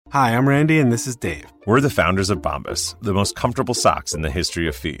Hi, I'm Randy, and this is Dave. We're the founders of Bombas, the most comfortable socks in the history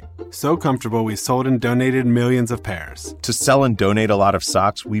of feet. So comfortable, we sold and donated millions of pairs. To sell and donate a lot of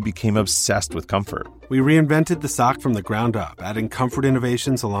socks, we became obsessed with comfort. We reinvented the sock from the ground up, adding comfort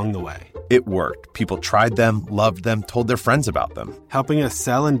innovations along the way. It worked. People tried them, loved them, told their friends about them, helping us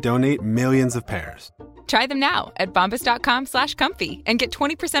sell and donate millions of pairs. Try them now at bombas.com/comfy and get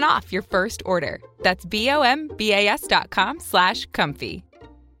 20% off your first order. That's bombas.com/comfy.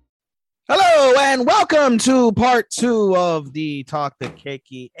 Hello and welcome to part 2 of the Talk to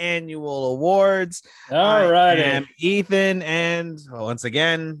Kēki annual awards. All right. I am Ethan, and once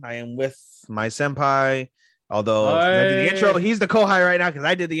again, I am with my senpai. Although I did the intro, he's the co-high right now because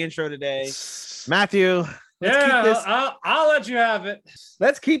I did the intro today. Matthew. I'll let you have it.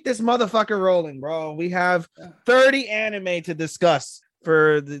 Let's keep this motherfucker rolling, bro. We have 30 anime to discuss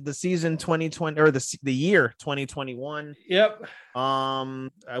for the season 2020 or the year 2021. Yep.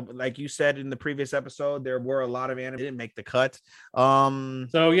 Like you said in the previous episode, there were a lot of anime that didn't make the cut.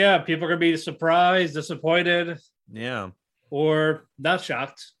 So yeah, people are gonna be surprised, disappointed, or not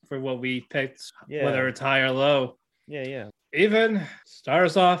shocked for what we picked, whether it's high or low. Even start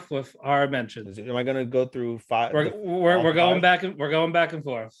us off with our mentions. Am I gonna go through 5? We're going back and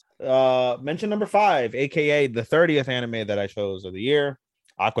forth. Mention number 5, aka the 30th anime that I chose of the year,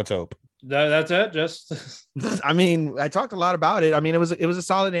 Aquatope. That's it. Just I mean, I talked a lot about it. I mean, it was a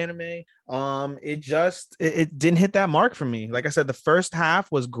solid anime. It didn't hit that mark for me. Like I said, the first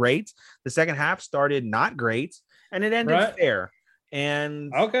half was great. The second half started not great, and it ended fair.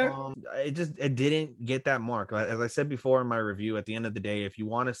 And it didn't get that mark. As I said before in my review, at the end of the day, if you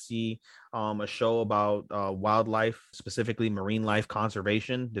want to see a show about wildlife, specifically marine life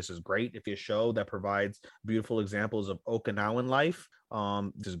conservation, this is great. If you a show that provides beautiful examples of Okinawan life,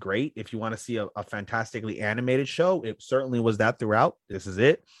 this is great. If you want to see a fantastically animated show, it certainly was that throughout. This is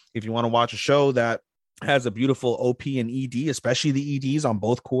it. If you want to watch a show that has a beautiful OP and ED, especially the EDs on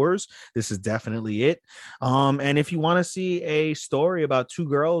both cores, this is definitely it. And if you want to see a story about 2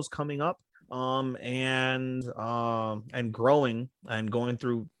 girls coming up and growing and going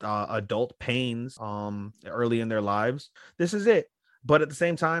through adult pains early in their lives, this is it. But at the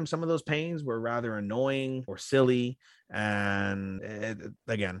same time, some of those pains were rather annoying or silly, and it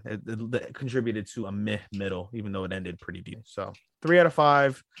contributed to a meh middle, even though it ended pretty deep. So 3 out of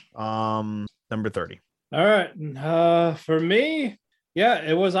 5. Number 30. All right. For me,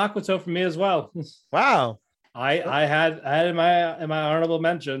 it was Aquatope for me as well. Wow. I had in my honorable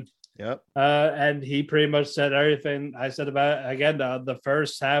mention. Yep. And he pretty much said everything I said about it. Again, the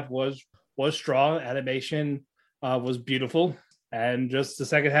first half was strong. Animation was beautiful. And just the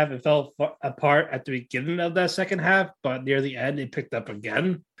second half, it fell apart at the beginning of that second half, but near the end, it picked up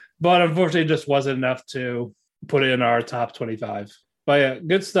again. But unfortunately, it just wasn't enough to put it in our top 25. But yeah,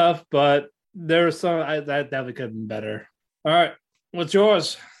 good stuff. But there was some that definitely could have been better. All right, what's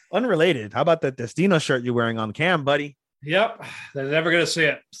yours? Unrelated. How about that Destino shirt you're wearing on cam, buddy? Yep, they're never gonna see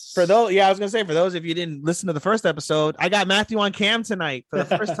it. For those, I was gonna say, for those if you didn't listen to the first episode, I got Matthew on cam tonight for the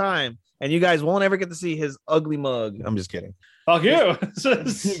first time, and you guys won't ever get to see his ugly mug. I'm just kidding. Fuck you.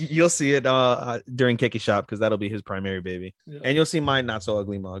 You'll see it during Kēki Shop because that'll be his primary baby, and you'll see mine not so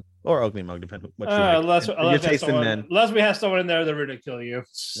ugly mug or ugly mug, depending what you like. Unless we have someone in there that ridicule you.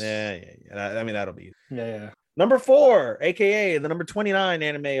 Yeah. I mean, that'll be yeah. Number 4, aka the number 29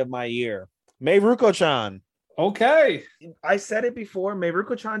 anime of my year, Meiruko-chan. Okay. I said it before.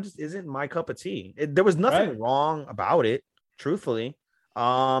 Meiruko-chan just isn't my cup of tea. There was nothing wrong about it, truthfully.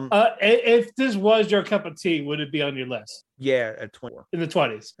 If this was your cup of tea, would it be on your list? Yeah, at 24. In the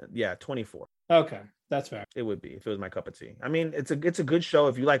 20s. Yeah, 24. Okay, that's fair. It would be if it was my cup of tea. I mean, it's a good show.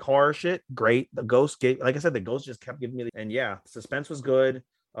 If you like horror shit, great. The ghost like I said, the ghost just kept giving me and suspense was good.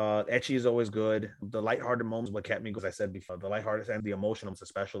 Ecchi is always good. The lighthearted moments what kept me, because I said before, the lighthearted and the emotional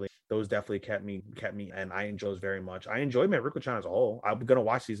especially, those definitely kept me, and I enjoy very much. I enjoy Meiruko-chan as a whole. I'm gonna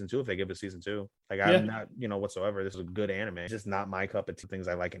watch season 2 if they give it season 2. Like I'm not, whatsoever. This is a good anime. It's just not my cup of tea. Things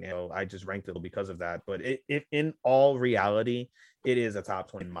I like in anime. I just ranked it because of that. But it in all reality, it is a top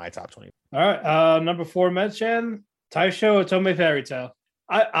 20, my top 20. All right. Number 4 mention, Taisho Otome Fairy Tale.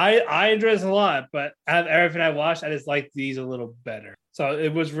 I enjoy this a lot, but out of everything I watched, I just like these a little better. So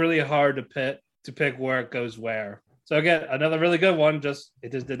it was really hard to pick where it goes where. So again, another really good one. It just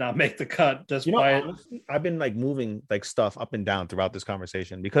did not make the cut. Honestly, I've been like moving like stuff up and down throughout this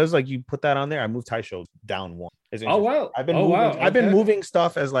conversation because like you put that on there. I moved Taisho down 1. Oh wow! I've been moving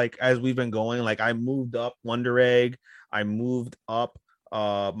stuff as we've been going. Like I moved up Wonder Egg. I moved up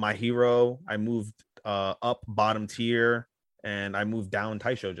My Hero. I moved up Bottom Tier. And I moved down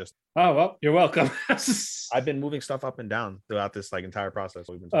Taisho just Oh well, you're welcome. I've been moving stuff up and down throughout this like entire process.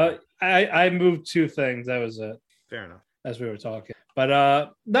 We've been talking. I moved two things. That was it. Fair enough. As we were talking,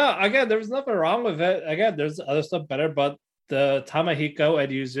 but no, again, there was nothing wrong with it. Again, there's other stuff better, but the Tamahiko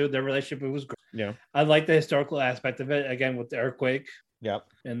and Yuzu, their relationship was great. Yeah, I like the historical aspect of it. Again, with the earthquake. Yep.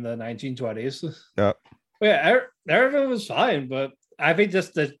 In the 1920s. Yep. Yeah, everything was fine, but I think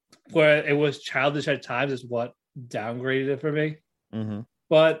just where it was childish at times is what downgraded it for me. Mm-hmm.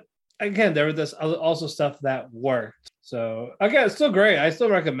 But again, there was this also stuff that worked. So again, it's still great. I still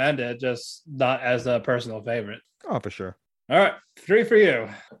recommend it, just not as a personal favorite. Oh, for sure. All right, 3 for you.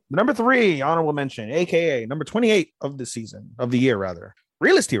 Number 3, honorable mention, aka number 28 of the season, of the year rather.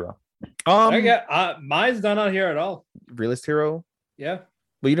 Realist Hero. Mine's not on here at all. Realist Hero. Yeah.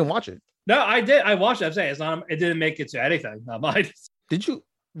 But you didn't watch it. No, I did. I watched it. I'm saying it didn't make it to anything. Not mine. Did you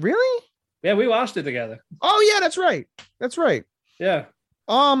really? Yeah, we watched it together. Oh yeah, that's right. That's right. Yeah.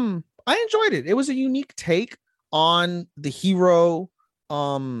 I enjoyed it. It was a unique take on the hero,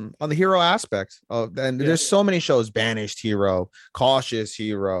 on the hero aspect of, and there's so many shows: Banished Hero, Cautious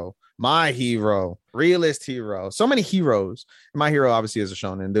Hero, My Hero, Realist Hero. So many heroes. My Hero obviously is a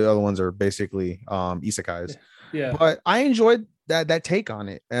shonen. The other ones are basically isekais. Yeah. But I enjoyed that take on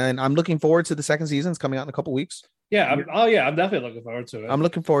it, and I'm looking forward to the second season. It's coming out in a couple weeks. Yeah. I'm definitely looking forward to it. I'm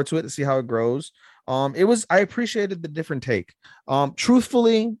looking forward to it to see how it grows. I appreciated the different take.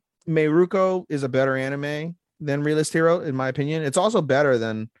 Truthfully, Meiruko is a better anime than Realist Hero, in my opinion. It's also better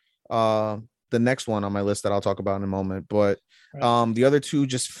than the next one on my list that I'll talk about in a moment. But the other two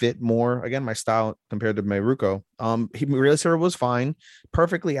just fit more, again, my style compared to Meiruko. Realist Hero was fine,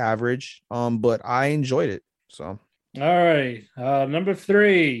 perfectly average, but I enjoyed it. So, all right, number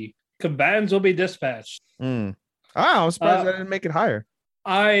 3, combatants will be dispatched. I'm surprised I didn't make it higher.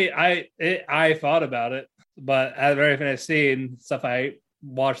 I thought about it, but out of everything I've seen, stuff I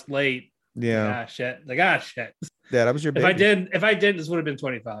watched late. Yeah. Shit. Yeah, that was your baby. If I did, this would have been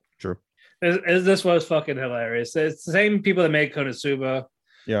 25. True. This was fucking hilarious. It's the same people that made Konosuba.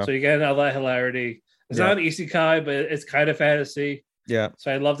 Yeah. So you get all that hilarity. It's not an isekai, but it's kind of fantasy. Yeah.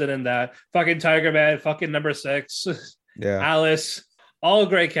 So I loved it in that. Fucking Tiger Man, fucking number 6. Yeah. Alice, all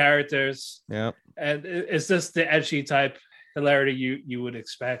great characters. Yeah. And it's just the ecchi type hilarity you would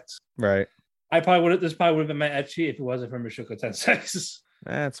expect. Right. This probably would have been my ecchi if it wasn't for Mushoku Tensei.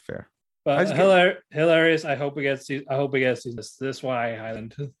 That's fair. But hilarious. I hope we get this one I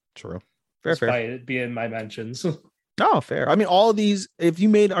highland. True. Fair. It being my mentions. No, fair. I mean, all of these, if you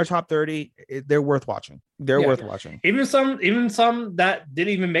made our top 30, they're worth watching. They're worth watching. Even some that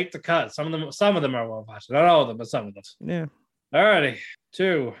didn't even make the cut. Some of them are worth watching. Not all of them, but some of them. Yeah. Alrighty.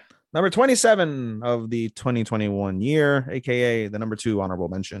 2. Number 27 of the 2021 year, aka the number 2 honorable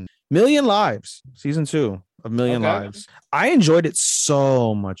mention. Million Lives, season 2 of Million Lives. I enjoyed it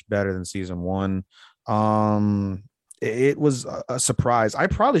so much better than season 1. It was a surprise. I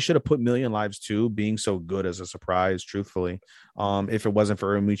probably should have put Million Lives 2 being so good as a surprise, truthfully, if it wasn't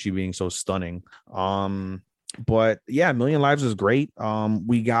for Umichi being so stunning. But yeah, Million Lives is great.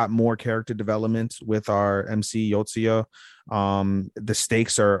 We got more character development with our MC Yotsuya. The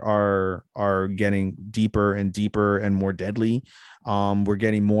stakes are getting deeper and deeper and more deadly. We're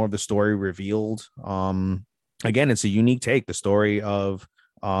getting more of the story revealed. Again, it's a unique take. The story of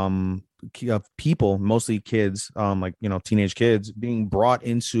people, mostly kids, teenage kids, being brought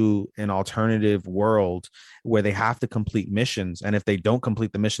into an alternative world where they have to complete missions, and if they don't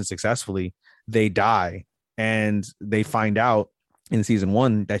complete the mission successfully, they die. And they find out in season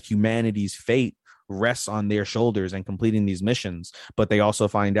 1 that humanity's fate rests on their shoulders and completing these missions. But they also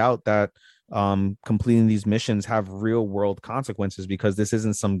find out that completing these missions have real world consequences, because this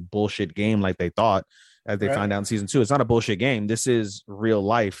isn't some bullshit game like they thought. As they find out in season 2, it's not a bullshit game. This is real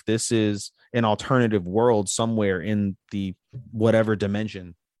life. This is an alternative world somewhere in the whatever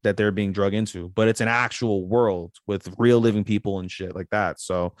dimension that they're being drug into, but it's an actual world with real living people and shit like that.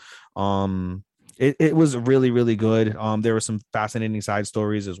 So it was really, really good. There were some fascinating side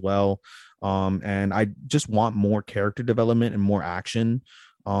stories as well. And I just want more character development and more action.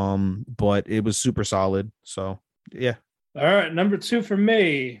 But it was super solid. So yeah. All right, number 2 for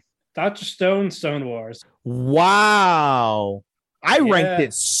me, Dr. Stone Wars. Wow. I ranked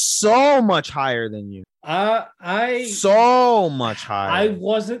it so much higher than you. So much higher. I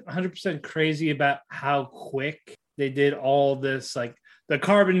wasn't 100% crazy about how quick they did all this, like the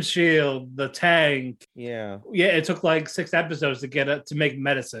carbon shield, the tank. Yeah. It took like 6 episodes to get it to make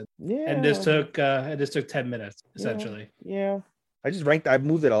medicine. Yeah. And this took 10 minutes essentially. Yeah. I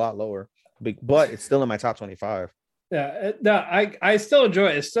moved it a lot lower, but it's still in my top 25. Yeah. No, I still enjoy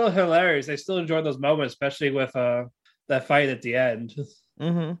it. It's still hilarious. I still enjoy those moments, especially with that fight at the end.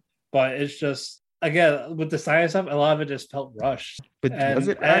 Mm-hmm. but it's just again with the science stuff, a lot of it just felt rushed. But And, was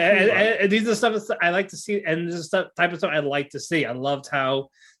it actually and these are stuff I like to see, and this is type of stuff I like to see. I loved how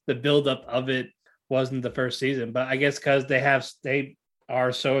the buildup of it wasn't the first season, but I guess because they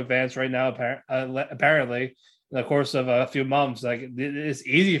are so advanced right now, apparently in the course of a few months, like it's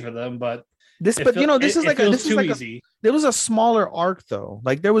easy for them, but this is like easy. There was a smaller arc though.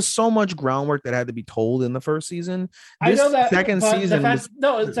 Like there was so much groundwork that had to be told in the first season. I know that second season. It's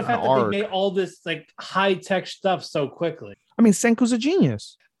the fact that they made all this like high tech stuff so quickly. I mean, Senku's a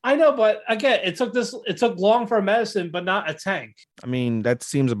genius. I know, but again, it took long for a medicine, but not a tank. I mean, that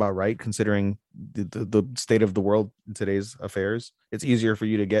seems about right considering the state of the world in today's affairs. It's easier for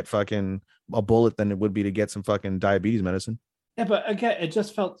you to get fucking a bullet than it would be to get some fucking diabetes medicine. Yeah, but again, it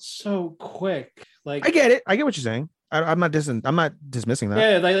just felt so quick. Like I get it. I get what you're saying. I'm not dismissing that.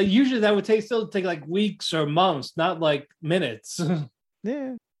 Yeah, like usually that would still take like weeks or months, not like minutes.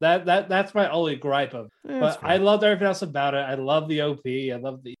 Yeah. That's my only gripe of it. Yeah, but I loved everything else about it. I love the OP. I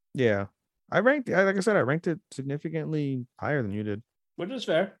love the I ranked it significantly higher than you did. Which is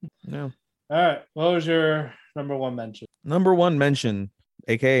fair. Yeah. All right. What was your number one mention? Number one mention,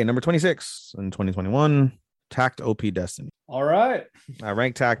 aka number 26 in 2021, Tact OP Destiny. All right. I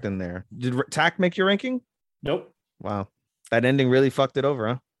ranked Tact in there. Did Tact make your ranking? Nope. Wow. That ending really fucked it over,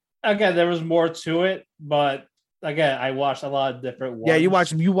 huh? Again, there was more to it, but again, I watched a lot of different ones. Yeah, you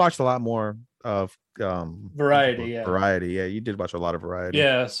watched a lot more of variety. Yeah, you did watch a lot of variety.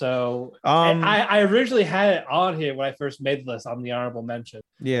 Yeah, so I originally had it on here when I first made the list on the honorable mention.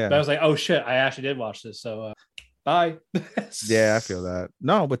 Yeah. But I was like, oh shit, I actually did watch this. So bye. Yeah, I feel that.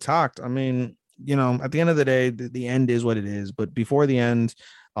 No, but Tact, I mean, at the end of the day, the end is what it is. But before the end,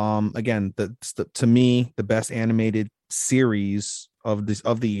 again, to me, the best animated series of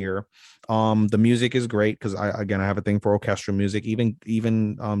the year. The music is great because I have a thing for orchestral music, even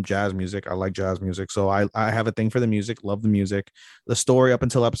jazz music. I like jazz music, so I have a thing for the music. Love the music. The story up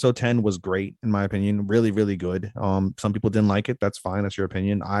until episode 10 was great in my opinion, really really good. Some people didn't like it. That's fine. That's your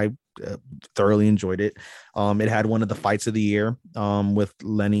opinion. I thoroughly enjoyed it. It had one of the fights of the year with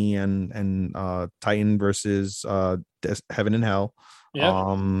Lenny and Titan versus Heaven and Hell.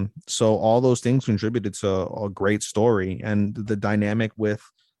 Yeah. So all those things contributed to a great story, and the dynamic with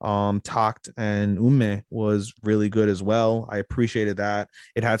Tact and Ume was really good as well. I appreciated that.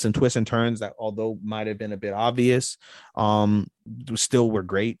 It had some twists and turns that, although might have been a bit obvious, still were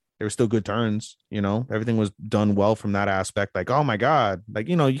great. There were still good turns. Everything was done well from that aspect. Like, oh my god, like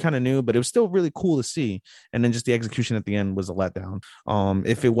you kind of knew, but it was still really cool to see. And then just the execution at the end was a letdown.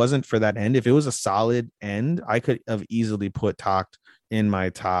 If it wasn't for that end, if it was a solid end, I could have easily put Tact in my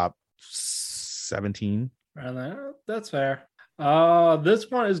top 17. That's fair. This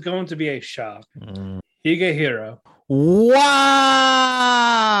one is going to be a shock. Higehiro. Wow.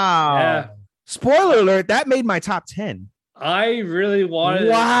 Yeah. Spoiler alert, that made my top 10. I really wanted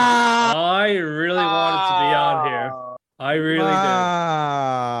Wow. I really wanted to be on here. I really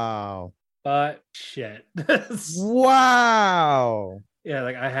wow. did. But shit. Wow. Yeah,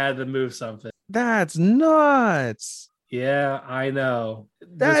 like I had to move something. That's nuts. Yeah, I know.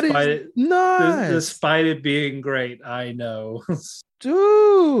 That is nuts. Despite it being great, I know.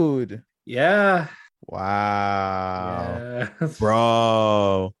 Dude. Yeah. Wow. Yeah.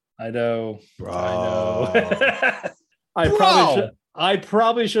 Bro. I know. Bro. I know. I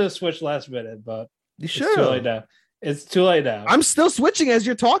probably should have switched last minute, but you should. It's too late now. It's too late now. I'm still switching as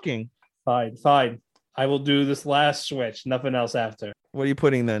you're talking. Fine. I will do this last switch. Nothing else after. What are you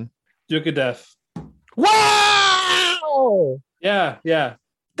putting then? Duke of Death. Wow. Yeah.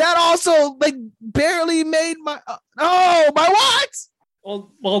 That also barely made my. My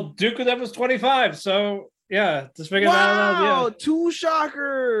what? Well, Duke of Death was 25. So yeah, just figure that out. Wow, Yeah. 2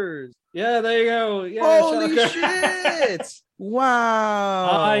 shockers. Yeah, there you go. Yeah, holy shit.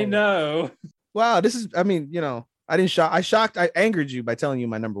 Wow. I know. Wow, this is. I mean, I didn't shock. I angered you by telling you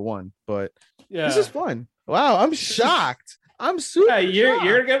my number one, but yeah, this is fun. Wow, I'm shocked. I'm super. Yeah,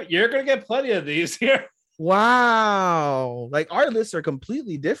 you're gonna get plenty of these here. Wow, like our lists are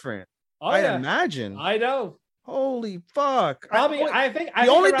completely different. I imagine. I know. Holy fuck! I think the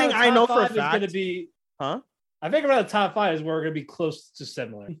only thing I know for a fact is going to be, huh? I think around the top 5 is where we're going to be close to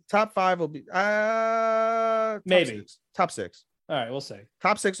similar. Top 5 will be maybe top 6. All right, we'll say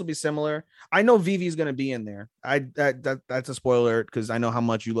top 6 will be similar. I know Vivi's going to be in there. That's a spoiler because I know how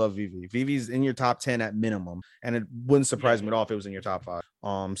much you love Vivi. Vivi's in your top 10 at minimum, and it wouldn't surprise me at all if it was in your top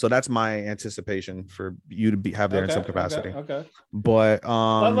 5. So that's my anticipation for you to have there in some capacity. Okay. But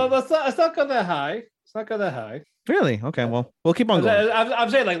let's not go that high. Let's not go that high. Really? Okay. Well, we'll keep on going. I'm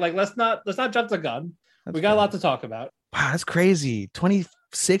saying like let's not jump the gun. We got a lot to talk about. Wow, that's crazy.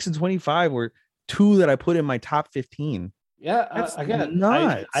 26 and 25 were two that I put in my top 15. Yeah, That's again,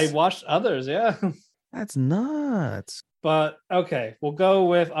 nuts. I watched others. Yeah, That's nuts. but okay, we'll go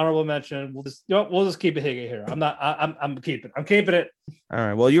with honorable mention. We'll just keep it here. I'm keeping it. All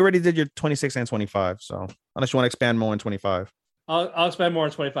right. Well, you already did your 26 and 25. So unless you want to expand more on 25, I'll expand more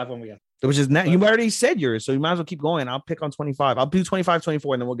on 25 when we get. which is now, you already said yours. So you might as well keep going. I'll pick on 25. I'll do 25,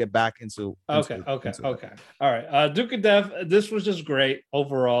 24, and then we'll get back into. Okay. All right. Duke and Dev, this was just great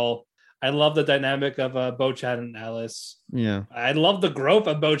overall. I love the dynamic of Bo-chan and Alice. Yeah. I love the growth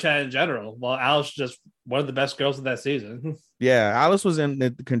of Bo-chan in general. Well, Alice is just one of the best girls of that season. Yeah. Alice was in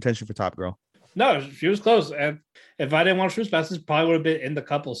the contention for top girl. No, she was close. And if I didn't want Fruits Basket, probably would have been in the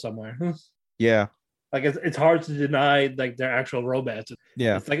couple somewhere. Yeah. Like it's hard to deny like their actual romance.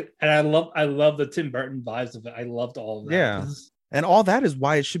 Yeah. It's like, and I love the Tim Burton vibes of it. I loved all of that. Yeah. And all that is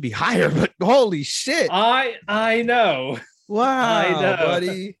why it should be higher. But holy shit. I know. Wow, I know.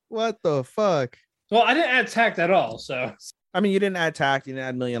 buddy. What the fuck? Well, I didn't add tact at all. So I mean, you didn't add Tact, you didn't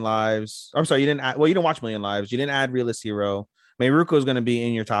add Million Lives. I'm sorry, you didn't add, well, you didn't watch Million Lives. You didn't add Realist Hero. Meiruko is going to be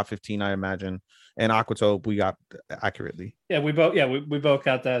in your top 15, I imagine. And Aquatope, we got accurately. yeah, we both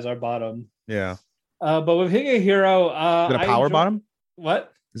got that as our bottom. Yeah. But with Hige Hero, Is it a power bottom?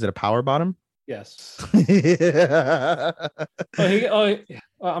 What? Is it a power bottom? Yes. Yeah.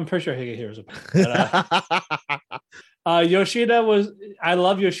 I'm pretty sure Hige Hero is a but, Yoshida was. I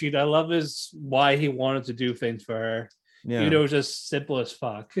love Yoshida. I love why he wanted to do things for her. Yeah. It was just simple as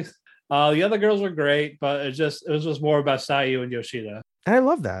fuck. The other girls were great, but it was just more about Sayu and Yoshida. I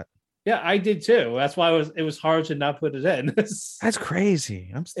love that. Yeah, I did too. That's why it was hard to not put it in. That's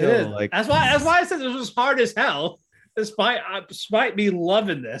crazy. I'm still like that's why I said it was hard as hell. Despite me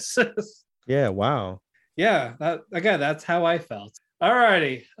loving this. yeah, wow. Yeah, that's how I felt. All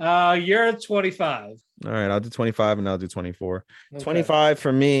righty. You're 25. All right, I'll do 25 and I'll do 24. Okay. 25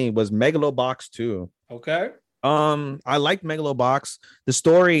 for me was Megalobox 2. Okay. I liked Megalobox. The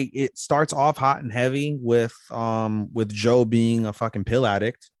story, it starts off hot and heavy with Joe being a fucking pill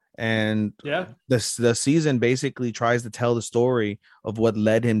addict. And yeah, the season basically tries to tell the story of what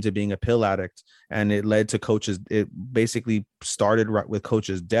led him to being a pill addict, and it led to Coach's. It basically started right with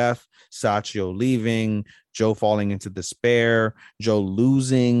Coach's death, Sachio leaving, Joe falling into despair, Joe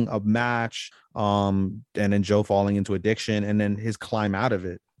losing a match, and then Joe falling into addiction, and then his climb out of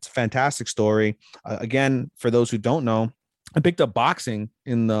it. It's a fantastic story. Again, for those who don't know, I picked up boxing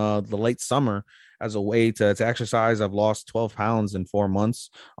in the late summer as a way to exercise. I've lost 12 pounds in 4 months.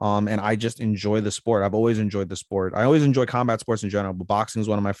 And I just enjoy the sport. I've always enjoyed the sport. I always enjoy combat sports in general, but boxing is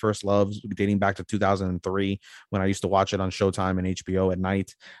one of my first loves, dating back to 2003 when I used to watch it on Showtime and HBO at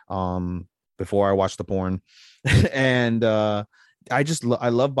night, before I watched the porn. And I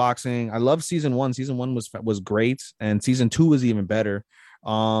love boxing. I love season 1. Season 1 was great. And season 2 was even better.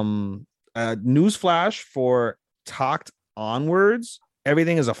 Newsflash for Talked onwards,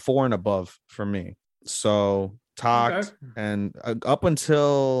 everything is a 4 and above for me. So Talked, okay. And up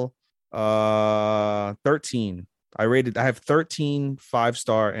until 13, I have 13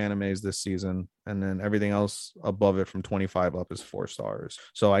 5-star animes this season, and then everything else above it from 25 up is 4 stars.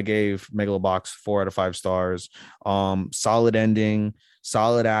 So I gave Megalobox 4 out of 5 stars. Solid ending,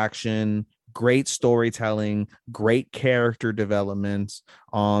 solid action, great storytelling, great character development.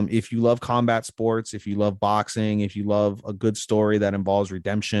 If you love combat sports, if you love boxing, if you love a good story that involves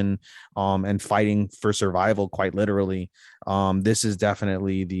redemption, and fighting for survival, quite literally, this is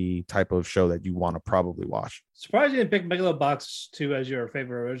definitely the type of show that you want to probably watch. Surprised you didn't pick Megalobox 2 as your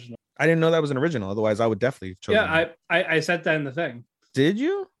favorite original. I didn't know that was an original. Otherwise, I would definitely have chosen. Yeah, I said that in the thing. Did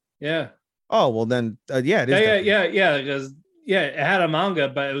you? Yeah. Oh well, then yeah, it is. Yeah. Because it had a manga,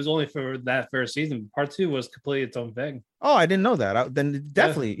 but it was only for that first season. Part 2 was completely its own thing. Oh, I didn't know that. Then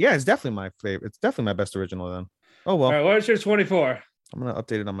definitely, yeah, it's definitely my favorite. It's definitely my best original then. Oh well. All right, what's your 24? I'm gonna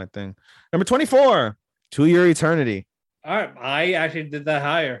update it on my thing. Number 24, To Your Eternity. All right, I actually did that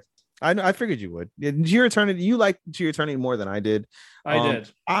higher. I figured you would. To Your Eternity, you like To Your Eternity more than I did. I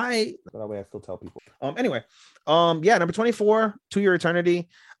did. That way I still tell people. Anyway, yeah, number 24, To Your Eternity.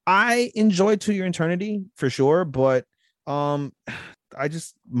 I enjoyed To Your Eternity for sure, but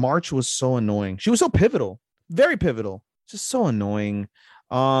March was so annoying. She was so pivotal, very pivotal, just so annoying.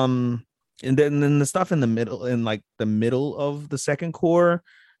 And then the stuff in the middle, in like the middle of the second core,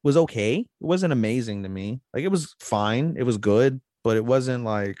 was okay. It wasn't amazing to me. Like, it was fine, it was good, but it wasn't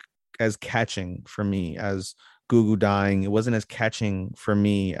like as catching for me as Gugu dying. It wasn't as catching for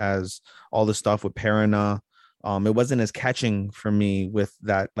me as all the stuff with Perina. It wasn't as catching for me with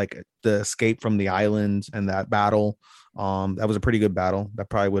that, like the escape from the island and that battle. That was a pretty good battle. That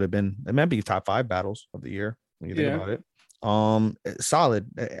probably would have been, it might be top 5 battles of the year when you think about it. Solid.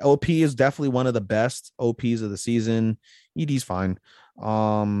 OP is definitely one of the best OPs of the season. ED's fine.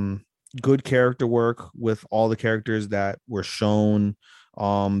 Good character work with all the characters that were shown.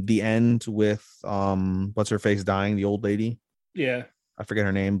 The end with what's her face dying, the old lady. Yeah, I forget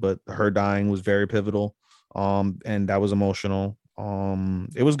her name, but her dying was very pivotal. And that was emotional.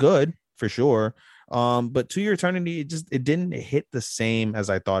 It was good for sure. But To Your Eternity, it didn't hit the same as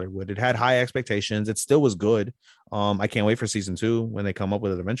I thought it would. It had high expectations. It still was good. I can't wait for season 2 when they come up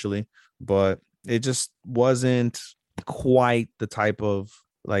with it eventually, but it just wasn't quite the type of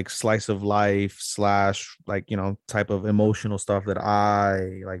like slice of life / like, you know, type of emotional stuff that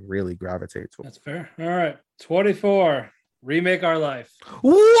I like really gravitate to. that's fair. All right. 24. Remake Our Life.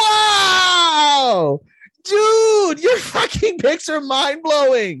 Wow, dude, your fucking picks are mind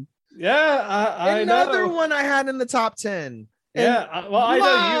blowing. Yeah, I Another know. one I had in the top 10. Yeah, well,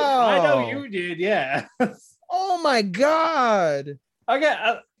 I know you did. Yeah. Oh my god.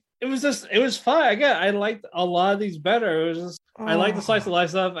 Again, it was fun. Again, I liked a lot of these better. It was just I like the slice of life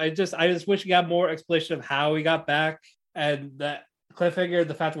stuff. I just wish we got more explanation of how we got back, and that cliffhanger,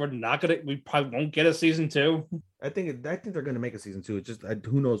 the fact that we probably won't get a season 2. I think they're gonna make a season 2. It's just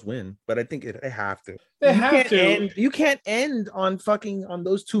who knows when, but I think they have to. You can't end on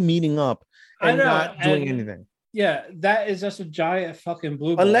those two meeting up and not doing anything. Yeah, that is just a giant fucking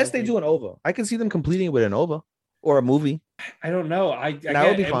blue ball. Unless they do an OVA, I can see them completing it with an OVA or a movie. I don't know. That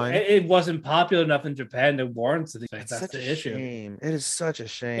would be fine. It wasn't popular enough in Japan to warrant anything. It's That's such the a issue. shame. It is such a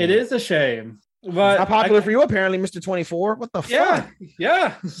shame. It is a shame. But it's not popular for you, apparently, Mr. 24. What the fuck?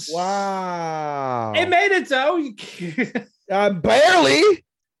 Yeah. Wow. It made it though. Barely.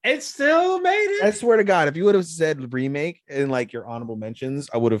 It still made it. I swear to God, if you would have said remake in like your honorable mentions,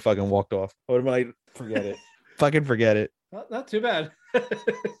 I would have fucking walked off. I would have been like, forget it. Fucking forget it. Not too bad.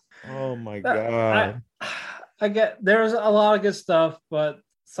 Oh my God. I get there's a lot of good stuff, but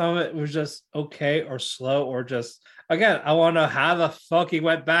some of it was just okay or slow or just again, I want to know how the fuck he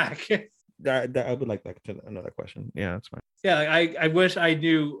went back. I would like that to another question. Yeah, that's fine. Yeah, like I wish I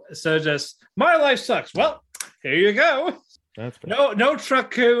knew. So just my life sucks. Well, here you go. That's fair. No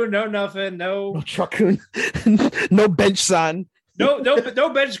truck-kun, no nothing, no truck-kun, no bench son. No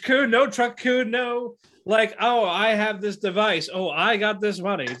bench-kun, no truck-kun, no like, oh, I have this device. Oh, I got this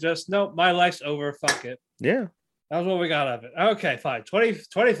money. Just no, my life's over. Fuck it. Yeah. That was what we got of it. Okay, fine.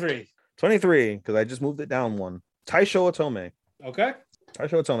 23. 23, because I just moved it down one. Taisho Otome. Okay.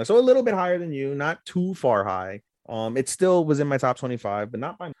 Taisho Otome. So a little bit higher than you, not too far high. It still was in my top 25, but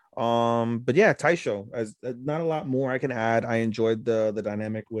not by but yeah, Taisho, as not a lot more I can add. I enjoyed the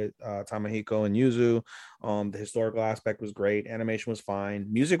dynamic with Tamahiko and Yuzu. The historical aspect was great. Animation was fine.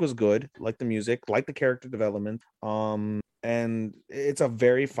 Music was good. Like the music, like the character development. And it's a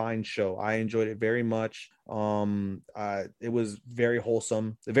very fine show. I enjoyed it very much. It was very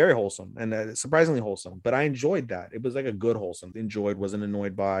wholesome, and surprisingly wholesome. But I enjoyed that. It was like a good wholesome. Enjoyed, wasn't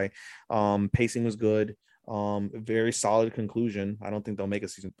annoyed by. Pacing was good. Very solid conclusion. I don't think they'll make a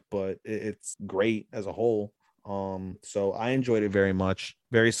season, but it's great as a whole. So I enjoyed it very much.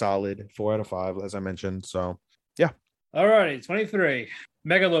 Very solid. 4 out of 5, as I mentioned. So yeah. All righty, 23.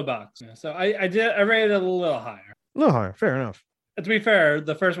 Megalobox. So I rated it a little higher. A little higher, fair enough. To be fair,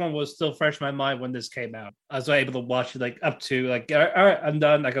 the first one was still fresh in my mind when this came out. I was able to watch it like up to like, all right, I'm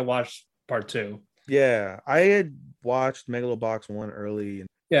done. I can watch part 2. Yeah, I had watched Megalobox 1 early.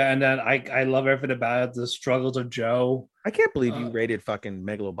 Yeah, and then I love everything about it, the struggles of Joe. I can't believe you rated fucking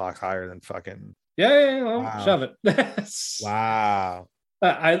Megalobox higher than fucking. Yeah, well, wow. Shove it. Wow.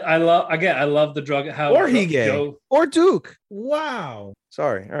 I love the drug. How or Hige Joe... or Duke. Wow.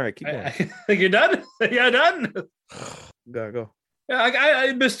 Sorry. All right, keep going. You're done. You're done. Gotta go.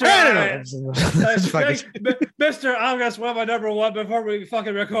 Yeah, Mr. Mr. I'm gonna swim my number 1 before we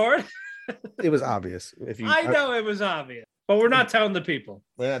fucking record. It was obvious. I know it was obvious, but we're not telling the people.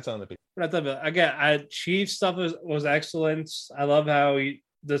 We're not telling the people. We're not telling them. Again, Chief's stuff was excellent. I love how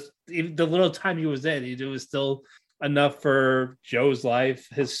the little time he was in, it was still enough for Joe's life.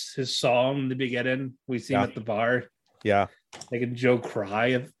 His song in the beginning, we see him at the bar. Yeah, making Joe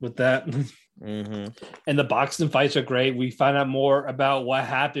cry with that. Mm-hmm. And the boxing fights are great. We find out more about what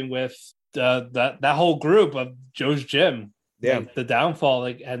happened with that whole group of Joe's gym. Yeah, like the downfall,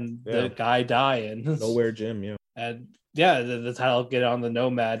 the guy dying. Nowhere Gym, yeah. And yeah, the title get on the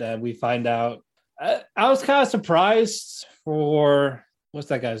Nomad, and we find out. I was kind of surprised for what's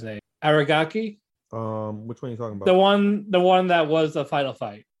that guy's name? Aragaki. Which one are you talking about? The one that was the final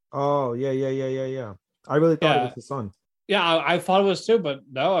fight. Oh yeah.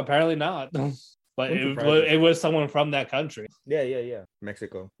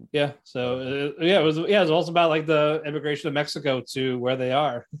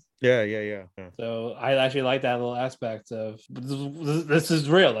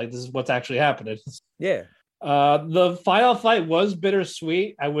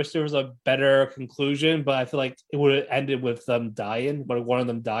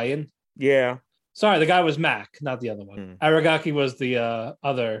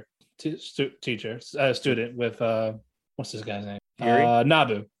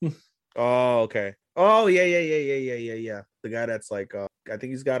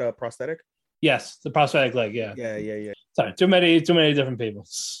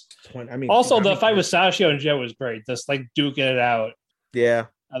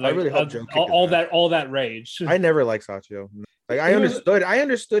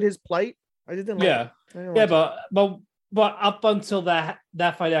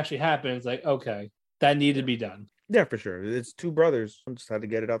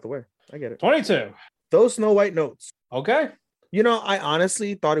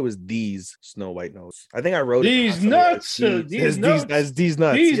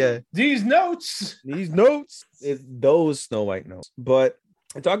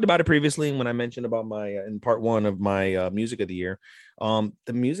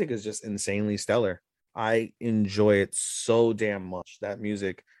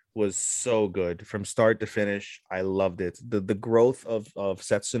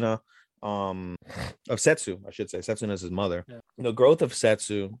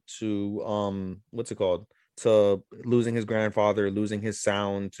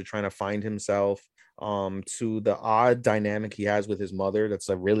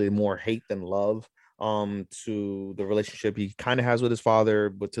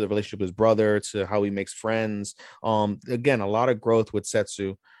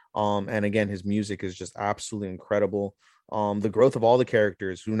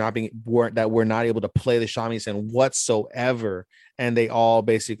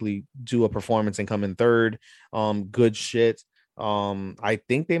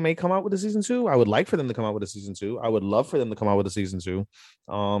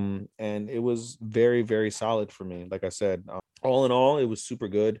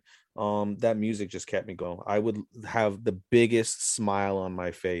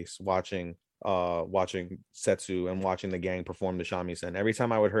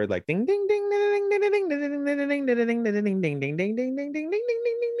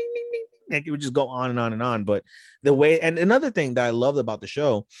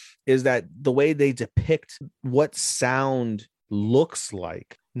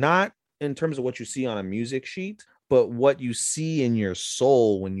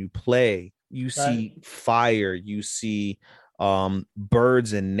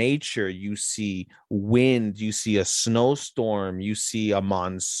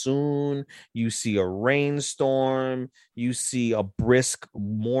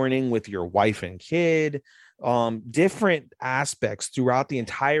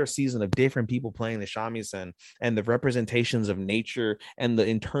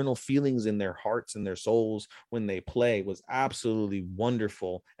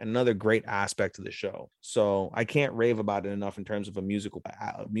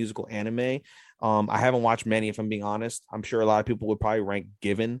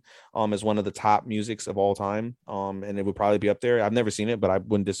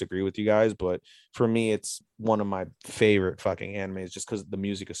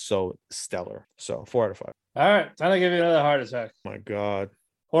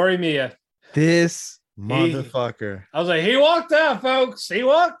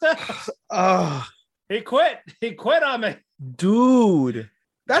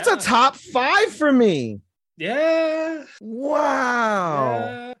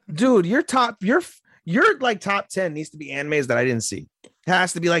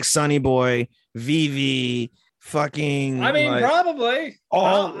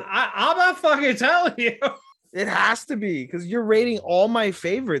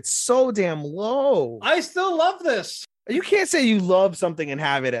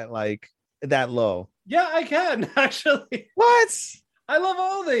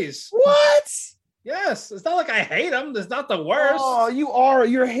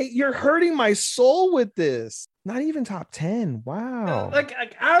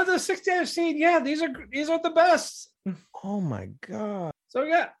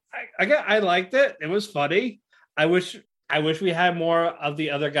 I wish we had more of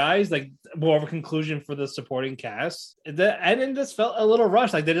the other guys, like more of a conclusion for the supporting cast. The ending just felt a little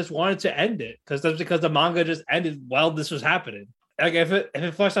rushed. Like they just wanted to end it because the manga just ended while this was happening. Like if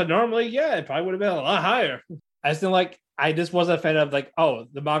it fleshed out normally, yeah, it probably would have been a lot higher. I just wasn't a fan of like, oh,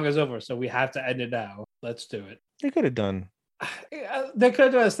 the manga's over, so we have to end it now. Let's do it. They could have done. They could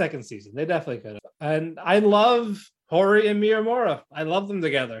have done a second season. They definitely could have. And I love Hori and Miyamura. I love them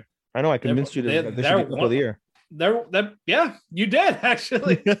together. I know. I convinced you that they should be couple of the year. Yeah, you did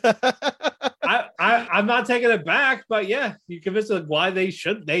actually. I'm not taking it back, but yeah, you convinced me why they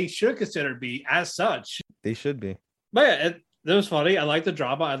should consider be as such. They should be. But yeah, it was funny. I like the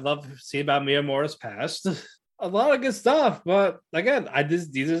drama. I love seeing about Miyamura's past. A lot of good stuff, but again, I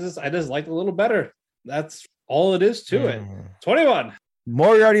just liked it a little better. That's all it is to it. 21.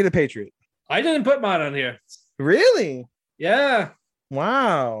 Moriarty the Patriot. I didn't put mine on here. Really? Yeah.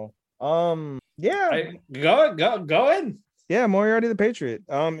 Wow. Yeah. Go in. Yeah, Moriarty the Patriot.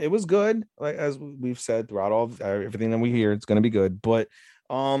 It was good. Like as we've said throughout everything that we hear, it's gonna be good. But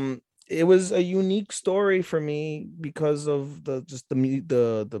it was a unique story for me because of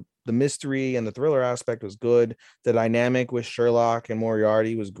the mystery and the thriller aspect was good. The dynamic with Sherlock and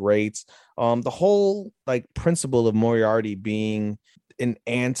Moriarty was great. The whole like principle of Moriarty being an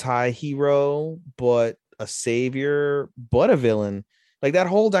anti-hero, but a savior, but a villain. Like that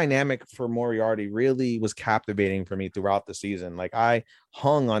whole dynamic for Moriarty really was captivating for me throughout the season. Like I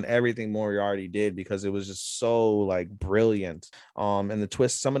hung on everything Moriarty did because it was just so like brilliant. And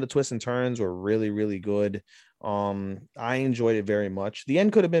some of the twists and turns were really, really good. I enjoyed it very much. The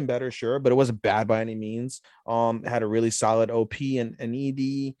end could have been better, sure, but it wasn't bad by any means. It had a really solid OP and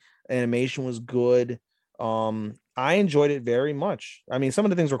ED. Animation was good. I enjoyed it very much. I mean, some of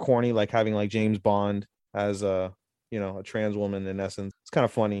the things were corny, like having like James Bond as a trans woman in essence. It's kind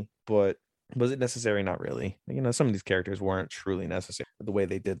of funny, but was it necessary? Not really. Some of these characters weren't truly necessary the way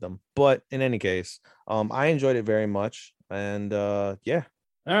they did them. But in any case, I enjoyed it very much. And yeah.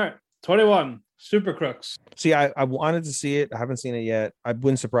 All right. 21. Super Crooks. See, I wanted to see it. I haven't seen it yet. I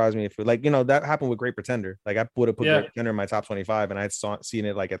wouldn't surprise me if that happened with Great Pretender. Like I would have put Great Pretender in my top 25 and I had seen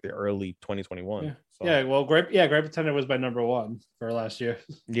it like at the early 2021. Yeah. So. Yeah. Well, Great Pretender was my number one for last year.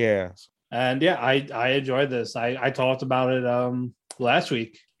 Yeah. And yeah, I enjoyed this. I talked about it last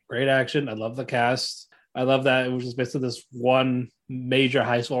week. Great action. I love the cast. I love that it was just basically this one major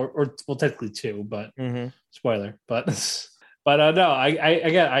high school, or well, technically two, but spoiler. But no,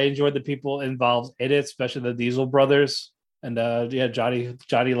 I enjoyed the people involved in it, especially the Diesel brothers and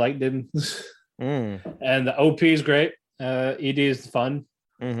Johnny Lightning. And the OP is great. ED is fun.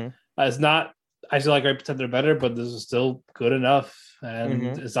 It's not. I still like Great Pretender better, but this is still good enough.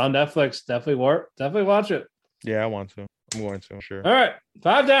 And it's on Netflix. Definitely watch it. Yeah, I want to. I'm going to, sure. All right.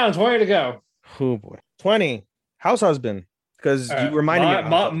 5 down, 20 to go. Oh boy. 20. House Husband. Because you reminded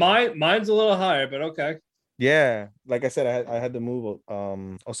me. Mine's a little higher, but okay. Yeah. Like I said, I had to move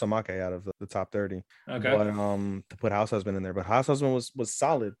Osamake out of the top 30. Okay. But to put House Husband in there. But House Husband was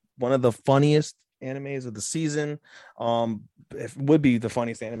solid. One of the funniest animes of the season. It would be the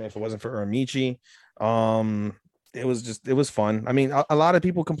funniest anime if it wasn't for Uramichi. It was fun. I mean, a lot of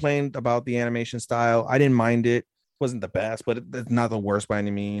people complained about the animation style. I didn't mind it. Wasn't the best, but it's not the worst by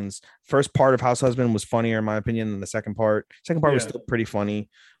any means. First part of House Husband was funnier in my opinion than the second part. Second part was still pretty funny.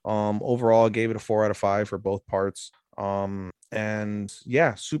 Overall, I gave it a 4 out of 5 for both parts. And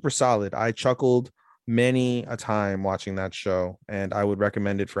yeah, super solid. I chuckled many a time watching that show, and I would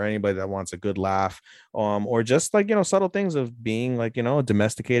recommend it for anybody that wants a good laugh, or just like subtle things of being like a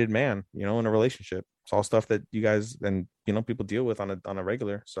domesticated man in a relationship. It's all stuff that you guys and people deal with on a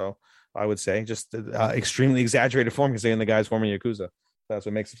regular. So I would say just extremely exaggerated form considering the guy's former Yakuza. That's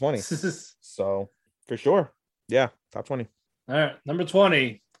what makes it funny. So for sure, yeah, top 20. All right, number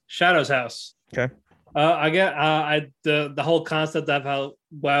 20, Shadow's House. Okay. I get the whole concept of how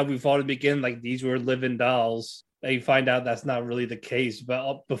we thought to begin like these were living dolls. You find out that's not really the case.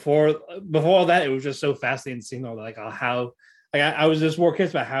 But before all that, it was just so fascinating seeing like how I was just more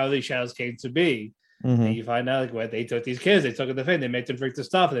curious about how these shadows came to be. And you find out like when they took these kids, they took the thing, they make them drink the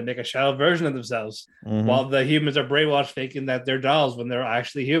stuff, and they make a shadow version of themselves, while the humans are brainwashed, thinking that they're dolls when they're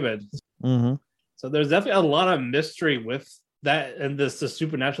actually human. So there's definitely a lot of mystery with that, and the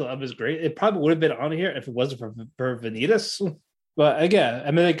supernatural of is great. It probably would have been on here if it wasn't for Vanitas. But again,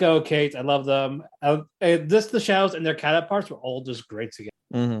 Emilico, Kate, I love them. The shadows and their counterparts were all just great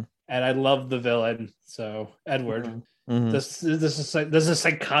together. And I love the villain. So Edward, this is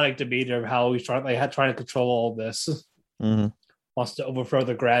psychotic demeanor of how he's trying to control all this. Wants to overthrow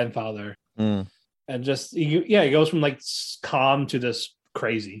the grandfather, and just he goes from like calm to this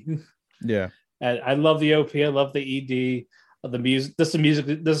crazy. Yeah. And I love the OP. I love the ED. The music,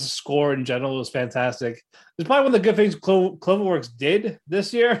 this score in general was fantastic. It's probably one of the good things Cloverworks did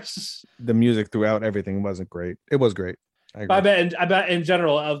this year. The music throughout everything wasn't great. It was great. I bet in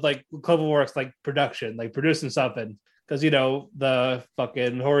general of like Cloverworks, like production, like producing something, because the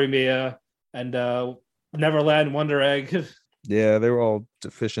fucking Horimiya and Neverland Wonder Egg. Yeah, they were all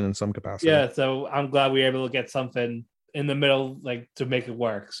deficient in some capacity. Yeah, so I'm glad we were able to get something in the middle, like to make it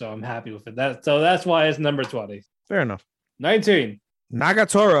work. So I'm happy with it. That's why it's number 20. Fair enough. 19.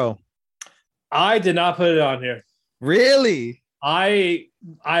 Nagatoro. I did not put it on here. Really? I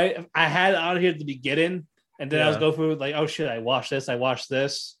had it on here at the beginning, and then I was going through like, oh shit, I watched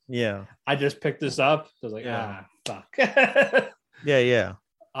this. Yeah. I just picked this up. I was like, fuck. Yeah.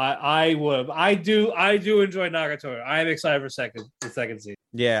 I do enjoy Nagatoro. I'm excited for the second season.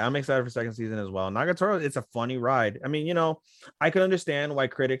 Yeah, I'm excited for second season as well. Nagatoro, it's a funny ride. I mean, I could understand why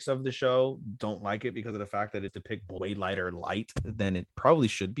critics of the show don't like it because of the fact that it depicts way lighter light than it probably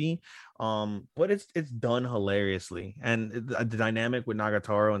should be. But it's done hilariously, and the dynamic with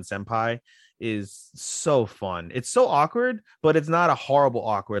Nagatoro and Senpai is so fun. It's so awkward, but it's not a horrible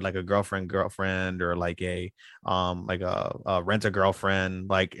awkward like a girlfriend or like a rent a girlfriend.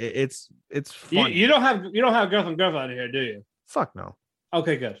 Like it's funny. You don't have girlfriend out here, do you? Fuck no.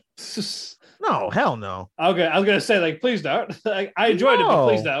 Okay, good. No, hell no. Okay, I was gonna say like please don't. Like, I enjoyed it, but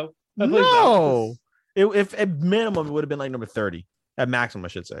please don't. No. If at minimum it would have been like number 30. At maximum, I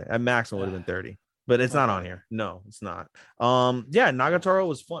should say. At maximum would have been 30. But it's not on here. No, it's not. Nagatoro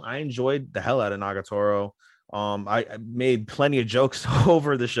was fun. I enjoyed the hell out of Nagatoro. I made plenty of jokes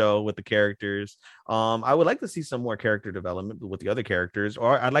over the show with the characters. I would like to see some more character development with the other characters,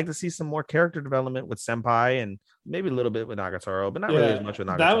 or I'd like to see some more character development with Senpai and maybe a little bit with Nagatoro, but not really as much with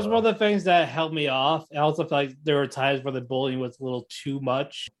Nagatoro. That was one of the things that held me off. I also feel like there were times where the bullying was a little too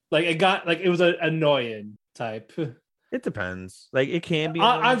much. Like it was an annoying type. It depends. Like it can be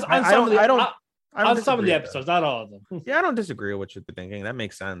on some of the episodes, not all of them. Yeah, I don't disagree with what you're thinking. That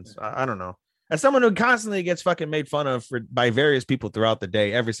makes sense. I don't know. As someone who constantly gets fucking made fun of by various people throughout the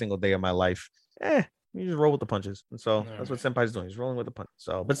day, every single day of my life, you just roll with the punches. And so that's what Senpai's doing. He's rolling with the punches.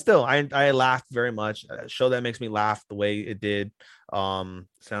 So, but still, I laughed very much. A show that makes me laugh the way it did.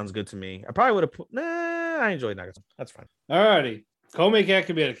 Sounds good to me. I probably would have put. I enjoyed Nagatoro. That's fine. Alrighty, Kome can't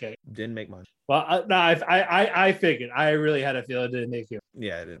communicate. Didn't make mine. Well, I figured. I really had a feeling it didn't make you.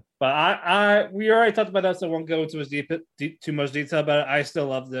 Yeah, it did. But we already talked about that, so I won't go into too much detail about it. I still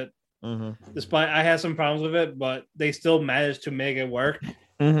loved it. Mm-hmm. Despite I had some problems with it, but they still managed to make it work.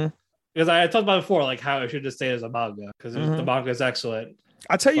 Mm-hmm. Because I talked about before, like how it should just stay as a manga because the manga is excellent.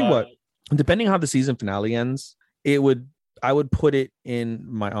 I'll tell you what, depending on how the season finale ends, I would put it in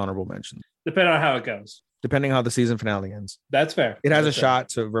my honorable mention. Depending on how it goes. Depending on how the season finale ends. That's fair. It has a shot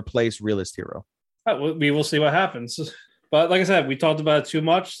to replace Realist Hero. We will see what happens. But like I said, we talked about it too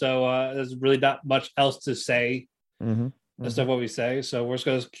much, so there's really not much else to say. Mm-hmm. That's not what we say. So we're just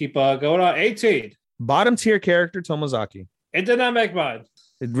going to keep going on. 18. Bottom tier character, Tomozaki. It did not make mine.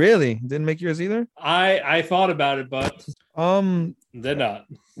 It really didn't make yours either? I thought about it, but did not.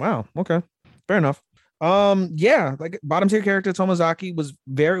 Wow. Okay. Fair enough. Like bottom tier character Tomozaki was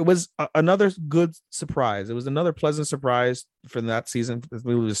another good surprise. It was another pleasant surprise for that season. It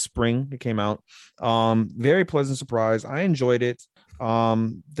was spring. It came out. Very pleasant surprise. I enjoyed it.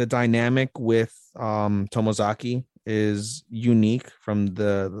 The dynamic with Tomozaki is unique from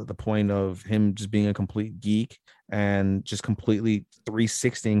the point of him just being a complete geek and just completely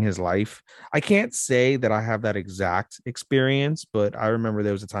 360ing his life. I can't say that I have that exact experience, but I remember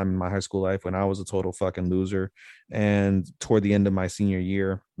there was a time in my high school life when I was a total fucking loser, and toward the end of my senior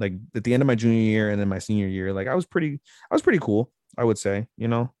year, like at the end of my junior year and then my senior year, like I was pretty cool, I would say,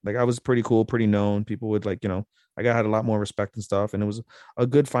 like I was pretty cool, pretty known. People would like, I had a lot more respect and stuff, and it was a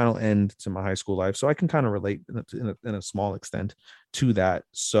good final end to my high school life. So I can kind of relate in a small extent to that.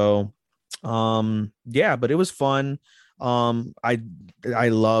 So, but it was fun. I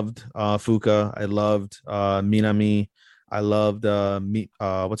loved Fuka. I loved Minami. I loved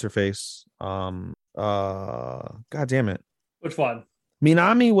what's her face? God damn it. Which one?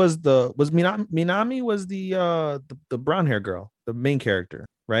 Minami was the brown hair girl, the main character,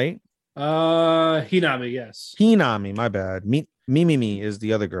 right? Hinami, yes. Hinami, my bad. Mimi is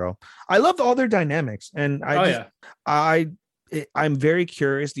the other girl. I loved all their dynamics, and I'm very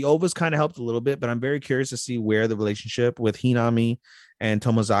curious. The ovas kind of helped a little bit, but I'm very curious to see where the relationship with Hinami and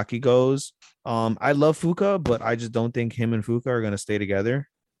Tomozaki goes. I love Fuka, but I just don't think him and Fuka are going to stay together.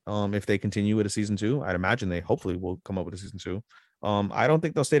 If they continue with a season 2, I'd imagine they hopefully will come up with a season 2. I don't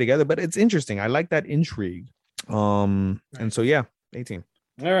think they'll stay together, but it's interesting. I like that intrigue. And so 18.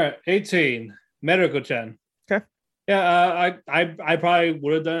 All right, 18. Medical-chan. Okay. Yeah, I probably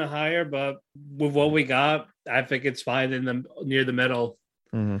would have done it higher, but with what we got, I think it's fine in the near the middle.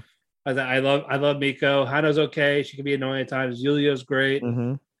 Mm-hmm. I love Miko. Hana's okay. She can be annoying at times. Yulia's great.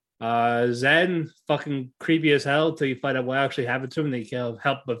 Mm-hmm. Zen, fucking creepy as hell till you find out what actually happened to him. They can't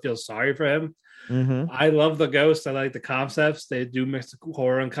help but feel sorry for him. Mm-hmm. I love the ghosts. I like the concepts. They do mix the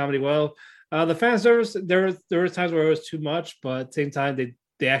horror and comedy well. The fan service, there were times where it was too much, but at the same time,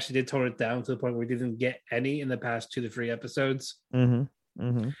 they actually did tone it down to the point where we didn't get any in the past 2 to 3 episodes. Mm-hmm.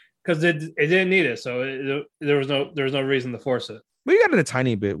 Mm-hmm. Because it didn't need it, so there was no reason to force it. We got it a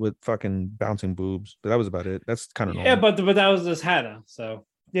tiny bit with fucking bouncing boobs, but that was about it. That's kind of normal. Yeah, but that was just Hannah, so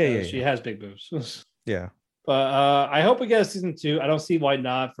she has big boobs. Yeah. But I hope we get a season 2. I don't see why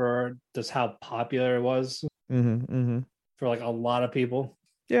not for just how popular it was for like a lot of people.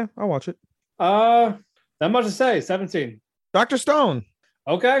 Yeah, I'll watch it. Not much to say. 17. Dr. Stone.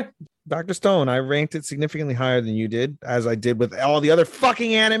 Okay. Dr. Stone. I ranked it significantly higher than you did, as I did with all the other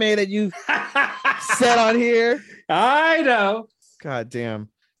fucking anime that you said on here. I know. God damn.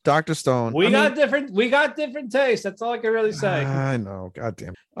 Dr. Stone. We got different tastes. That's all I can really say. I know. God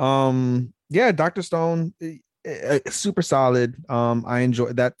damn. Yeah, Dr. Stone, super solid. I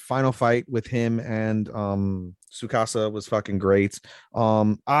enjoyed that final fight with him and Tsukasa was fucking great.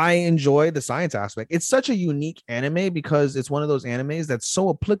 I enjoy the science aspect. It's such a unique anime because it's one of those animes that's so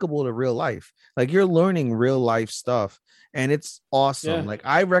applicable to real life. Like you're learning real life stuff and it's awesome. Yeah. Like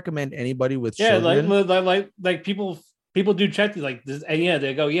I recommend anybody with children. like people do check these like this, and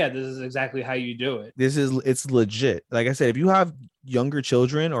they go, yeah, this is exactly how you do it. It's legit. Like I said, if you have younger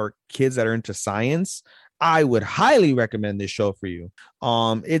children or kids that are into science, I would highly recommend this show for you.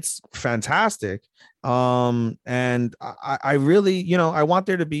 It's fantastic. And I really, I want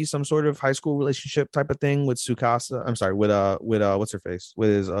there to be some sort of high school relationship type of thing with Tsukasa. I'm sorry, with what's her face, with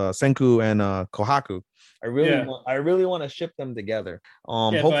his Senku and Kohaku. I really want to ship them together.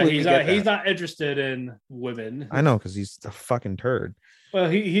 Hopefully he's not interested in women. I know, because he's a fucking turd. Well,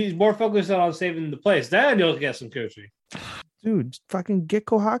 he's more focused on saving the place. Then you'll get some coochie. Dude, fucking get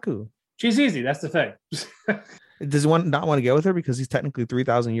Kohaku. She's easy. That's the thing. Does he not want to get with her because he's technically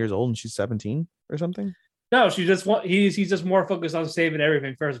 3,000 years old and she's 17 or something? No, he's just more focused on saving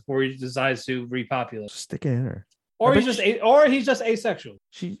everything first before he decides to repopulate. Just stick it in her. Or he's just asexual.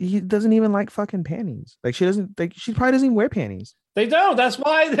 He doesn't even like fucking panties. Like she probably doesn't even wear panties. They don't. That's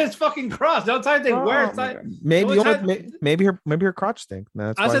why it's fucking cross. The only time they wear maybe her crotch stink.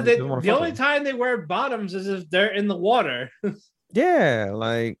 That's I said the only time they wear bottoms is if they're in the water. Yeah,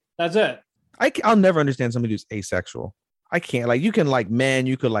 like that's it. I'll never understand somebody who's asexual. I can't. Like you can like men,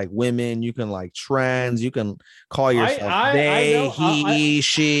 you could like women, you can like trends, you can call yourself he,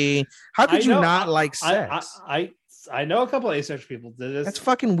 she. How could you not like sex? I know a couple of asexual people. That's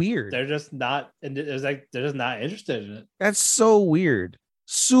fucking weird. They're just not. They're just not interested in it. That's so weird.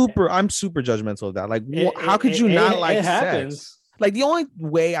 I'm super judgmental of that. Like, how could you not like sex? Like the only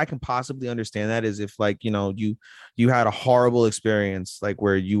way I can possibly understand that is if like, you had a horrible experience, like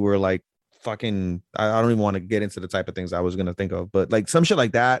where you were like fucking, I don't even want to get into the type of things I was going to think of, but like some shit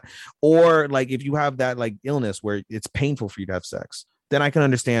like that. Or like, if you have that like illness where it's painful for you to have sex, then I can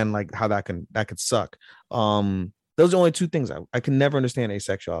understand like how that could suck. Those are the only two things I can never understand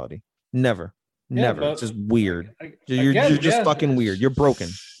asexuality. Never. It's just weird. You're just fucking weird. You're broken.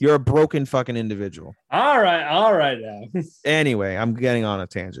 You're a broken fucking individual. All right now. Anyway, I'm getting on a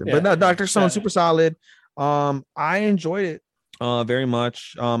tangent. But no, Dr. Stone, super solid. I enjoyed it very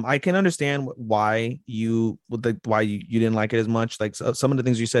much. I can understand why you didn't like it as much. Like some of the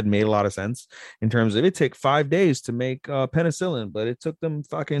things you said made a lot of sense in terms of it took 5 days to make penicillin, but it took them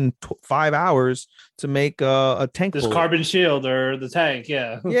fucking 5 hours to make a tank. This carbon shield or the tank,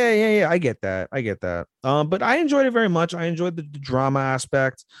 yeah. Yeah. I get that. But I enjoyed it very much. I enjoyed the drama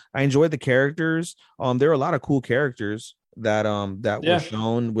aspect. I enjoyed the characters. There are a lot of cool characters that were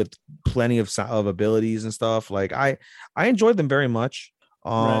shown with plenty of abilities and stuff. Like I enjoyed them very much.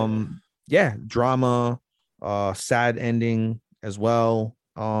 Yeah, drama, sad ending as well.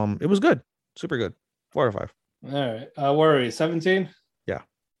 It was good, super good. 4 out of 5. All right, where are we? 17. Yeah.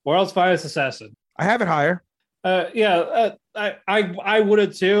 World's Finest Assassin. I have it higher. I would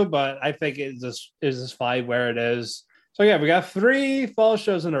have too, but I think it's just fine where it is. So yeah, we got 3 fall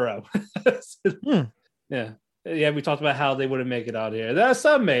shows in a row. Yeah, we talked about how they wouldn't make it out here.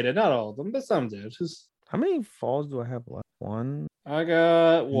 Some made it, not all of them, but some did. How many falls do I have left? 1. I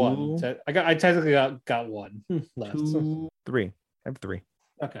got 1. I technically got 1 left. 2, 3. I have 3.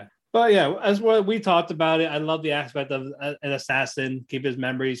 Okay, but yeah, as what we talked about it, I love the aspect of an assassin, keep his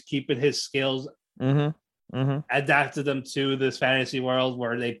memories, keeping his skills adapted them to this fantasy world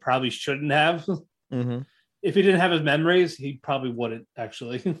where they probably shouldn't have. Mm-hmm. If he didn't have his memories, he probably wouldn't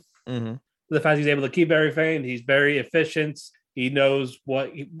actually. Mm-hmm. The fact he's able to keep everything, he's very efficient. He knows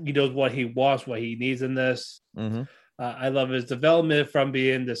what he wants, what he needs in this. Mm-hmm. I love his development from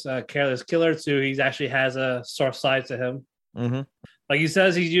being this careless killer to he actually has a soft side to him. Mm-hmm. Like he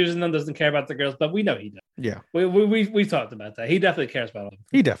says, he's using them, doesn't care about the girls, but we know he does. Yeah, we talked about that. He definitely cares about them.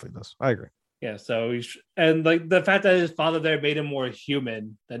 he definitely does. I agree. Yeah, so and like the fact that his father there made him more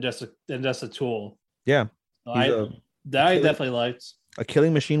human than just a tool. Yeah, I definitely liked a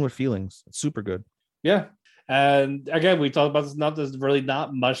killing machine with feelings. It's super good. Yeah, and again, we talked about this. There's really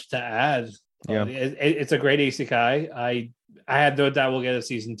not much to add. Yeah, it's a great isekai. I had no doubt we'll get a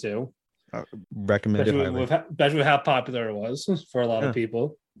season 2. Recommended especially with how popular it was for a lot of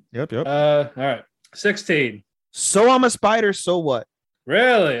people. Yep. All right, 16. So I'm a spider. So what?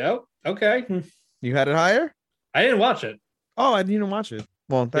 Really? Oh, okay. You had it higher? I didn't watch it. Oh, I didn't watch it.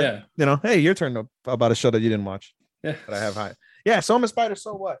 Well, yeah. Hey, your turn about a show that you didn't watch. Yeah, that I have high. Yeah, so I'm a spider.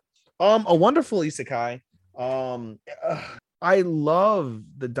 So what? A wonderful isekai. I love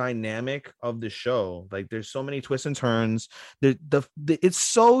the dynamic of the show. Like, there's so many twists and turns. It's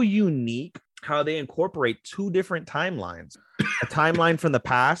so unique how they incorporate 2 different timelines, a timeline from the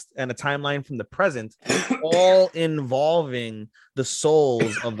past and a timeline from the present, all involving the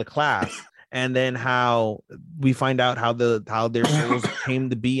souls of the class. And then how we find out how their souls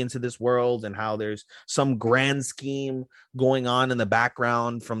came to be into this world, and how there's some grand scheme going on in the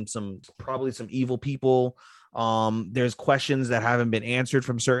background from probably some evil people. There's questions that haven't been answered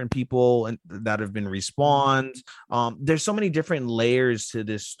from certain people and that have been respawned. There's so many different layers to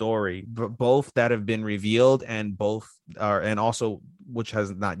this story, both that have been revealed and also which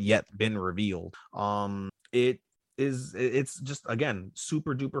has not yet been revealed. It's just, again,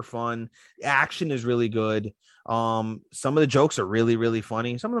 super duper fun. Action is really good. Some of the jokes are really, really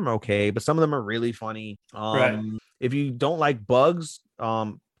funny. Some of them are okay, but some of them are really funny. Right. If you don't like bugs,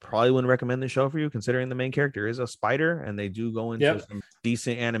 probably wouldn't recommend the show for you, considering the main character is a spider, and they do go into some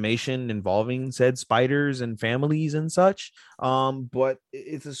decent animation involving said spiders and families and such. But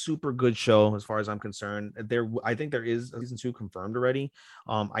it's a super good show as far as I'm concerned. I think there is a season 2 confirmed already.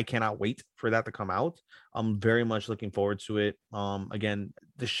 I cannot wait for that to come out. I'm very much looking forward to it. Again,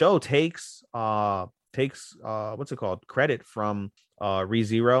 the show takes what's it called, credit from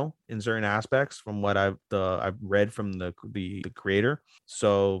ReZero in certain aspects from what I've read from the creator.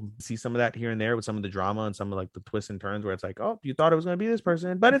 So see some of that here and there with some of the drama and some of like the twists and turns where it's like, oh, you thought it was going to be this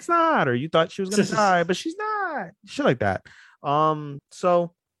person, but it's not, or you thought she was going to die, but she's not, shit like that.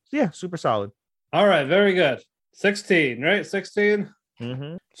 So yeah, super solid. All right, very good. 16, right? 16.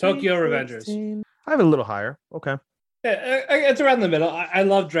 Mm-hmm. Tokyo Revengers. I have a little higher. Okay. Yeah, it's around the middle. I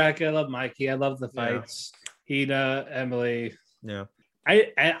love Drake. I love Mikey. I love the fights. Hina, Emily. Yeah.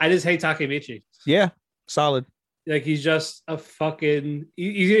 I just hate Takemichi. Yeah, solid. Like, he's just a fucking.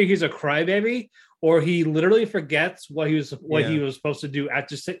 Either he's a crybaby, or he literally forgets what he was supposed to do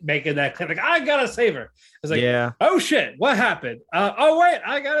after making that clip. Like, I gotta save her. It's like, oh shit, what happened? Oh wait,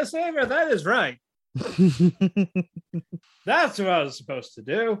 I gotta save her. That is right. That's what I was supposed to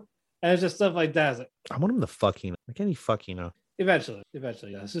do. And it's just stuff like that. Like, I want him to fuck Hina. Why can't he fuck Hina? Eventually,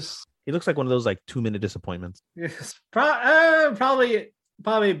 yeah. It's just, he looks like one of those like 2-minute disappointments. Yes, probably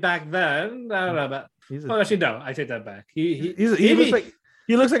back then. I don't know, but actually, no, I take that back. He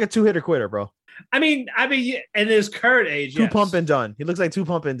looks like a 2-hitter quitter, bro. I mean, in his current age, two pump and done. He looks like 2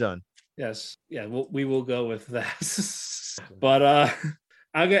 pump and done. Yes, yeah, we will go with that. But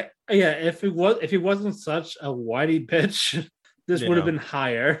if he wasn't such a whitey bitch, this would have been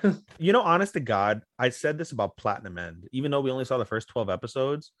higher. Honest to God, I said this about Platinum End. Even though we only saw the first 12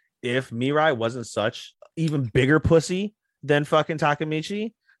 episodes, if Mirai wasn't such even bigger pussy than fucking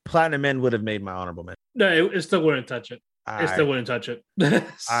Takemichi, Platinum End would have made my honorable mention. No, it still wouldn't touch it. It still wouldn't touch it.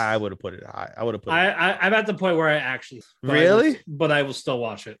 I would have put it high. I'm at the point where I actually really, but I will still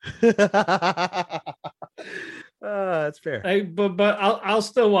watch it. That's fair. But I'll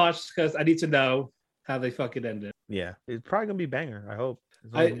still watch because I need to know how they fucking end it. Yeah, it's probably gonna be banger. I hope.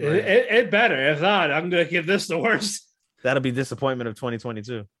 It better. If not, I'm gonna give this the worst. That'll be disappointment of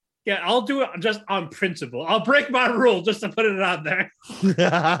 2022. Yeah, I'll do it just on principle. I'll break my rule just to put it out there.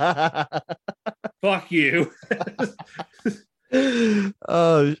 Fuck you.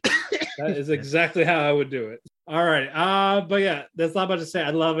 Oh, that is exactly how I would do it. All right. But yeah, that's not much to say. I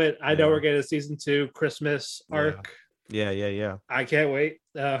love it. I know we're getting a season 2 Christmas arc. Yeah. I can't wait.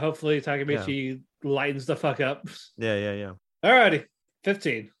 Hopefully Takemichi lightens the fuck up. Yeah. All righty.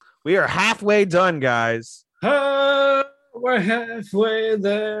 15. We are halfway done, guys. Hooray! We're halfway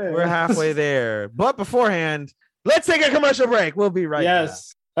there. We're halfway there. But beforehand, let's take a commercial break. We'll be right back.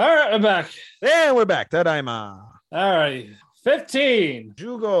 Yes. All right, I'm back. And we're back. Tadaima. All right. 15.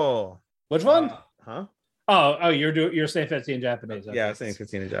 Jugo. Which one? Huh? Oh, you're saying 15 in Japanese. Okay. Yeah, I was saying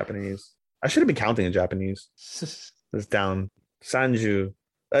 15 in Japanese. I should have been counting in Japanese. It's down. Sanju.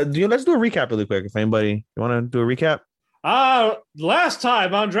 Let's do a recap really quick. If anybody, you want to do a recap? Last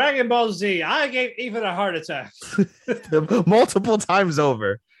time on Dragon Ball Z, I gave Ethan a heart attack. Multiple times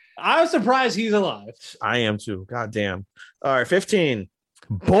over. I'm surprised he's alive. I am too. God damn. All right, 15.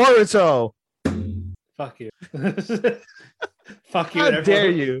 Boruto. Fuck you. Fuck you. How dare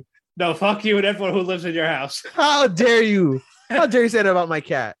you? No, fuck you and everyone who lives in your house. How dare you? How dare you say that about my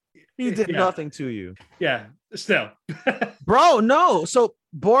cat? He did nothing to you. Yeah, still. Bro, no. So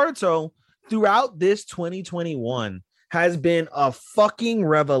Boruto throughout this 2021 has been a fucking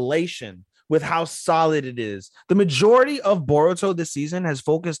revelation with how solid it is. The majority of Boruto this season has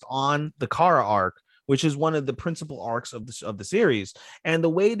focused on the Kara arc, which is one of the principal arcs of the series. And the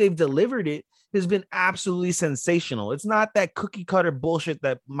way they've delivered it has been absolutely sensational. It's not that cookie cutter bullshit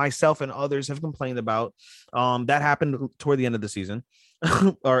that myself and others have complained about. That happened toward the end of the season.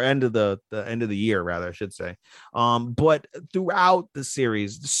 Or end of the end of the year, rather, I should say. But throughout the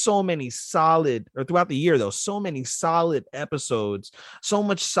series, so many solid, or throughout the year, though, so many solid episodes, so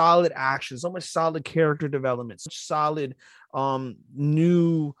much solid action, so much solid character development, such solid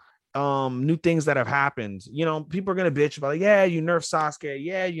new things that have happened. You know, people are gonna bitch about, like, yeah, you nerf Sasuke,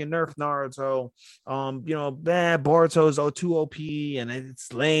 yeah, you nerf Naruto, Boruto's too OP and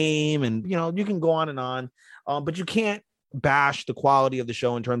it's lame, and you can go on and on, but you can't bash the quality of the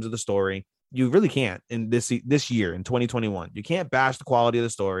show in terms of the story. You really can't in this year in 2021. You can't bash the quality of the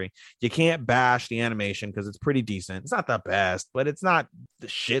story. You can't bash the animation because it's pretty decent. It's not the best, but it's not the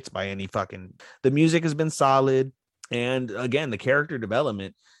shits by any fucking. The music has been solid, and again, the character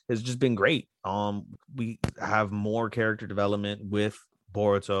development has just been great. We have more character development with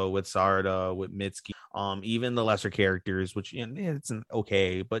Boruto, with Sarada, with Mitsuki, even the lesser characters, which it's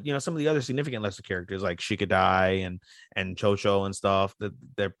okay, but some of the other significant lesser characters like Shikadai and Chocho and stuff, that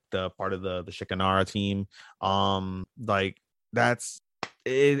they're the part of the Shikanara team. Like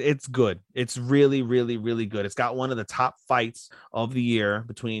it's good. It's really, really, really good. It's got one of the top fights of the year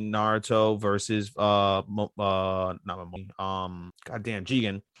between Naruto versus goddamn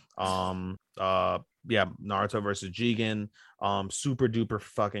Jigen. Naruto versus Jigen. Super duper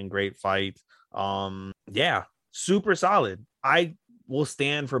fucking great fight. Super solid. I will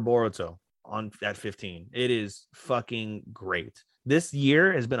stand for Boruto at 15. It is fucking great. This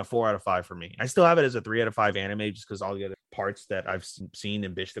year has been a 4 out of 5 for me. I still have it as a 3 out of 5 anime just because all the other parts that I've seen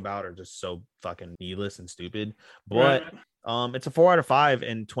and bitched about are just so fucking needless and stupid. But it's a 4 out of 5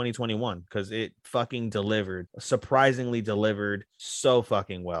 in 2021 because it fucking surprisingly delivered so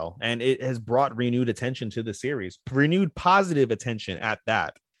fucking well. And it has brought renewed attention to the series, renewed positive attention at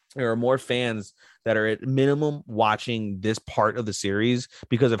that. There are more fans that are at minimum watching this part of the series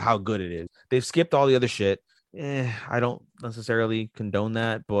because of how good it is. They've skipped all the other shit. I don't necessarily condone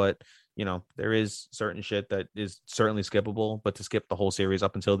that, but there is certain shit that is certainly skippable, but to skip the whole series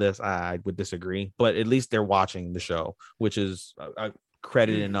up until this, I would disagree. But at least they're watching the show, which is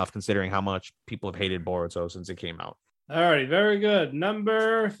credit enough considering how much people have hated Boruto since it came out. All right, very good.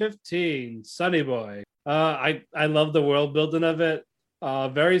 Number 15, Sunny Boy. I love the world building of it.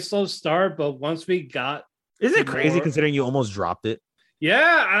 Very slow start, but once we got, isn't it crazy considering you almost dropped it?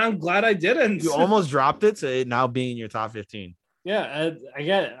 Yeah, I'm glad I didn't. You almost dropped it to it now being in your top 15. Yeah, I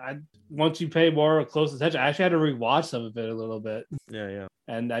get it. Once you pay more close attention, I actually had to rewatch some of it a little bit. Yeah.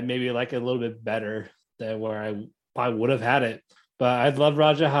 And I maybe like it a little bit better than where I probably would have had it. But I love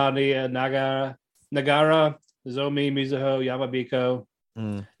Rajahani, Nagara, Zomi, Mizuho, Yamabiko,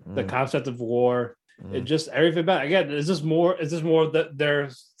 the concept of war. It just everything about again. Is this more that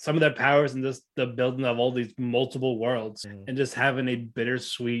there's some of their powers and this the building of all these multiple worlds and just having a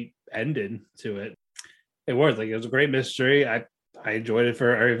bittersweet ending to it. It was like it was a great mystery. I enjoyed it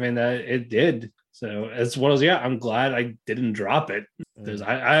for everything that it did. So as well as I'm glad I didn't drop it because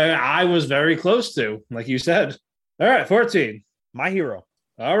I was very close to, like you said. All right, 14, My Hero.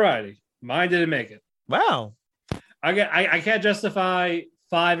 All righty, mine didn't make it. Wow, I can't justify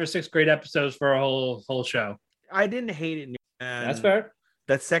 5 or 6 great episodes for a whole show. I didn't hate it. That's fair.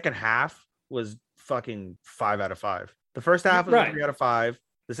 That second half was fucking 5 out of 5. The first half was a 3 out of 5.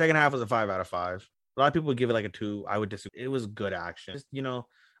 The second half was a 5 out of 5. A lot of people would give it like a 2. I would disagree. It was good action. Just,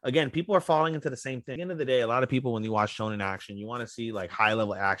 again, people are falling into the same thing. At the end of the day, a lot of people, when you watch shonen action, you want to see like high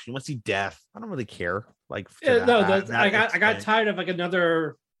level action. You want to see death. I don't really care. Like, I got tired of like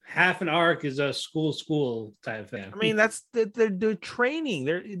another half an arc is a school type thing. I mean, that's they're training.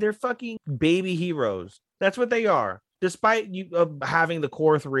 They're fucking baby heroes. That's what they are. Despite you having the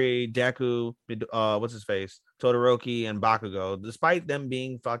core three, Deku, what's his face, Todoroki, and Bakugo, despite them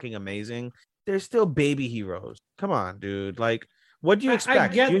being fucking amazing, they're still baby heroes. Come on, dude. Like, what do you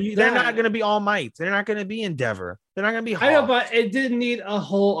expect? They're not going to be All Might. They're not going to be Endeavor. They're not going to be Hawk. I know, but it didn't need a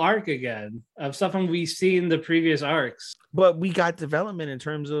whole arc again of something we've seen the previous arcs. But we got development in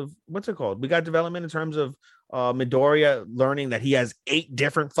terms of, what's it called? We got development in terms of Midoriya learning that he has 8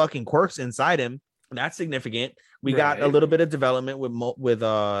 different fucking quirks inside him. That's significant. We got a little bit of development with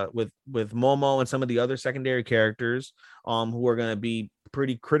Momo and some of the other secondary characters who are going to be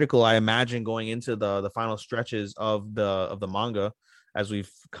pretty critical, I imagine, going into the final stretches of the manga, as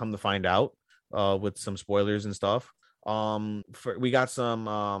we've come to find out with some spoilers and stuff. We got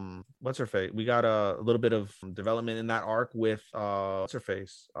some what's her face? We got a little bit of development in that arc with what's her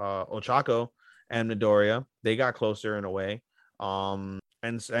face? Ochako and Midoriya. They got closer in a way.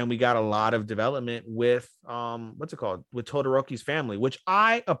 And we got a lot of development with what's it called, with Todoroki's family, which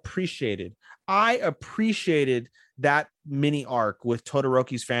I appreciated. I appreciated that mini arc with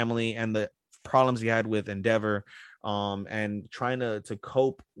Todoroki's family and the problems he had with Endeavor, and trying to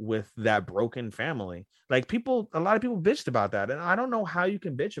cope with that broken family. Like, a lot of people bitched about that, and I don't know how you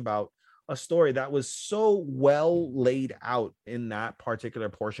can bitch about a story that was so well laid out in that particular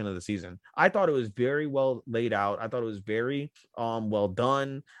portion of the season. I thought it was very well laid out. I thought it was very well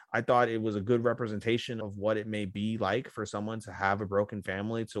done. I thought it was a good representation of what it may be like for someone to have a broken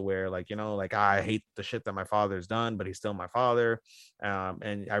family, to where, like, you know, like, I hate the shit that my father's done, but he's still my father.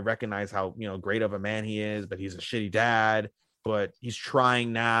 And I recognize how, you know, great of a man he is, but he's a shitty dad, but he's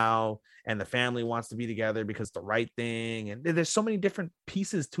trying now, and the family wants to be together because it's the right thing. And there's so many different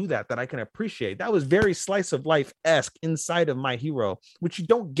pieces to that I can appreciate. That was very slice of life-esque inside of My Hero, which you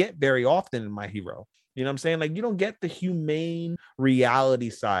don't get very often in My Hero. You know what I'm saying? Like, you don't get the humane reality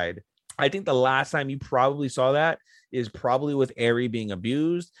side. I think the last time you probably saw that is probably with Eri being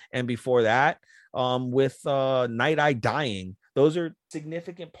abused, and before that, with Night Eye dying. Those are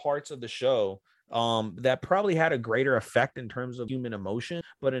significant parts of the show that probably had a greater effect in terms of human emotion,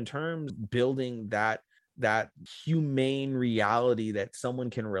 but in terms of building that humane reality that someone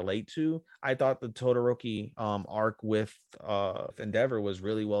can relate to, I thought the Todoroki arc with Endeavor was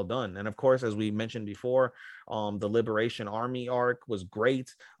really well done. And of course, as we mentioned before, the Liberation Army arc was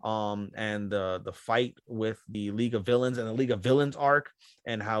great, and the fight with the League of Villains and the League of Villains arc,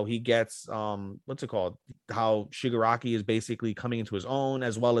 and how he gets what's it called, how Shigaraki is basically coming into his own,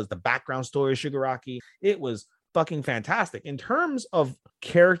 as well as the background story of Shigaraki. It was fucking fantastic in terms of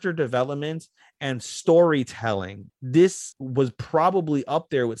character development and storytelling. This was probably up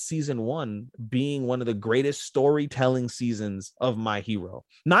there with season 1 being one of the greatest storytelling seasons of My Hero.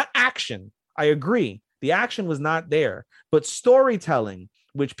 Not action, I agree, the action was not there, but storytelling,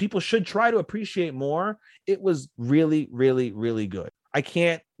 which people should try to appreciate more, it was really, really, really good. I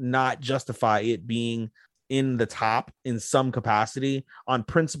can't not justify it being in the top in some capacity on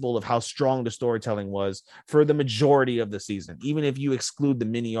principle of how strong the storytelling was for the majority of the season, even if you exclude the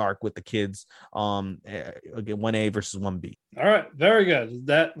mini arc with the kids, again, 1A versus 1B. All right, very good.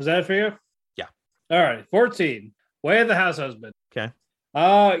 Was that for you? Yeah. All right, 14. Way of the House Husband. Okay.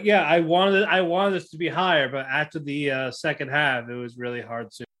 Yeah, I wanted this to be higher, but after the second half, it was really hard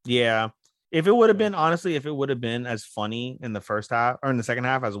to. Yeah. If it would have been, honestly, if it would have been as funny in the first half or in the second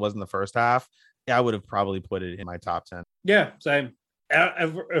half as it was in the first half, I would have probably put it in my top 10. Yeah, same.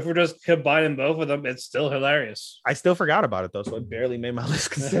 If we're just combining both of them, it's still hilarious. I still forgot about it though, so it barely made my list.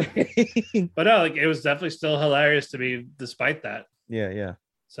 But no, like, it was definitely still hilarious to me despite that. Yeah.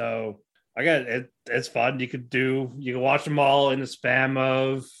 So I got it. It's fun. You can watch them all in the span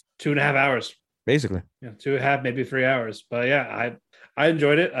of 2.5 hours. Basically. Yeah, 2.5, maybe 3 hours. But yeah, I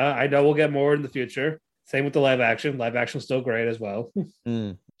enjoyed it. I know we'll get more in the future. Same with the live action. Live action is still great as well.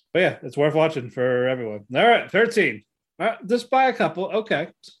 But yeah, it's worth watching for everyone. All right, 13. Just by a couple. Okay.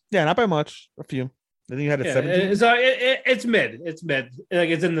 Yeah, not by much. A few. I think you had a 17. It's mid. It's mid. Like,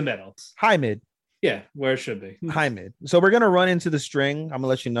 it's in the middle. High mid. Yeah, where it should be. High mid. So we're gonna run into the string. I'm gonna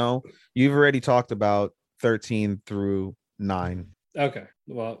let you know. You've already talked about 13 through 9. Okay.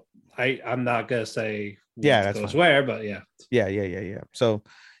 Well, I'm not gonna say that's goes where, but yeah. Yeah. So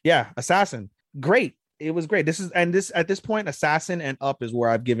yeah, Assassin. Great. It was great. This at this point, Assassin and up is where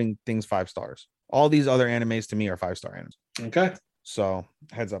I've given things 5 stars. All these other animes to me are 5-star animes. Okay. So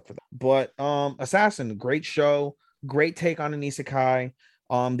heads up for that. But Assassin, great show, great take on an isekai.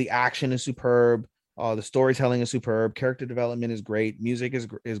 The action is superb. The storytelling is superb. Character development is great. Music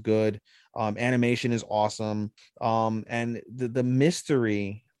is good. Animation is awesome. And the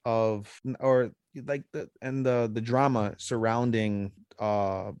mystery or like the drama surrounding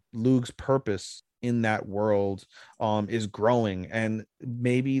Luke's purpose in that world is growing, and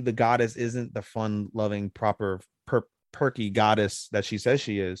maybe the goddess isn't the fun loving proper perky goddess that she says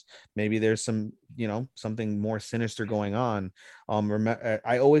she is. Maybe there's some, something more sinister going on.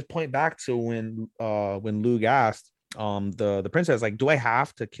 I always point back to when Luke asked the princess, like, do I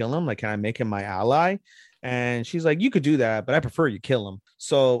have to kill him? Like, can I make him my ally? And she's like, you could do that, but I prefer you kill him.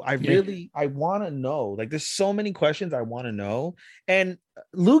 So I want to know, like, there's so many questions I want to know. And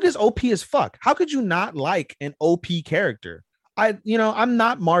Luke is OP as fuck. How could you not like an OP character? I'm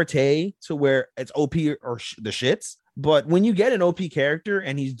not Marte to where it's OP or the shits, but when you get an OP character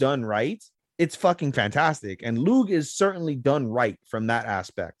and he's done right, it's fucking fantastic. And Luke is certainly done right from that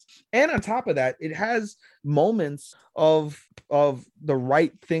aspect. And on top of that, it has moments of the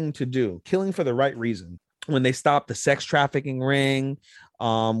right thing to do, killing for the right reason. When they stop the sex trafficking ring,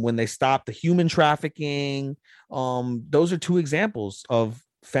 when they stop the human trafficking, those are two examples of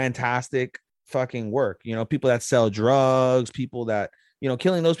fantastic fucking work. People that sell drugs, people that,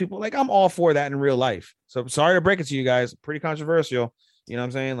 killing those people. Like, I'm all for that in real life. So sorry to break it to you guys. Pretty controversial. You know what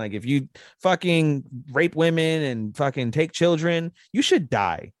I'm saying? Like, if you fucking rape women and fucking take children, you should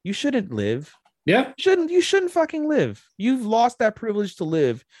die. You shouldn't live. Yeah. You shouldn't fucking live. You've lost that privilege to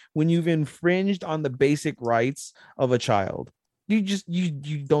live when you've infringed on the basic rights of a child.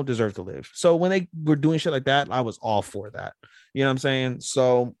 You don't deserve to live. So when they were doing shit like that, I was all for that. You know what I'm saying?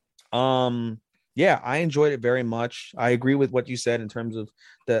 So, yeah, I enjoyed it very much. I agree with what you said in terms of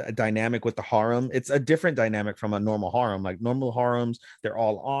the dynamic with the harem. It's a different dynamic from a normal harem. Like, normal harems, they're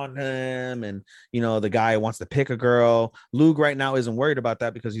all on him, and the guy wants to pick a girl. Luke right now isn't worried about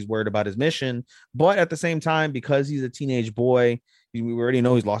that because he's worried about his mission. But at the same time, because he's a teenage boy, we already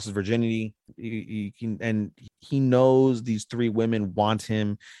know he's lost his virginity. He knows these three women want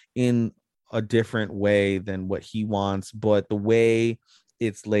him in a different way than what he wants. But the way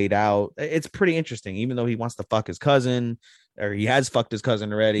it's laid out, it's pretty interesting, even though he wants to fuck his cousin, or he has fucked his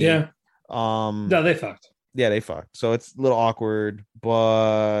cousin already. Yeah. No, they fucked. Yeah, they fucked. So it's a little awkward,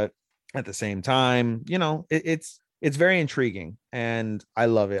 but at the same time, it's very intriguing, and I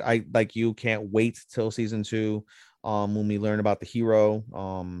love it. I, like you, can't wait till season 2, when we learn about the hero.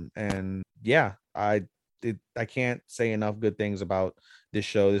 And yeah, I can't say enough good things about this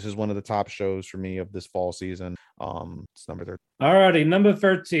show. This is one of the top shows for me of this fall season. It's number 13. Alrighty, number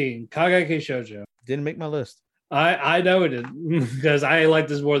 13, Kageki Shoujo. Didn't make my list. I know it didn't, because I liked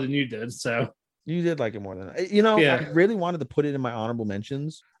this more than you did. So you did like it more than yeah. I really wanted to put it in my honorable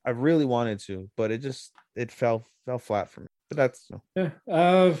mentions. I really wanted to, but it fell flat for me. But that's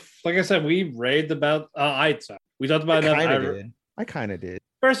like I said, we raved about we talked about it. I kind of did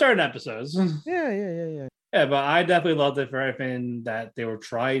for certain episodes. Yeah. Yeah, but I definitely loved it for everything that they were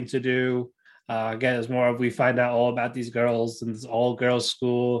trying to do. Again, it's more of, we find out all about these girls, and it's all girls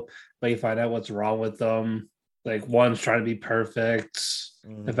school, but you find out what's wrong with them. Like, one's trying to be perfect.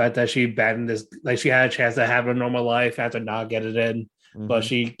 The fact that she abandoned this, like, she had a chance to have a normal life after not getting it in, but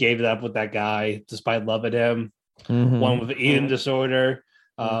she gave it up with that guy despite loving him. One with an eating disorder.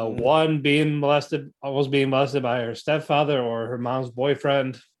 One almost being molested by her stepfather or her mom's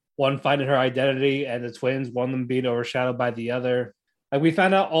boyfriend. One finding her identity, and the twins, one of them being overshadowed by the other. Like, we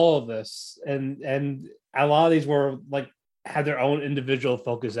found out all of this, and a lot of these were like, had their own individual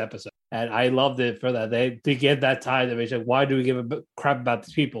focus episode, and I loved it for that. They get that tie that makes like, why do we give a crap about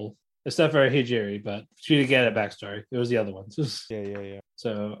these people, except for Hijiri, but she didn't get a backstory. It was the other ones. Yeah.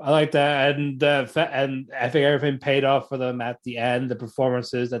 So I like that, and I think everything paid off for them at the end. The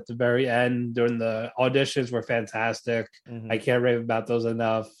performances at the very end during the auditions were fantastic. I can't rave about those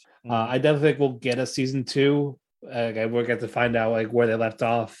enough. I definitely think we'll get a season 2. We'll get to find out like where they left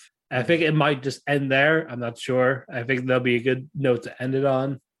off. I think it might just end there. I'm not sure. I think there'll be a good note to end it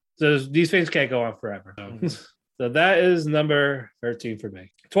on. So these things can't go on forever. So that is number 13 for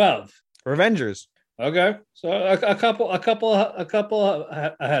me. 12, Revengers. Okay, so a couple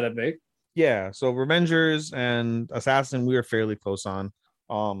ahead of me. Yeah, so Revengers and Assassin, we were fairly close on.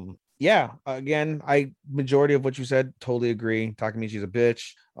 Yeah, again, majority of what you said, totally agree. Takemichi's a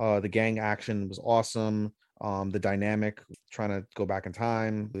bitch. The gang action was awesome. The dynamic, trying to go back in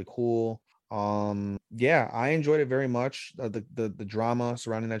time, really cool. Yeah, I enjoyed it very much. The drama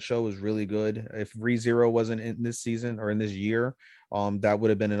surrounding that show was really good. If ReZero wasn't in this season or in this year, that would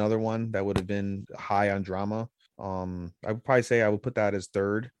have been another one that would have been high on drama. I would probably say I would put that as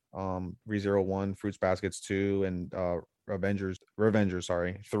third. ReZero 1, Fruits Baskets 2, and Revengers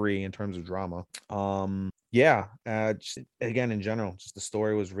 3 in terms of drama. Yeah, just, again, in general, just the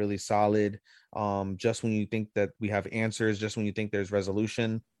story was really solid. Just when you think that we have answers, just when you think there's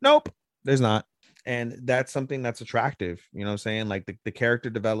resolution, nope, there's not. And that's something that's attractive. You know what I'm saying? Like the character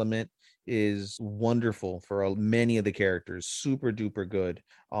development is wonderful for many of the characters, super duper good.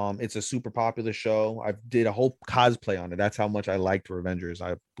 It's a super popular show. I did a whole cosplay on it. That's how much I liked Revengers.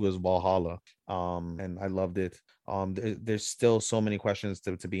 I was Valhalla, and I loved it. There's still so many questions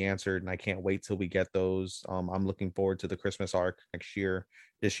to be answered, and I can't wait till we get those. I'm looking forward to the Christmas arc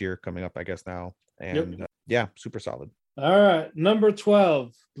this year coming up, I guess now. And yeah, super solid. All right, number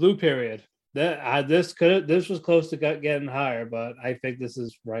 12, Blue Period. This was close to getting higher, but I think this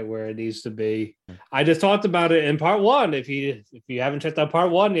is right where it needs to be. I just talked about it in part one. If you haven't checked out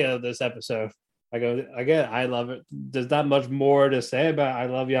part one yet of this episode, I love it. There's not much more to say about it. I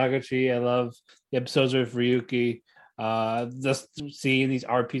love Yagachi. I love the episodes with Ryuki. Just seeing these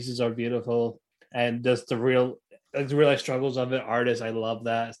art pieces are beautiful, and just the real life struggles of an artist. I love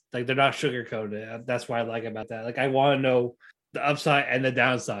that. Like, they're not sugarcoated. That's what I like about that. Like, I want to know the upside and the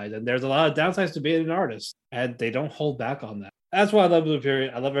downside, and there's a lot of downsides to being an artist, and they don't hold back on that. That's why I love Blue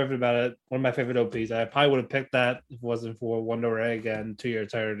Period. I love everything about it. One of my favorite OPs. I probably would have picked that if it wasn't for Wonder Egg and To Your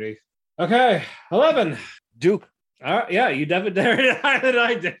Eternity. Okay, 11, Duke. All right, yeah, you definitely did higher than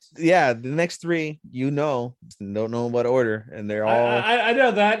I did. Yeah, the next three, don't know what order, and they're all. I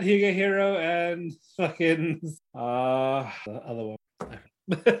know that Higehiro and fucking the other one.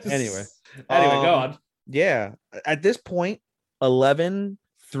 Anyway, go on. Yeah, at this point, 11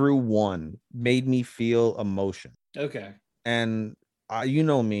 through 1 made me feel emotion. Okay. And you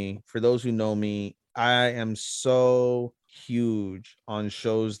know me, for those who know me, I am so huge on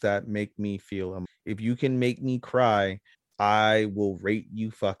shows that make me feel if you can make me cry, I will rate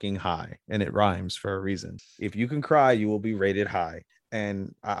you fucking high. And it rhymes for a reason. If you can cry, you will be rated high.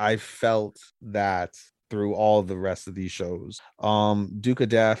 And I felt that through all the rest of these shows. Duke of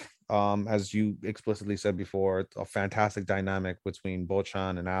Death, as you explicitly said before, a fantastic dynamic between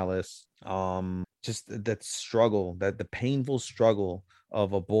Bochan and Alice. Just that struggle, that the painful struggle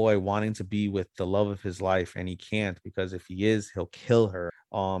of a boy wanting to be with the love of his life, and he can't, because if he is, he'll kill her.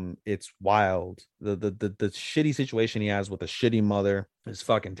 It's wild. The shitty situation he has with a shitty mother is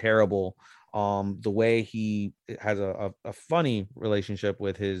fucking terrible. The way he has a funny relationship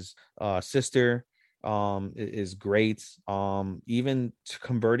with his sister is great. Even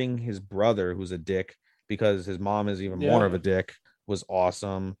converting his brother, who's a dick because his mom is even more of a dick, was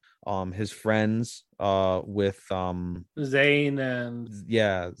awesome. His friends with Zane and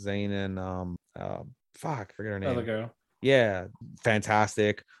fuck, forget her name. Other girl. Yeah,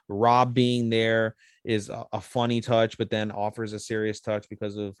 fantastic. Rob being there is a funny touch, but then offers a serious touch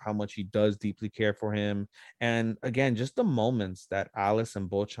because of how much he does deeply care for him. And again, just the moments that Alice and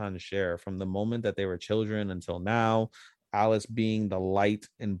Bochan share, from the moment that they were children until now, Alice being the light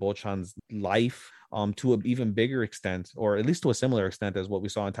in Bochan's life, to an even bigger extent, or at least to a similar extent as what we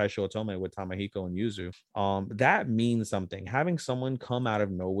saw in Taisho Otome with Tamahiko and Yuzu. That means something. Having someone come out of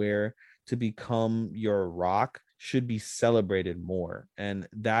nowhere to become your rock should be celebrated more, and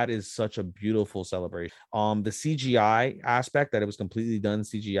that is such a beautiful celebration. The CGI aspect, that it was completely done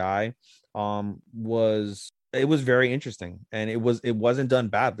CGI, was very interesting, and it wasn't done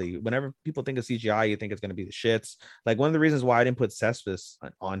badly. Whenever people think of CGI, you think it's going to be the shits. Like, one of the reasons why I didn't put Cestus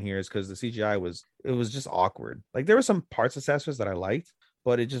on here is because the CGI was just awkward. Like, there were some parts of Cestus that I liked,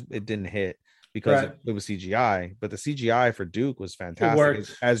 but it didn't hit because it was CGI. But the CGI for Duke was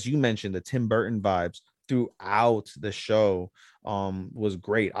fantastic. As you mentioned, the Tim Burton vibes throughout the show was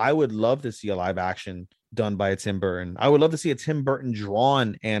great. I would love to see a live action done by a Tim Burton. I would love to see a Tim Burton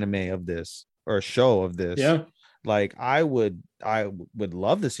drawn anime of this, or a show of this. Yeah, like I would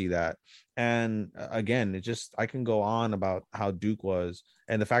love to see that. And again, I can go on about how Duke was,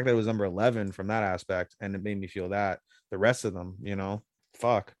 and the fact that it was number 11 from that aspect, and it made me feel that. The rest of them,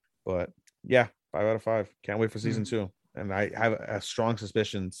 fuck. But yeah, 5 out of 5. Can't wait for season 2. And I have a strong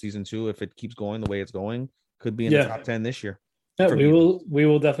suspicion season 2, if it keeps going the way it's going, could be in the top 10 this year. Yeah, we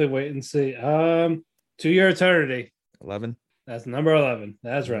will definitely wait and see. To Your Eternity, 11. That's number 11.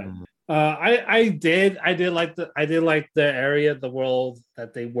 That's right. I did like the area of the world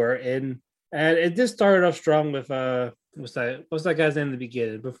that they were in, and it just started off strong with what's that guy's name in the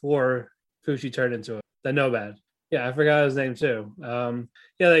beginning before Fushi turned into the Nomad. Yeah, I forgot his name too. Like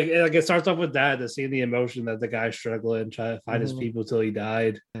it starts off with that, to see the emotion that the guy's struggling, trying to find his people till he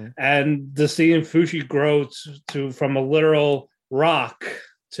died, and the seeing Fushi grow to from a literal rock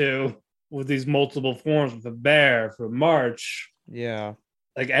to with these multiple forms, with a bear, for March. Yeah,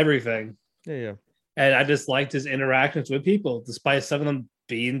 like everything. Yeah. And I just liked his interactions with people, despite some of them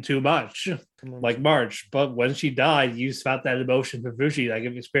being too much, like March. But when she died, you felt that emotion for Fushi, like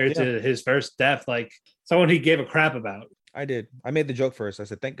if experienced his first death, like someone he gave a crap about. I did. I made the joke first. I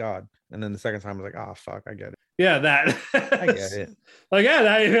said, thank God. And then the second time I was like, oh, fuck, I get it. Yeah, that. I get it. Like, yeah,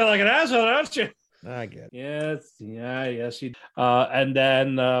 now you feel like an asshole, don't you? I get it. Yes. And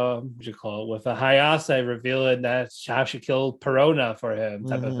then, what you call it? With a Hayase revealing that how she killed Perona for him,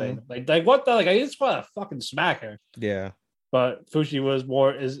 type of thing. Like what the? Like, I just want to fucking smack her. Yeah. But Fushi was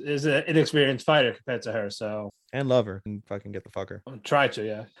is an inexperienced fighter compared to her, so and love her and fucking get the fucker. Try to,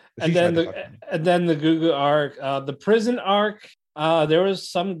 yeah. And then the Gugu arc, the prison arc. There was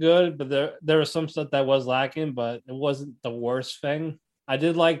some good, but there was some stuff that was lacking, but it wasn't the worst thing. I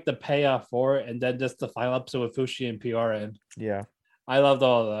did like the payoff for it, and then just the final episode with Fushi and PRN. Yeah, I loved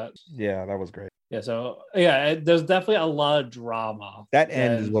all of that. Yeah, that was great. Yeah, so yeah, there's definitely a lot of drama. That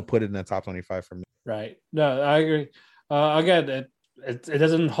end is what put it in the top 25 for me. Right. No, I agree. Again, it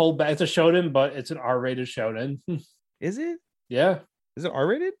doesn't hold back. It's a shonen, but it's an R-rated shonen. Is it? Yeah. Is it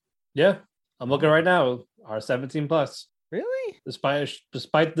R-rated? Yeah. I'm looking right now. R17 plus. Really?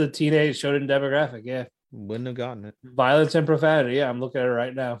 Despite the teenage shonen demographic, yeah. Wouldn't have gotten it. Violence and profanity. Yeah, I'm looking at it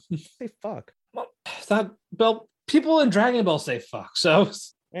right now. Say fuck. Well, it's not. Well, people in Dragon Ball say fuck. So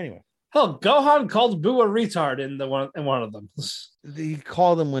anyway. Hell, Gohan called Boo a retard in one of them. He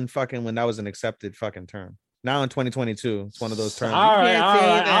called him when that was an accepted fucking term. Now in 2022, it's one of those terms. All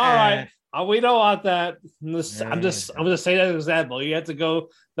right. We don't want that. I'm just saying that as an example. You have to go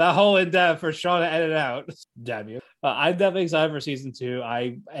that whole in depth for Sean to edit out. Damn you. I'm definitely excited for season 2.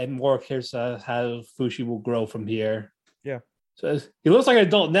 I am more curious how Fushi will grow from here. Yeah. So he looks like an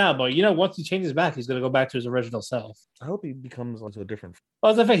adult now, but once he changes back, he's going to go back to his original self. I hope he becomes also a different.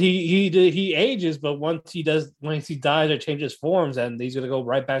 Well, the fact he ages, but once he dies or changes forms, and he's going to go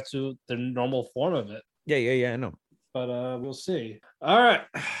right back to the normal form of it. Yeah, I know. But we'll see. All right.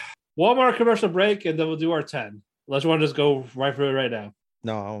 Walmart commercial break, and then we'll do our 10. Unless you want to just go right through it right now.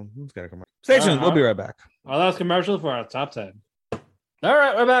 No, it's got to come. Stay tuned. We'll be right back. Our last commercial for our top 10. All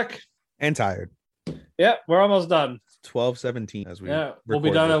right, we're back. And tired. Yeah, we're almost done. 12:17 as we. Yeah, we'll be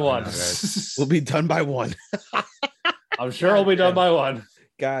done at 1. We'll be done by 1. I'm sure we'll be done by 1.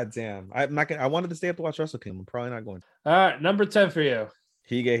 God damn. I'm not gonna. I wanted to stay up to watch Wrestle Kingdom. I'm probably not going. All right, number 10 for you.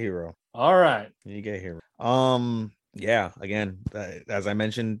 Hige Hero. All right. Hige Hero. Yeah, again, as I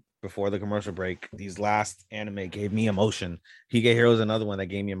mentioned before the commercial break, these last anime gave me emotion. Hige Hero is another one that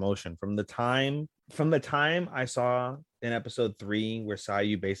gave me emotion. From the time I saw in episode 3 where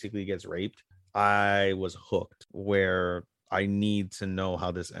Sayu basically gets raped, I was hooked, where I need to know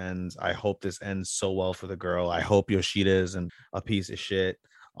how this ends. I hope this ends so well for the girl. I hope Yoshida isn't a piece of shit.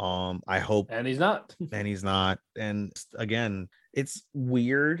 I hope, and he's not. And again, it's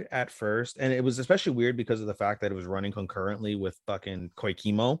weird at first, and it was especially weird because of the fact that it was running concurrently with fucking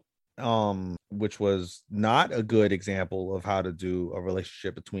Koikimo, which was not a good example of how to do a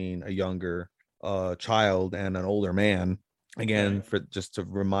relationship between a younger child and an older man. Again, for just to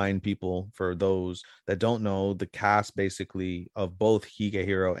remind people, for those that don't know, the cast basically of both Hige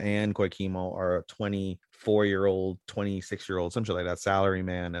Hero and Koikimo are a 24-year-old, 26-year-old, something like that, salary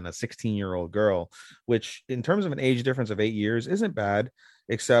man, and a 16-year-old girl, which in terms of an age difference of 8 years isn't bad,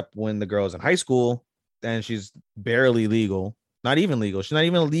 except when the girl is in high school and she's barely legal, not even legal. She's not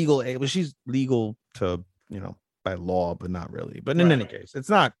even illegal, but she's legal to, by law, but not really. But in any case,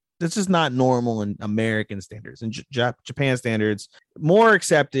 it's just not normal in American standards. In Japan standards, more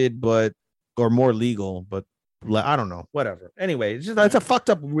accepted, or more legal, but I don't know, whatever. Anyway, it's a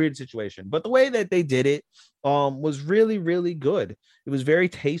fucked up, weird situation. But the way that they did it was really, really good. It was very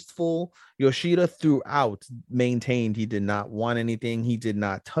tasteful. Yoshida throughout maintained he did not want anything. He did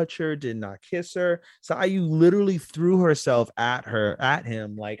not touch her, did not kiss her. Sayu literally threw herself at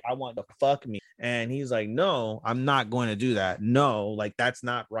him like, I want to fuck me. And he's like, no, I'm not going to do that. No, like, that's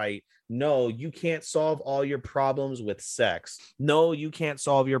not right. No, you can't solve all your problems with sex. No, you can't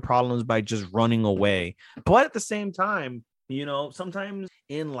solve your problems by just running away. But at the same time, sometimes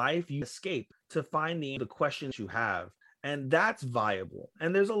in life you escape to find the questions you have. And that's viable.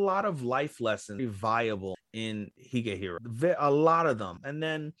 And there's a lot of life lessons viable in Hige Hero, a lot of them. And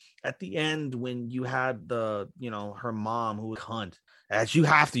then at the end, when you had her mom, who was a cunt, as you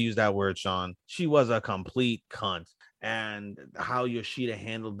have to use that word, Sean, she was a complete cunt. And how Yoshida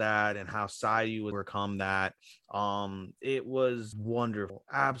handled that and how Sayu would overcome that. It was wonderful.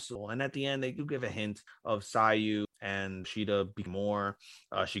 Absolutely. And at the end, they do give a hint of Sayu and Yoshida be more.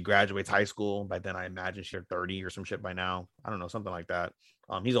 She graduates high school. By then, I imagine she's 30 or some shit by now. I don't know, something like that.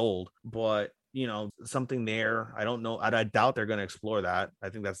 He's old, but something there. I don't know. I doubt they're going to explore that. I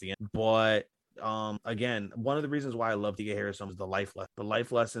think that's the end. But Again, one of the reasons why I love Higehiro so much is the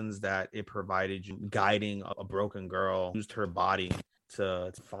life lessons that it provided you, guiding a broken girl, used her body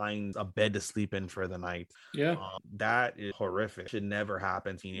to find a bed to sleep in for the night. Yeah. That is horrific. Should never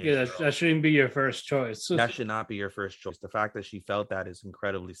happen to teenage Yeah, girls. that shouldn't be your first choice. That should not be your first choice. The fact that she felt that is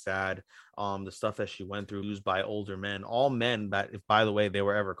incredibly sad. The stuff that she went through, used by older men, all men that, if by the way they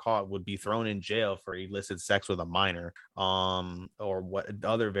were ever caught, would be thrown in jail for illicit sex with a minor, or what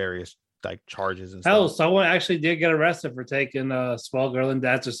other various like charges and Hell, stuff. someone actually did get arrested for taking a small girl and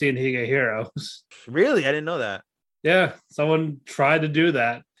dad to see in Higehiro. Really, I didn't know that. Yeah, someone tried to do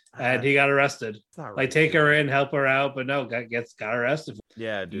that and he got arrested. Not Like take her in, help her out, but no, got arrested.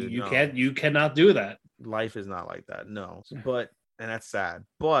 Yeah, dude, You cannot do that. Life is not like that. No, but and that's sad.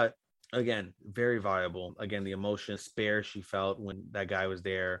 But again, very viable. Again, the emotion despair she felt when that guy was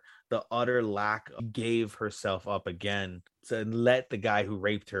there, the utter lack of, gave herself up again to let the guy who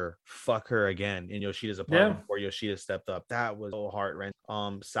raped her fuck her again in Yoshida's apartment before Yoshida stepped up. That was so heart-wrenching.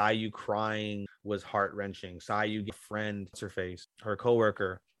 Sayu crying was heart-wrenching. Sayu, friend, what's her face, her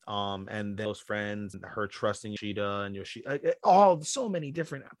coworker, and those friends, her trusting Yoshida and Yoshida, all so many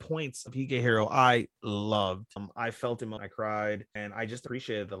different points of Higehiro I loved. I felt him, I cried, and I just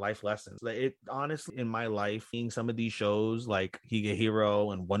appreciated the life lessons. It honestly, in my life, seeing some of these shows like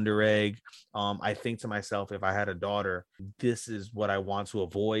Higehiro and Wonder Egg, I think to myself, if I had a daughter, this is what I want to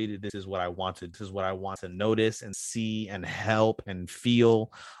avoid. This is what I want to notice and see and help and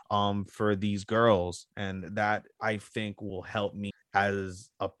feel for these girls, and that I think will help me as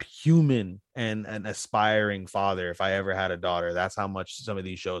a human and an aspiring father if I ever had a daughter. That's how much some of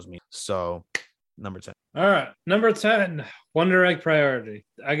these shows mean. So number 10. All right, number 10, Wonder Egg priority.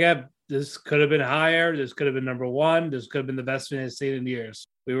 Again, this could have been higher. This could have been number 1. This could have been the best thing I've seen in years.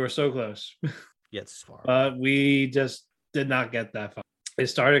 We were so close. Yes, far. But we just did not get that far. It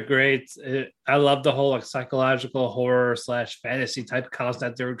started great. I love the whole like psychological horror / fantasy type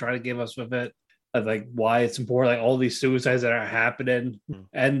concept they were trying to give us with it. Of like why it's important, like all these suicides that are happening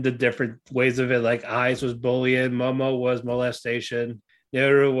and the different ways of it. Like Eyes was bullying, Momo was molestation,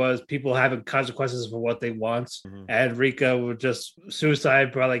 Neru was people having consequences for what they want, and Rika was just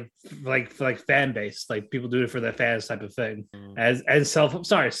suicide, but like fan base, like people do it for their fans type of thing. And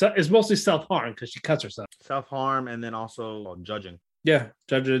it's mostly self-harm because she cuts herself. Self-harm and then also judging. Yeah,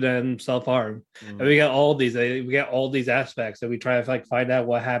 judging and self-harm. And we got all these aspects that we try to like find out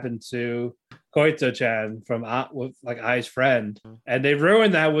what happened to Koito-chan from with like Ai's friend, and they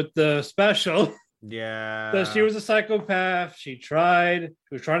ruined that with the special. Yeah, so she was a psychopath. She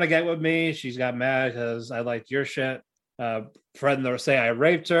was trying to get with me. She's got mad because I liked your shit. Friend or say I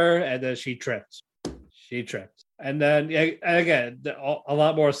raped her, and then she tripped. And then again, a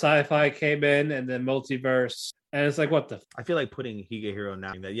lot more sci-fi came in, and then multiverse. And it's like, what the? I feel like putting Higehiro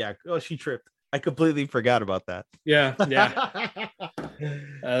now that she tripped. I completely forgot about that. Yeah.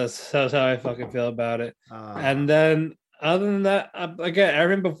 That's how I fucking feel about it. And then other than that, again,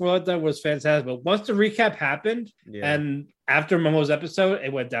 everything before that was fantastic. But once the recap happened, and after Momo's episode,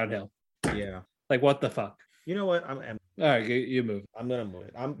 it went downhill. Yeah. Like, what the fuck? You know what? All right, you move. I'm gonna move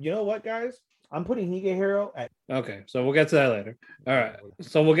it. You know what, guys? I'm putting Higehiro at. Okay, so we'll get to that later. All right,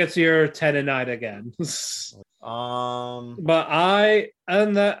 so we'll get to your 10 and 9 again. But I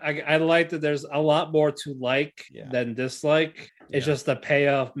like that there's a lot more to like than dislike. It's just the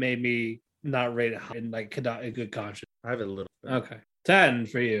payoff made me not rate it high and like not in good conscience. I have it a little bit. Okay, 10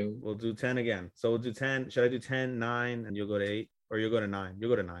 for you. We'll do 10 again. So we'll do 10. Should I do 10, 9, and you'll go to 8, or you'll go to 9? You'll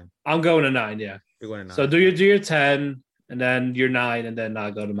go to 9. I'm going to 9. Yeah, you're going to 9. So do your 10. And then you're 9, and then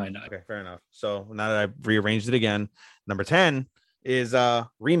I'll go to my 9. Okay, fair enough. So now that I've rearranged it again, number 10 is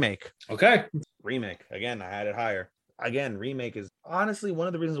remake. Okay. Remake. Again, I had it higher. Again, remake is honestly one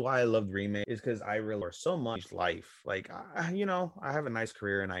of the reasons why I loved remake is because I really learned so much life. Like, I have a nice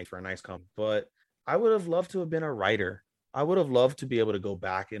career and for a nice company, but I would have loved to have been a writer. I would have loved to be able to go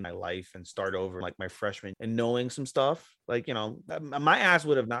back in my life and start over like my freshman and knowing some stuff. Like, my ass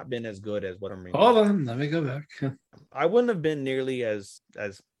would have not been as good as what I'm reading. Hold on, let me go back. I wouldn't have been nearly as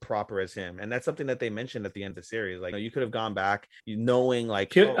proper as him. And that's something that they mentioned at the end of the series. Like, you could have gone back knowing like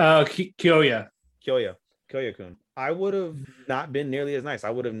Kyoya-kun. I would have not been nearly as nice.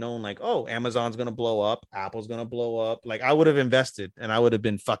 I would have known like, oh, Amazon's going to blow up. Apple's going to blow up. Like, I would have invested and I would have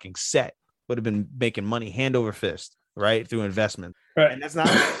been fucking set. Would have been making money hand over fist. Right, through investment, right? And that's not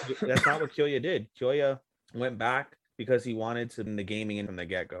what Kyoya did. Kyoya went back because he wanted to in the gaming in from the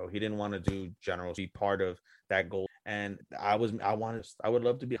get-go. He didn't want to do general, be part of that goal. And I would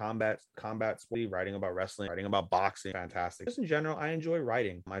love to be combat sporty, writing about wrestling, writing about boxing. Fantastic. Just in general, I enjoy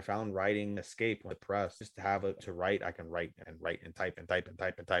writing. I found writing escape with press. Just to have it to write, I can write and type and type and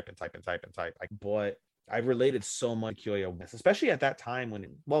type and type and type and type and type. But I related so much to Kyoya, especially at that time when,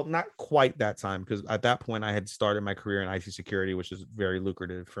 well, not quite that time, because at that point I had started my career in IT security, which is very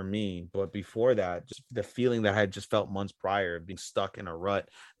lucrative for me. But before that, just the feeling that I had just felt months prior of being stuck in a rut,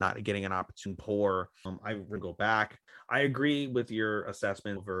 not getting an opportunity, poor. I would go back. I agree with your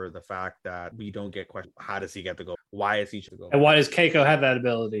assessment over the fact that we don't get questions. How does he get to go? Why is he to go? And why does Keiko have that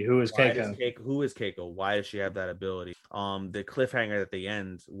ability? Who is Keiko? Who is Keiko? Why does she have that ability? The cliffhanger at the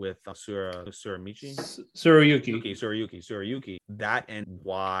end with Surayuki, that and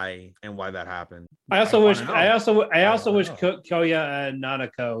why that happened. I also wish Kyoya and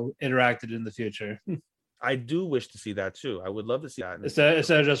Nanako interacted in the future. I do wish to see that too. I would love to see that instead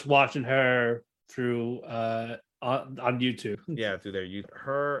of just watching her through on YouTube. Yeah, through their YouTube.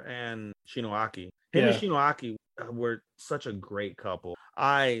 Her and Shinoaki. And Shinoaki were such a great couple.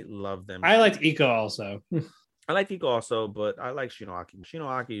 I love them. I liked Iko also. I like Iko also, but I like Shinoaki.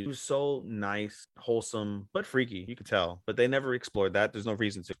 Shinoaki was so nice, wholesome, but freaky. You could tell, but they never explored that. There's no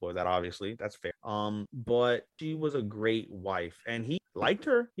reason to explore that. Obviously, that's fair. But she was a great wife, and he liked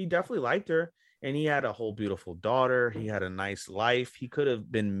her. He definitely liked her, and he had a whole beautiful daughter. He had a nice life. He could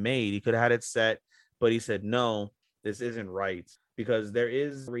have been made. He could have had it set, but he said, "No, this isn't right." Because there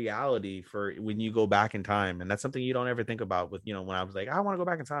is reality for when you go back in time. And that's something you don't ever think about with, when I was like, I want to go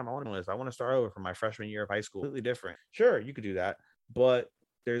back in time. I want to start over from my freshman year of high school. Completely different. Sure, you could do that. But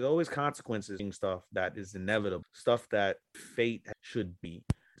there's always consequences in stuff that is inevitable, stuff that fate should be.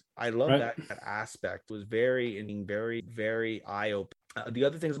 I love that aspect. It was very, very eye-opening. The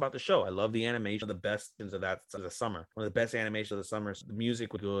other things about the show, I love the animation. The best things of that of the summer. One of the best animations of the summer. The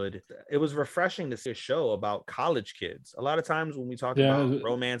music was good. It was refreshing to see a show about college kids. A lot of times when we talk about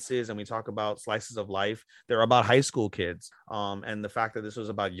romances and we talk about slices of life, they're about high school kids. And the fact that this was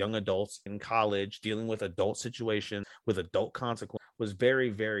about young adults in college dealing with adult situations with adult consequences was very,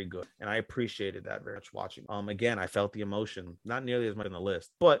 very good. And I appreciated that very much watching. Again, I felt the emotion, not nearly as much in the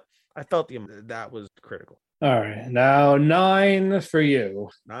list, but I felt that was critical. All right, now 9 for you.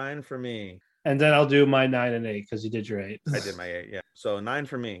 9 for me. And then I'll do my 9 and 8 because you did your 8. I did my 8, yeah. So 9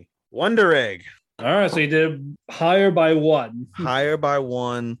 for me. Wonder Egg. All right, so you did higher by 1. Higher by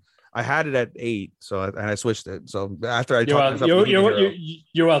 1. I had it at 8, so I switched it. So after I talked,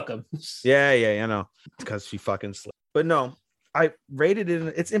 you're welcome. Yeah, I know, because she fucking slipped. But no, I rated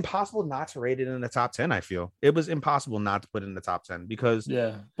it. It's impossible not to rate it in the top 10. I feel it was impossible not to put it in the top 10 because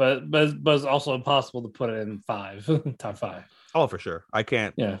but it's also impossible to put it in 5, top 5. Oh, for sure. I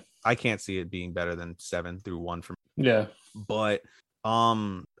can't. Yeah, I can't see it being better than 7 through 1 for me. Yeah, but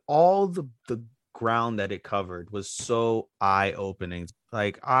all the ground that it covered was so eye-opening.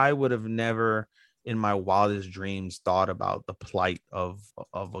 Like I would have never in my wildest dreams thought about the plight of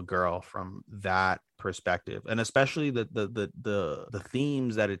a girl from that perspective, and especially the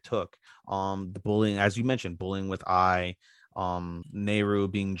themes that it took. The bullying, as you mentioned, bullying with Nehru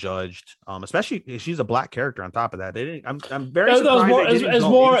being judged, especially she's a black character on top of that. They didn't. I'm very surprised.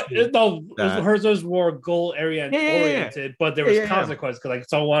 Hers was more goal oriented, but there was consequence because like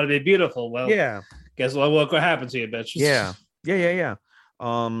someone wanted to be beautiful. Well, guess what could happen to you, bitch? Yeah.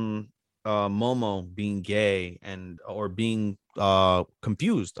 Momo being gay or being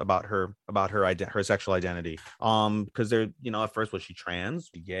confused about her sexual identity, because they're at first, was she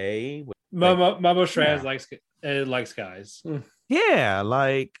trans, gay? Momo's trans, likes guys.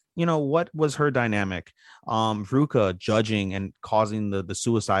 What was her dynamic? Ruka judging and causing the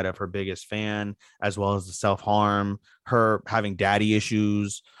suicide of her biggest fan, as well as the self-harm, her having daddy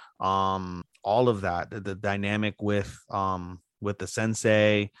issues, all of that, the dynamic with the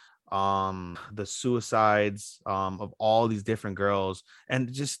sensei, the suicides of all these different girls,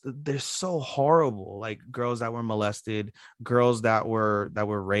 and just they're so horrible. Like girls that were molested, girls that were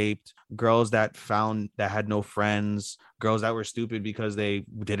raped, girls that had no friends, girls that were stupid because they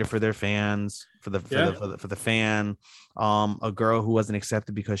did it for their fans, for the fan, a girl who wasn't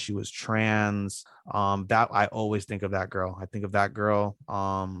accepted because she was trans. That I always think of that girl. I think of that girl,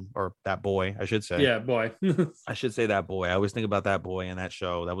 or that boy, I should say. Yeah, boy. I should say that boy. I always think about that boy in that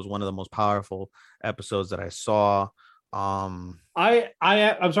show. That was one of the most powerful episodes that I saw. I'm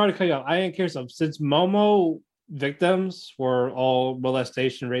sorry to cut you off. I am curious since Momo victims were all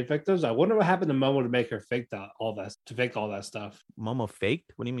molestation rape victims, I wonder what happened to Momo to make her fake all that stuff. Momo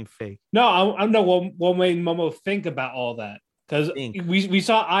faked? What do you mean fake? No, I know what made Momo think about all that, because we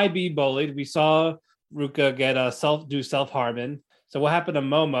saw I be bullied, we saw Ruka get self harming. So what happened to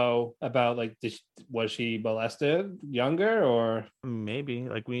Momo about like was she molested younger or maybe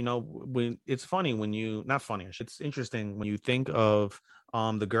like we know when it's funny when you not funny it's interesting when you think of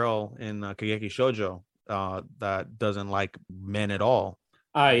the girl in Kēki Shoujo that doesn't like men at all.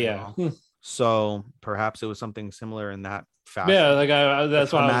 yeah. So perhaps it was something similar in that fashion. Yeah, like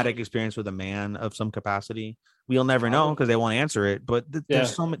that's a traumatic experience with a man of some capacity. We'll never know because they won't answer it. But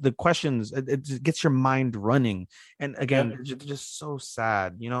there's so many the questions. It gets your mind running. And again, they're just so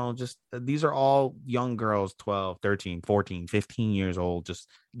sad. You know, just these are all young girls, 12, 13, 14, 15 years old. Just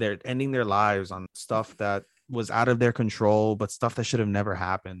they're ending their lives on stuff that was out of their control, but stuff that should have never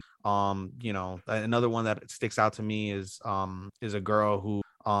happened. You know, another one that sticks out to me is a girl who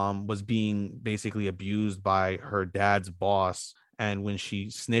was being basically abused by her dad's boss. And when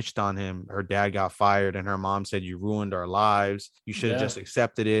she snitched on him, her dad got fired and her mom said, "You ruined our lives. You should have just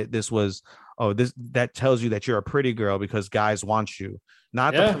accepted it. That tells you that you're a pretty girl because guys want you."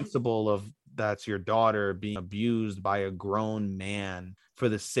 Not the principle of that's your daughter being abused by a grown man for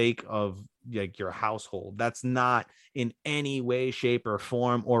the sake of like your household. That's not in any way, shape, or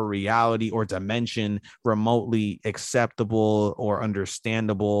form or reality or dimension remotely acceptable or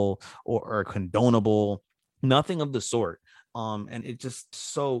understandable or condonable. Nothing of the sort. And it just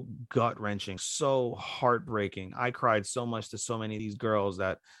so gut wrenching, so heartbreaking. I cried so much to so many of these girls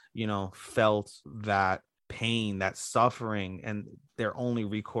that, you know, felt that pain, that suffering, and their only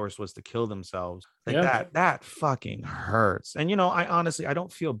recourse was to kill themselves. Like that fucking hurts. And, you know, I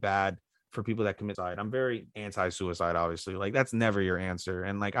don't feel bad for people that commit suicide. I'm very anti-suicide, obviously. Like that's never your answer.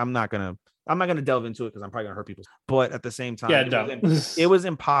 And like, I'm not gonna delve into it because I'm probably gonna hurt people. But at the same time, it was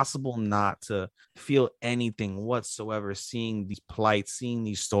impossible not to feel anything whatsoever seeing these plights, seeing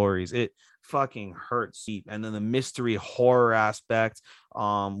these stories. It fucking hurts deep. And then the mystery horror aspect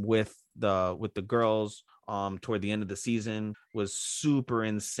with the girls toward the end of the season was super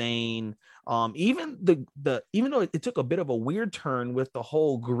insane. Even even though it took a bit of a weird turn with the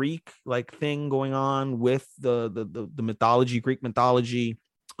whole Greek like thing going on with the mythology, Greek mythology,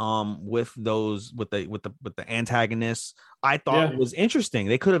 with the antagonists, I thought it was interesting.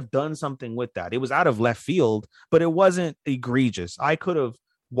 They could have done something with that. It was out of left field, but it wasn't egregious. I could have,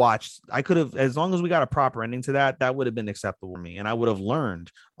 as long as we got a proper ending to that would have been acceptable to me, and I would have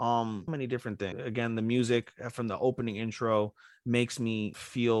learned many different things. Again, the music from the opening intro makes me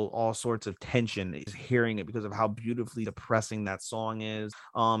feel all sorts of tension is hearing it because of how beautifully depressing that song is.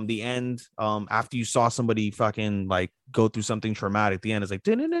 The end, after you saw somebody fucking like go through something traumatic, the end is like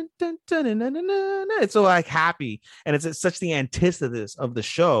it's so like happy, and it's such the antithesis of the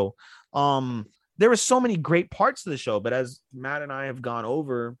show. There were so many great parts to the show, but as Matt and I have gone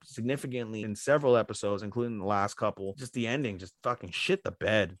over significantly in several episodes, including the last couple, just the ending just fucking shit the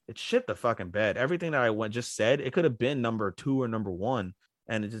bed. It shit the fucking bed. Everything that I just said, it could have been number 2 or number 1,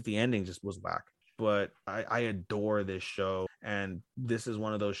 and the ending just was whack. But I adore this show, and this is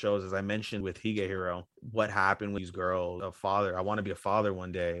one of those shows, as I mentioned with Higehiro, what happened with these girls, a father. I want to be a father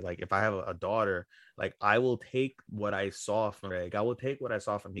one day. Like if I have a daughter, like I will take what I saw from Greg. I will take what I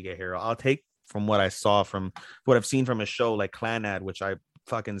saw from Higehiro. I'll take from what I saw from what I've seen from a show like Clanad, which I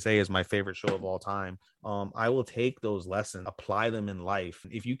fucking say is my favorite show of all time. I will take those lessons, apply them in life.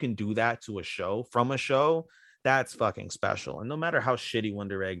 If you can do that to a show, from a show, that's fucking special. And no matter how shitty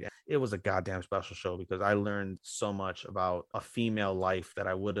Wonder Egg, it was a goddamn special show because I learned so much about a female life that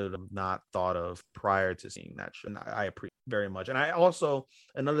I would have not thought of prior to seeing that show. And I appreciate very much. And I also,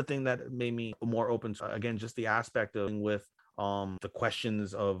 another thing that made me more open to, again, just the aspect of with the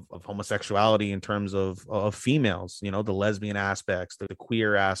questions of homosexuality in terms of females, you know, the lesbian aspects, the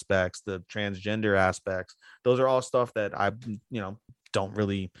queer aspects, the transgender aspects. Those are all stuff that I, you know, don't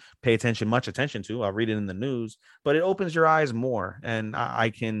really pay much attention to. I'll read it in the news, but it opens your eyes more. And I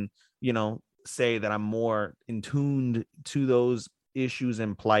can, you know, say that I'm more in tuned to those issues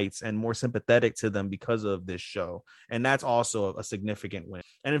and plights and more sympathetic to them because of this show. And that's also a significant win.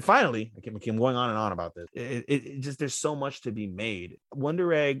 And then finally, I keep going on and on about this. It just, there's so much to be made.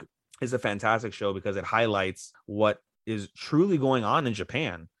 Wonder Egg is a fantastic show because it highlights what is truly going on in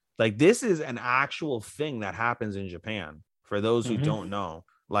Japan. Like this is an actual thing that happens in Japan. For those who don't know,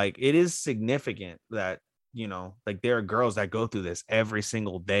 like it is significant that, you know, like there are girls that go through this every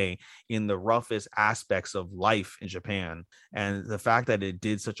single day in the roughest aspects of life in Japan. And the fact that it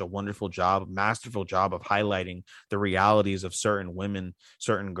did such a masterful job of highlighting the realities of certain women,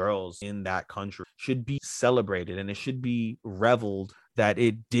 certain girls in that country should be celebrated. And it should be reveled that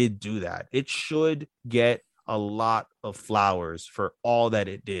it did do that. It should get a lot of flowers for all that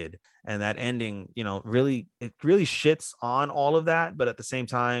it did. And that ending, you know, really shits on all of that. But at the same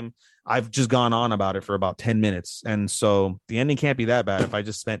time, I've just gone on about it for about 10 minutes. And so the ending can't be that bad if I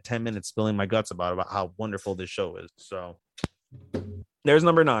just spent 10 minutes spilling my guts about how wonderful this show is. So there's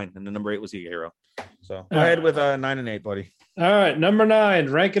number 9, and the number 8 was Giga Hero. So go ahead with 9 and 8, buddy. All right, number 9,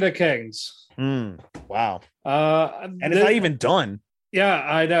 Ranking of Kings. Wow. And it's not even done. Yeah,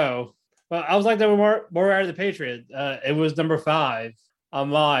 I know. Well, I was like, they were more out of the Patriot. It was number 5 on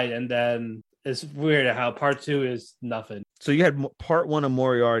mine, and then it's weird how part 2 is nothing. So you had part 1 of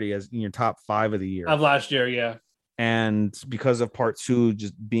Moriarty as in your top 5 of the year of last year, yeah. And because of part 2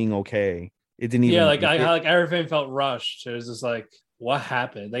 just being okay, it didn't even. Yeah, like everything felt rushed. It was just like, what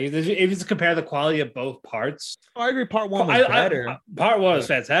happened? Like, if you just compare the quality of both parts, I agree. Part 1 was better. Part 1 was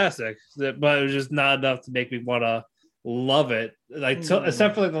fantastic, but it was just not enough to make me want to love it. Like, so,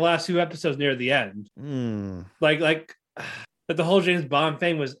 except for like the last 2 episodes near the end. Like the whole James Bond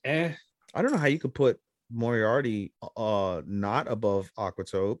thing was eh. I don't know how you could put Moriarty not above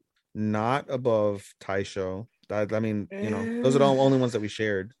Aquatope, not above Taisho. I mean, you know, those are the only ones that we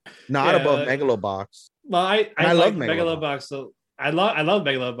shared. Not above Megalobox. Well, I love Megalobox. So I love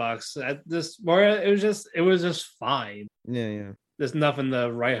Megalobox. It was just fine. Yeah. There's nothing to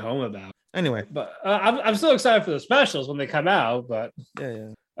write home about. Anyway, but I'm still excited for the specials when they come out. But yeah.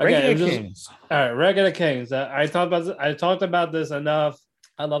 Okay, Kings. All right, Regular Kings. I talked about this enough.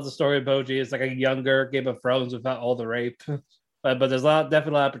 I love the story of Boji. It's like a younger Game of Thrones without all the rape. But there's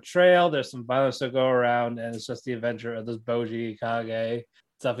definitely a lot of betrayal. There's some violence to go around, and it's just the adventure of this Boji Kage.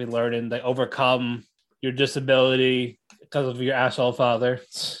 Definitely learning to overcome your disability because of your asshole father.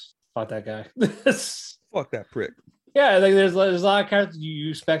 Fuck that guy. Fuck that prick. Yeah, like there's a lot of characters you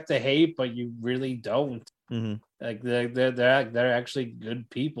expect to hate, but you really don't. Mm-hmm. Like they're actually good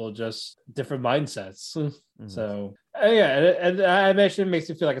people, just different mindsets. Mm-hmm. So and I mentioned it makes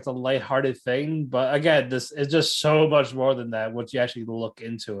me feel like it's a lighthearted thing, but again, this is just so much more than that once you actually look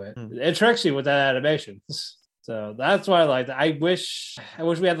into it. Mm-hmm. It tricks you with that animation. So that's why I like that. I wish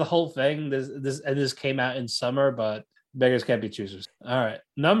we had the whole thing. This came out in summer, but beggars can't be choosers. All right,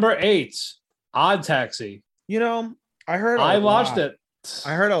 number 8, Odd Taxi. You know, I watched it.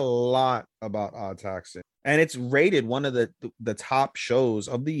 I heard a lot about Odd Taxi, and it's rated one of the top shows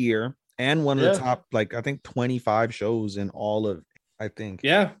of the year, and one of the top, like, I think 25 shows in all of, I think.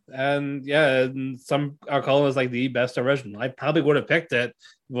 And some are calling it like the best original. I probably would have picked it if it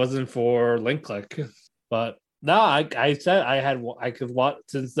wasn't for Link Click, but no, I said I could watch,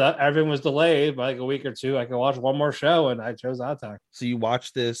 since everything was delayed by like a week or two. I could watch one more show, and I chose Odd Taxi. So you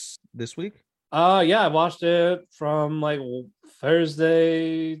watched this week? Yeah, I watched it from like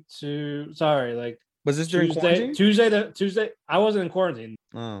Thursday to was this during quarantine? Tuesday. I wasn't in quarantine.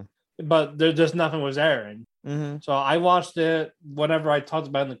 Oh. But just nothing was airing. Mm-hmm. So I watched it whenever I talked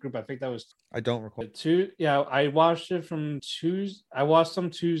about it in the group. I think that was, I don't recall. I watched it from Tuesday. I watched some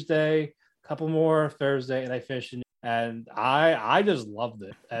Tuesday, a couple more Thursday, and I finished it. And I just loved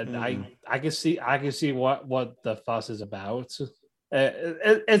it. And I can see what the fuss is about.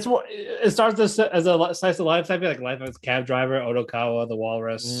 It starts as a slice of life type, like life as a cab driver, Otokawa, the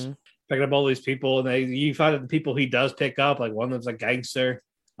walrus, picking up all these people, and you find that the people he does pick up, like one of them's a gangster.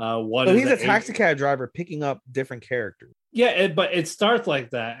 So he's a taxi cab driver picking up different characters. Yeah, but it starts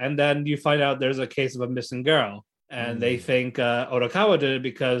like that, and then you find out there's a case of a missing girl, and they think Otokawa did it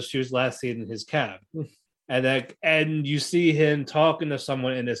because she was last seen in his cab. And you see him talking to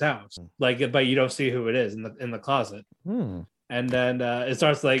someone in his house, but you don't see who it is in the closet. And then it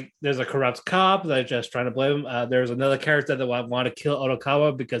starts like there's a corrupt cop that's just trying to blame him. There's another character that want to kill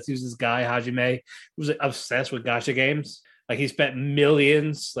Otokawa because he was this guy, Hajime, who was like, obsessed with gacha games. Like he spent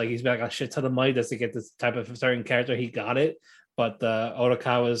millions, like he spent like a shit ton of money just to get this type of certain character. He got it, but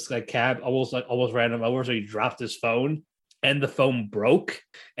Otokawa's like cab almost ran him over, so he dropped his phone, and the phone broke,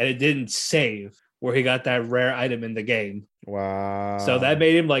 and it didn't save where he got that rare item in the game. Wow! So that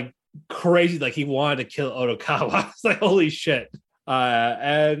made him like crazy, like he wanted to kill Otokawa. It's like, holy shit.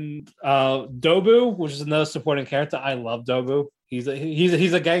 And Dobu, which is another supporting character. I love Dobu. He's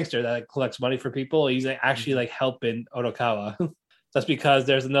a gangster that collects money for people. He's actually like helping Otokawa. That's because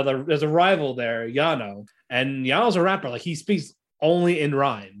there's a rival there, Yano, and Yano's a rapper. Like he speaks only in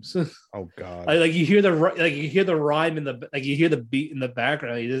rhymes. Oh god! like you hear the rhyme in the, like you hear the beat in the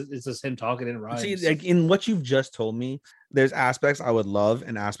background. It's just him talking in rhymes. See, like in what you've just told me, there's aspects I would love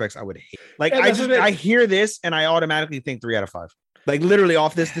and aspects I would hate. Like I hear this and I automatically think 3 out of 5. Like literally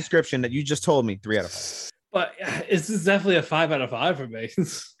off this description that you just told me, 3 out of 5. But it's definitely a 5 out of 5 for me.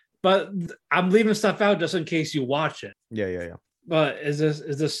 But I'm leaving stuff out just in case you watch it. Yeah. but is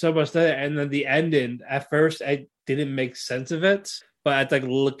this so much there? And then the ending, at first I didn't make sense of it, but I like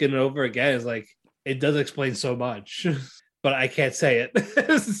looking it over again, it's like it does explain so much, but I can't say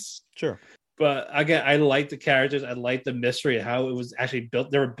it. Sure. But again, I like the characters, I like the mystery, how it was actually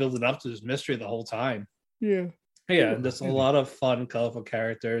built. They were building up to this mystery the whole time. Yeah. Yeah, and just a lot of fun, colorful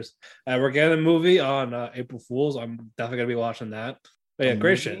characters. We're getting a movie on April Fools. I'm definitely gonna be watching that. But yeah,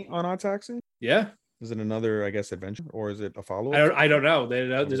 great shit. On Odd Taxi? Yeah. Is it another, I guess, adventure, or is it a follow-up? I don't know.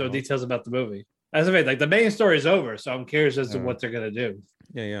 There's no details about the movie. As I mean, like the main story is over, so I'm curious as to what they're gonna do.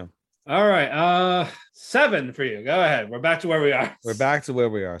 Yeah. All right, 7 for you. Go ahead. We're back to where we are. We're back to where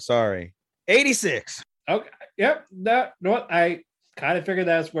we are. Sorry. 86. Okay. Yep. That. You know what? I kind of figured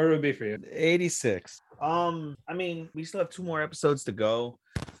that's where it would be for you. 86. I mean, we still have 2 more episodes to go.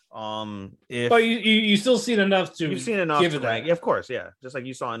 If But you still seen enough to you've seen enough give to it rank, that. yeah, of course, yeah. Just like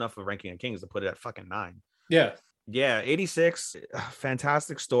you saw enough of Ranking of Kings to put it at fucking 9. Yeah. Yeah, 86.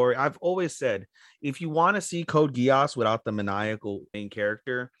 Fantastic story. I've always said if you want to see Code Geass without the maniacal main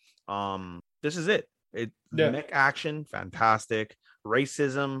character, this is it. Mech action, fantastic.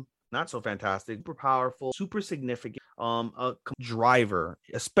 Racism, not so fantastic. Super powerful, super significant. A driver,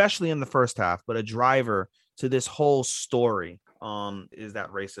 especially in the first half, but a driver to this whole story is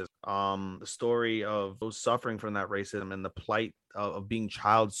that racism. The story of those suffering from that racism and the plight of being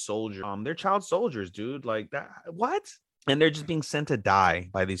child soldiers. They're child soldiers, dude. Like that. What? And they're just being sent to die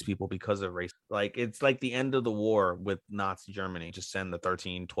by these people because of race. Like it's like the end of the war with Nazi Germany. Just send the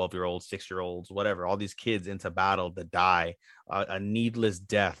 13, 12-year-olds, 6-year-olds, whatever, all these kids into battle to die a needless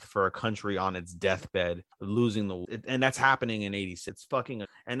death for a country on its deathbed, losing and that's happening in 86. Fucking.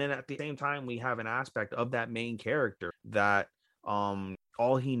 And then at the same time, we have an aspect of that main character that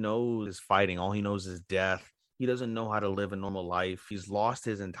all he knows is fighting. All he knows is death. He doesn't know how to live a normal life. He's lost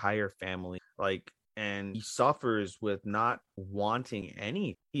his entire family. And he suffers with not wanting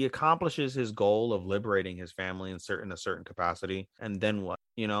any. He accomplishes his goal of liberating his family in a certain capacity. And then what?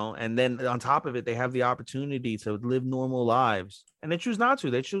 And then on top of it, they have the opportunity to live normal lives. And they choose not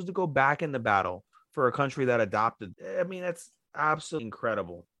to. They choose to go back in the battle for a country that adopted. I mean, that's absolutely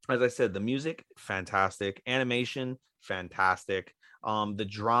incredible. As I said, the music, fantastic. Animation, fantastic. The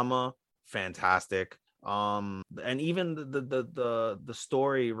drama, fantastic. And even the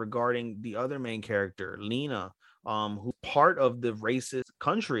story regarding the other main character, Lena, who's part of the racist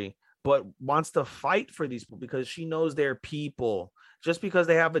country but wants to fight for these people because she knows they're people. Just because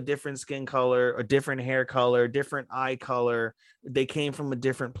they have a different skin color, a different hair color, different eye color, they came from a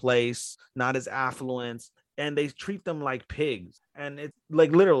different place, not as affluent, and they treat them like pigs. And it's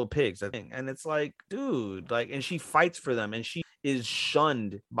like literal pigs, I think. And it's like, dude, like, and she fights for them, and she is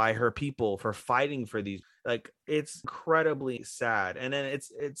shunned by her people for fighting for these. Like, it's incredibly sad. And then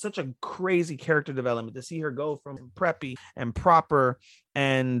it's such a crazy character development to see her go from preppy and proper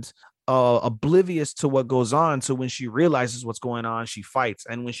and oblivious to what goes on. So when she realizes what's going on, she fights.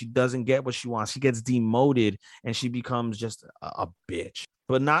 And when she doesn't get what she wants, she gets demoted and she becomes just a bitch.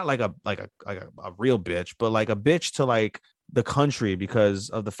 But not like a real bitch, but like a bitch to like the country because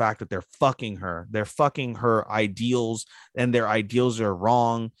of the fact that they're fucking her. They're fucking her ideals, and their ideals are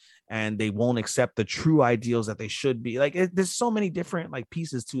wrong, and they won't accept the true ideals that they should be. Like there's so many different like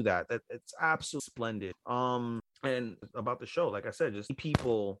pieces to that it's absolutely splendid. And about the show, like I said, just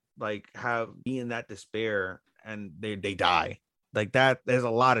people like be in that despair and they die like that. There's a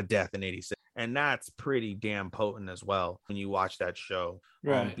lot of death in 86. And that's pretty damn potent as well when you watch that show.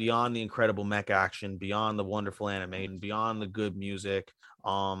 Right. Beyond the incredible mech action, beyond the wonderful animation, beyond the good music,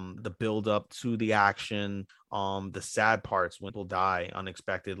 the build up to the action, the sad parts when people die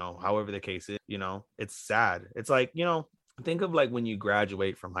unexpected, however the case is, it's sad. It's like, think of like when you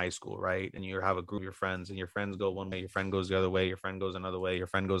graduate from high school, right? And you have a group of your friends, and your friends go one way, your friend goes the other way, your friend goes another way, your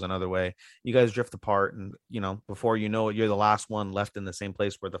friend goes another way. You guys drift apart, and before you know it, you're the last one left in the same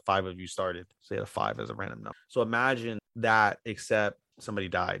place where the 5 of you started. Say the 5 as a random number. So imagine that, except somebody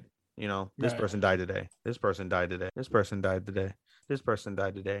died. This person died today. This person died today. This person died today. This person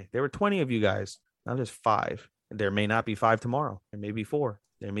died today. There were 20 of you guys. Now there's 5. There may not be 5 tomorrow. There may be 4.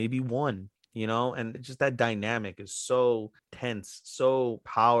 There may be 1. And just that dynamic is so tense, so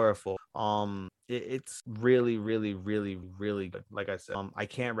powerful. It's really, really, really, really good. Like I said, I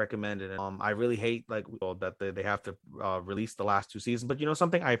can't recommend it. I really hate that they have to release the last 2 seasons, but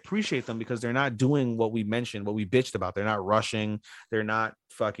something, I appreciate them because they're not doing what we mentioned, what we bitched about. They're not rushing. They're not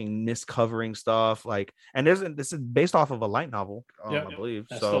fucking miscovering stuff. And this is based off of a light novel, I believe.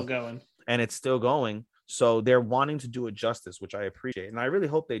 That's still going, and it's still going. So they're wanting to do it justice, which I appreciate. And I really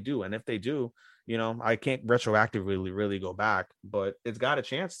hope they do. And if they do, I can't retroactively really go back, but it's got a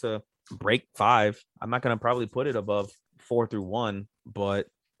chance to break 5. I'm not going to probably put it above 4 through 1, but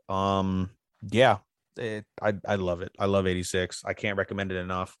yeah. I love it. I love 86. I can't recommend it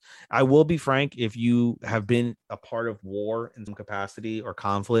enough. I will be frank, if you have been a part of war in some capacity or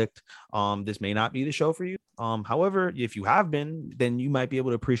conflict, this may not be the show for you. However, if you have been, then you might be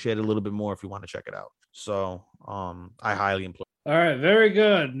able to appreciate it a little bit more if you want to check it out. So I highly implore. All right, very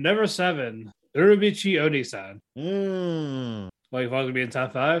good. Number 7, Urubichi Oni-san. Well, you want to be in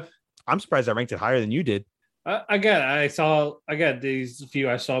top 5? I'm surprised I ranked it higher than you did. These few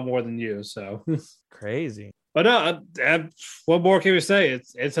I saw more than you, so crazy. But no, what more can we say?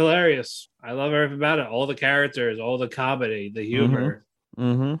 It's hilarious. I love everything about it. All the characters, all the comedy, the humor.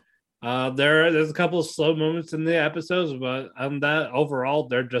 There's a couple of slow moments in the episodes, but that overall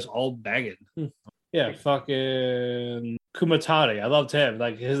they're just all banging. Yeah, fucking Kumatani. I loved him.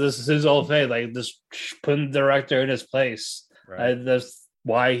 Like this is his old thing. Like just putting the director in his place. Right. That's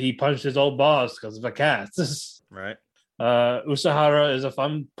why he punched his old boss, because of a cat. Right. Usahara is a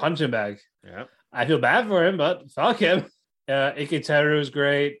fun punching bag. Yeah. I feel bad for him, but fuck him. Iketeru is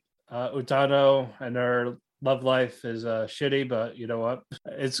great. Utano and her love life is shitty, but you know what?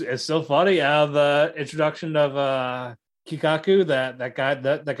 It's still funny. The introduction of Kikaku, that guy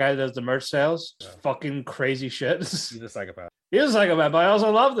that does the merch sales, fucking crazy shit. He's a psychopath. He was a psychopath, but I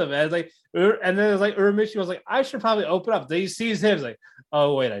also loved him. And then it's like Uramichi was like, I should probably open up. Then he sees him, he's like,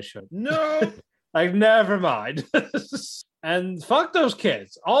 oh wait, I should. No, like never mind. And fuck those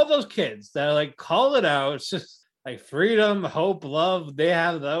kids, all those kids that are like call it out. It's just like freedom, hope, love. They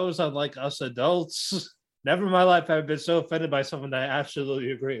have those, unlike us adults. Never in my life have I been so offended by someone that I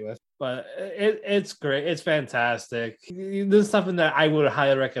absolutely agree with. But it's great. It's fantastic. This is something that I would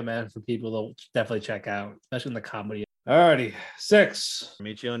highly recommend for people to definitely check out, especially in the comedy. Alrighty, 6.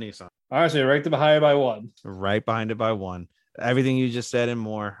 Michio Nissan. All right, so you ranked it higher by 1. Right behind it by 1. Everything you just said and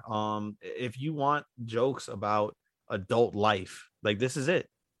more. If you want jokes about adult life, like this is it.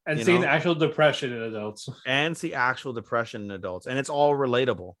 And seeing actual depression in adults. And see actual depression in adults. And it's all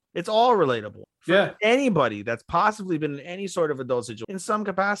relatable. It's all relatable. For anybody that's possibly been in any sort of adult situation in some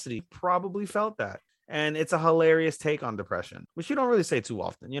capacity probably felt that. And it's a hilarious take on depression, which you don't really say too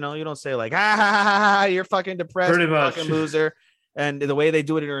often. You know, you don't say like, you're fucking depressed, pretty much. Fucking loser. And the way they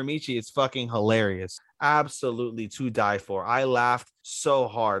do it in Uramichi, it's fucking hilarious. Absolutely to die for. I laughed so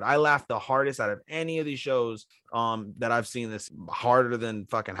hard. I laughed the hardest out of any of these shows that I've seen. This harder than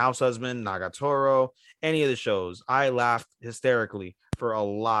fucking House Husband, Nagatoro, any of the shows. I laughed hysterically for a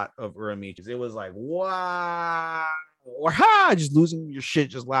lot of Uramichis. It was like, wow. Or just losing your shit,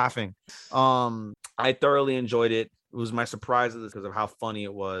 just laughing. I thoroughly enjoyed it. It was my surprise because of how funny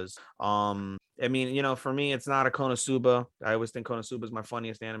it was. I mean, you know, for me, it's not a Konosuba. I always think Konosuba is my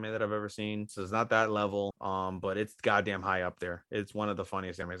funniest anime that I've ever seen. So it's not that level. But it's goddamn high up there. It's one of the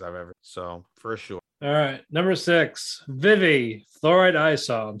funniest animes I've ever. So for sure. All right, number 6, Vivi, Fluoride Eye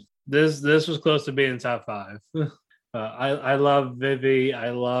Song. This was close to being top 5. I love Vivi.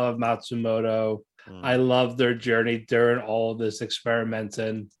 I love Matsumoto. I love their journey during all this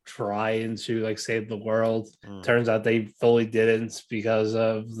experimenting, trying to like save the world. Turns out they fully didn't because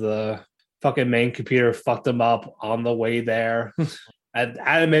of the fucking main computer fucked them up on the way there. And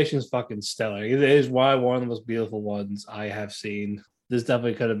animation is fucking stellar. It is one of the most beautiful ones I have seen. This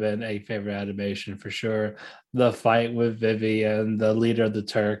definitely could have been a favorite animation for sure. The fight with Vivi and the leader of the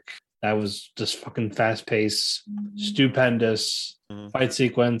Turk, that was just fucking fast-paced, stupendous fight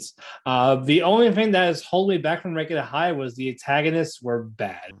sequence. The only thing that is holding me back from ranking it high was the antagonists were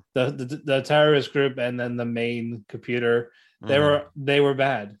bad. The terrorist group and then the main computer, they were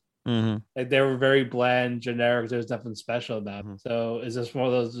bad. Like they were very bland, generic. There's nothing special about them. So is this one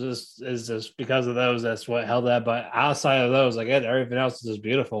of those? Is this because of those? That's what held that. But outside of those, again, everything else is just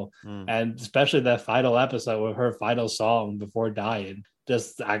beautiful. And especially that final episode with her final song before dying.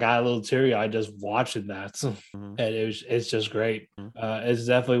 I got a little teary eyed just watching that, and it's just great. It's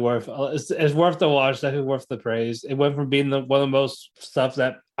definitely worth the watch. Definitely worth the praise. It went from being one of the most stuff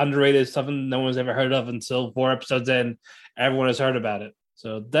that underrated, something no one's ever heard of until 4 episodes in, everyone has heard about it.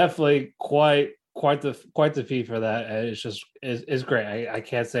 So definitely quite the feat for that. And it's great. I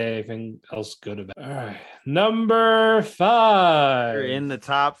can't say anything else good about it. All right, number 5. You're in the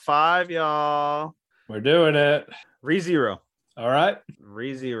top 5, y'all. We're doing it. ReZero. All right.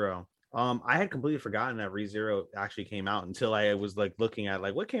 ReZero. I had completely forgotten that ReZero actually came out until I was like looking at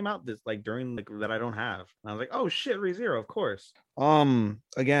like what came out this like during like that I don't have. And I was like, oh shit, ReZero, of course.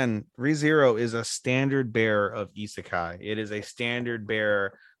 Again, ReZero is a standard bearer of isekai. It is a standard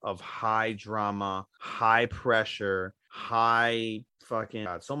bearer of high drama, high pressure, high fucking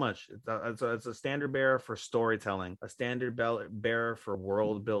God, so much. It's a standard bearer for storytelling, a standard bearer for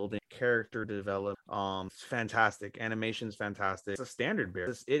world building, character development. It's fantastic. Animation's fantastic. It's a standard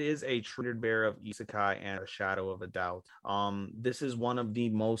bearer. It is a standard bearer of isekai and a shadow of a doubt. This is one of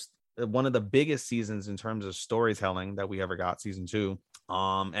the biggest seasons in terms of storytelling that we ever got, season 2.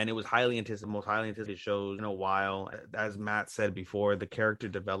 And it was most highly anticipated shows in a while. As Matt said before, the character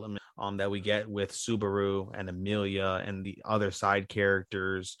development that we get with Subaru and Amelia and the other side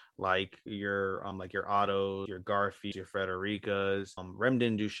characters like your Ottos, your Garfield, your Frederica's. Rem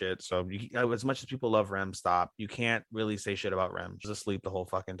didn't do shit, so as much as people love Rem, stop. You can't really say shit about Rem. Just asleep the whole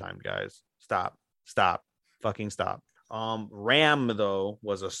fucking time, guys. Stop, fucking stop. Ram though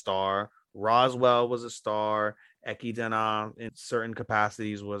was a star. Roswell was a star. Ekidana in certain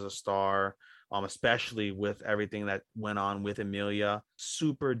capacities was a star, especially with everything that went on with Amelia.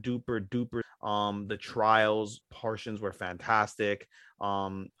 Super duper duper. The trials portions were fantastic.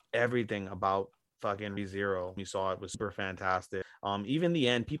 Everything about fucking ReZero, we saw it was super fantastic. Even the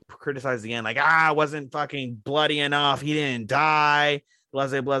end, people criticized the end, like, it wasn't fucking bloody enough. He didn't die.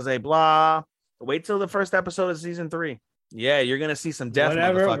 Blah blah blah. Wait till the first episode of season 3. Yeah, you're gonna see some death,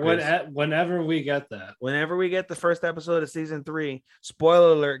 motherfuckers. Whenever we get that. Whenever we get the first episode of season 3,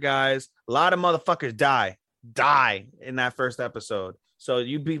 spoiler alert, guys, a lot of motherfuckers die in that first episode. So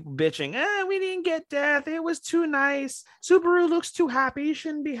you be bitching, we didn't get death. It was too nice. Subaru looks too happy. You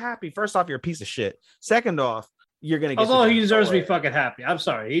shouldn't be happy. First off, you're a piece of shit. Second off, you're gonna get. Although he deserves to be fucking happy. I'm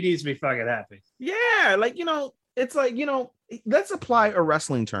sorry, he needs to be fucking happy. Yeah, it's like, let's apply a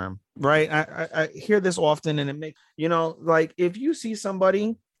wrestling term, right? I hear this often, and it makes, like, if you see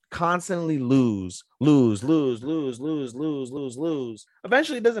somebody constantly lose, eventually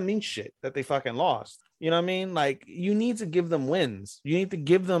it doesn't mean shit that they fucking lost. You know what I mean? Like, you need to give them wins. You need to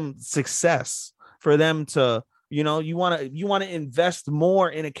give them success for them to, you want to invest more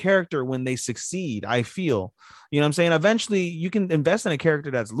in a character when they succeed. I feel, you know what I'm saying? Eventually you can invest in a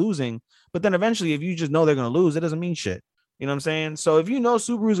character that's losing, but then eventually if you just know they're going to lose, it doesn't mean shit. You know what I'm saying? So if you know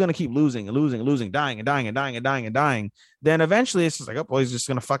Subaru's going to keep losing, dying, then eventually it's just like, he's just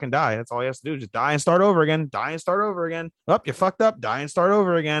going to fucking die. That's all he has to do. Just die and start over again. You fucked up. Die and start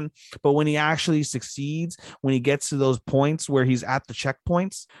over again. But when he actually succeeds, when he gets to those points where he's at the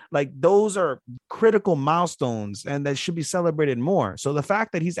checkpoints, like, those are critical milestones and that should be celebrated more. So the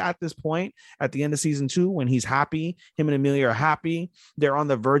fact that he's at this point at the end of season 2, when he's happy, him and Amelia are happy, they're on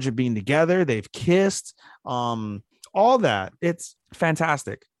the verge of being together, they've kissed, all that, it's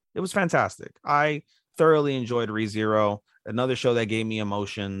fantastic. It was fantastic. I thoroughly enjoyed ReZero, another show that gave me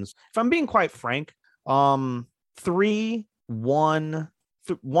emotions. If I'm being quite frank, 3, 1,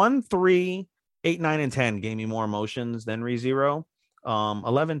 3, 8, 9, and 10 gave me more emotions than ReZero.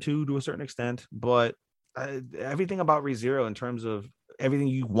 11 too, to a certain extent, but everything about ReZero, in terms of everything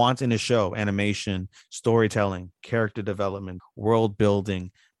you want in a show: animation, storytelling, character development, world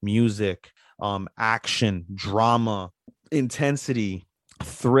building, music, action, drama, intensity,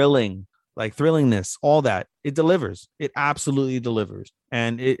 thrillingness, all that, it delivers. It absolutely delivers.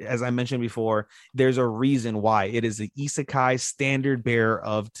 And as I mentioned before, there's a reason why it is the isekai standard bearer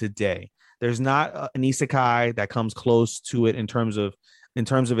of today. There's not an isekai that comes close to it in terms of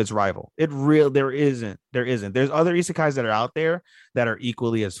its rival. There isn't. There's other isekais that are out there that are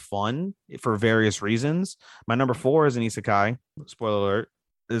equally as fun for various reasons. My number 4 is an isekai. Spoiler alert.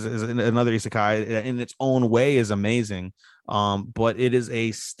 Is another isekai in its own way is amazing, but it is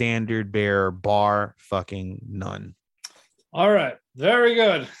a standard bearer bar fucking none. All right, very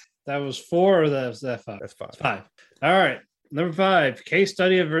good. That was 4, or that 5? That's 5. 5. All right, number 5, case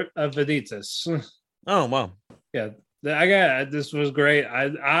study of Vanitas. Oh wow, yeah, this was great.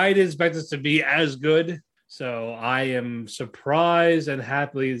 I didn't expect this to be as good, so I am surprised and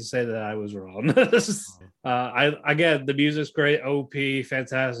happy to say that I was wrong. The music's great. OP,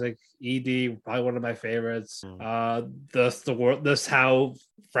 fantastic. ED, probably one of my favorites. This how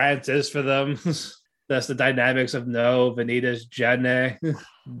France is for them. That's the dynamics of Vanitas, Jenny,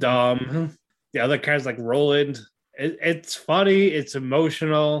 Dom. The other characters like Roland. It's funny. It's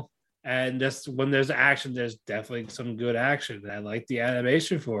emotional. And just when there's action, there's definitely some good action. I like the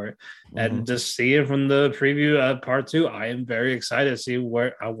animation for it. And just seeing from the preview of part 2, I am very excited to see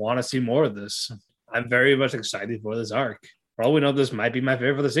where I want to see more of this. I'm very much excited for this arc. For all we know, this might be my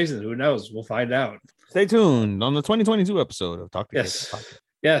favorite of the season. Who knows? We'll find out. Stay tuned on the 2022 episode of Talk to Kēki.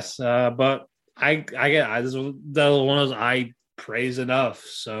 Yes, but I this was the one of those I praise enough.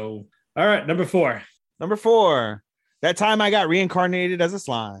 So, all right, number 4. Number 4. That time I got reincarnated as a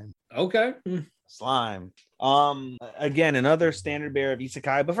slime. Okay. Slime. Again, another standard bearer of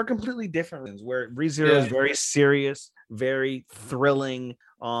isekai, but for completely different reasons. Where ReZero is very serious, very thrilling.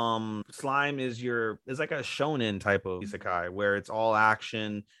 Slime is like a shonen type of isekai where it's all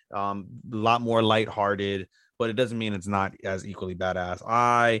action, a lot more lighthearted, but it doesn't mean it's not as equally badass.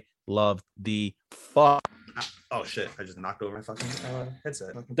 I love the fuck. Oh shit! I just knocked over my fucking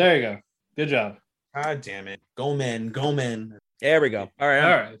headset. There you go. Good job. God damn it! Go men! There we go. All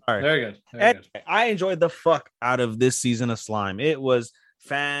right. Very good. Very good. I enjoyed the fuck out of this season of Slime. It was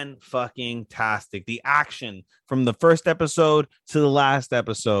fan-fucking-tastic. The action from the first episode to the last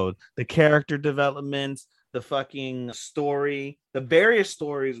episode, the character development, the fucking story, the various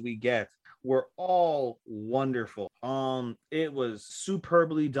stories we get were all wonderful. It was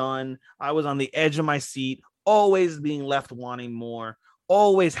superbly done. I was on the edge of my seat, always being left wanting more.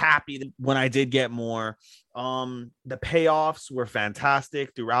 Always happy when I did get more. The payoffs were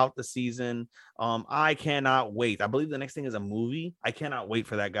fantastic throughout the season. I cannot wait. I believe the next thing is a movie. I cannot wait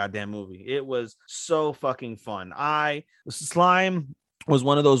for that goddamn movie. It was so fucking fun. Slime was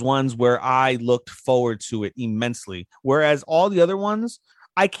one of those ones where I looked forward to it immensely. Whereas all the other ones,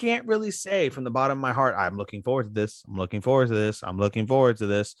 I can't really say from the bottom of my heart, I'm looking forward to this. I'm looking forward to this. I'm looking forward to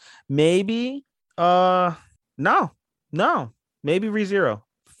this. Maybe, no. Maybe ReZero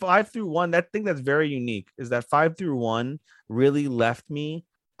 5 through 1. That thing that's very unique is that 5 through 1 really left me.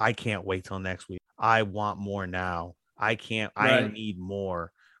 I can't wait till next week. I want more now. I can't. Right. I need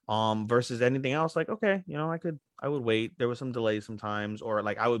more. Versus anything else, like okay, I would wait. There was some delays sometimes, or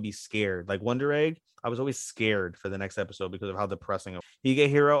like I would be scared. Like Wonder Egg, I was always scared for the next episode because of how depressing it was. Hige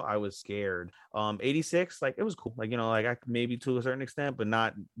Hero, I was scared. 86, like it was cool. Like like maybe to a certain extent, but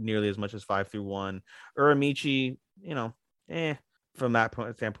not nearly as much as 5 through 1. Uramichi, from that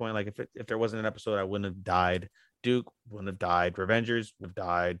standpoint, like if there wasn't an episode, I wouldn't have died. Duke wouldn't have died. Revengers would have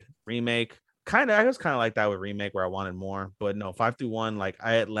died. Remake, I was kind of like that with Remake where I wanted more, but no, 5 through 1, like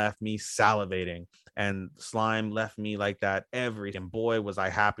it left me salivating, and Slime left me like that and boy was I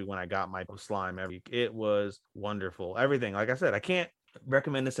happy when I got my Slime every week. It was wonderful. Everything, like I said, I can't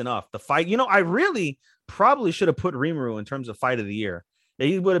recommend this enough. The fight, I really probably should have put Rimuru in terms of fight of the year.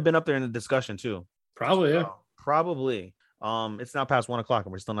 He would have been up there in the discussion too. Probably, yeah. Probably. It's now past 1 o'clock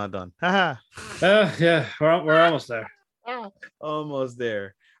and we're still not done. Yeah, we're almost there. Almost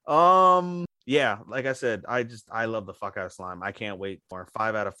there. Yeah, like I said, I love the fuck out of Slime. I can't wait for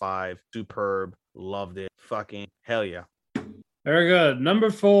 5 out of 5. Superb. Loved it. Fucking hell yeah. Very good.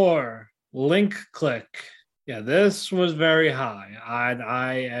 Number 4, Link Click. Yeah, this was very high.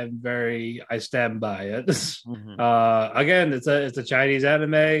 I stand by it. Mm-hmm. Again, it's a Chinese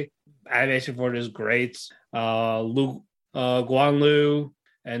anime. Animation for it is great. Guanlu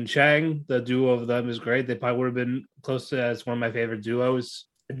and Chang, the duo of them is great. They probably would have been close to as one of my favorite duos.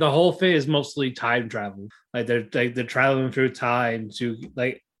 The whole thing is mostly time travel. Like they're traveling through time to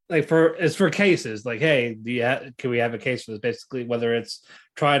for cases. Like, hey, can we have a case for this? Basically, whether it's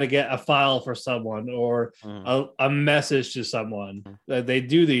trying to get a file for someone or a message to someone, they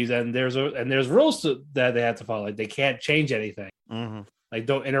do these, and there's rules that they have to follow. Like they can't change anything. Mm-hmm. Like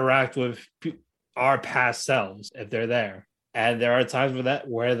don't interact with our past selves if they're there. And there are times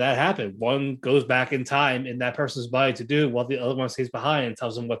where that happened. One goes back in time in that person's body to do while the other one stays behind and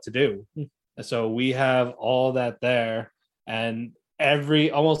tells them what to do. And so we have all that there. And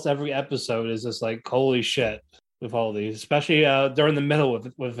almost every episode is just like, holy shit with all these, especially during the middle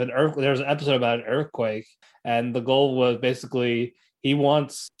with an earthquake. There was an episode about an earthquake. And the goal was basically he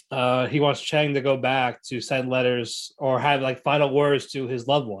wants Chang to go back to send letters or have like final words to his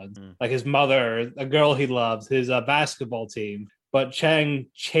loved ones, like his mother, a girl he loves, his basketball team. But Chang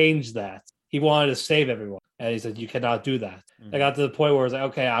changed that. He wanted to save everyone. And he said, you cannot do that. I got to the point where it's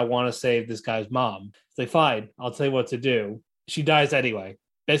like, okay, I want to save this guy's mom. It's like, fine, I'll tell you what to do. She dies anyway.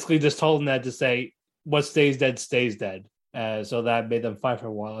 Basically just told him that to say, what stays dead, stays dead. So that made them fight for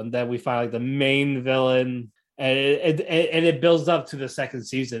a while. And then we find like the main villain. And it builds up to the second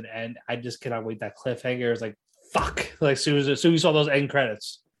season, and I just cannot wait. That cliffhanger is like, fuck. Like, as soon as we saw those end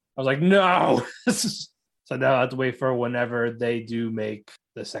credits, I was like, no. So now I have to wait for whenever they do make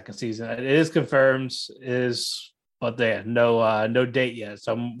the second season. It is confirmed, but they have no date yet.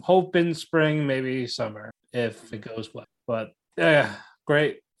 So I'm hoping spring, maybe summer, if it goes well. But yeah,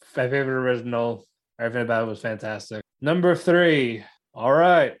 great. My favorite original. Everything about it was fantastic. Number 3. All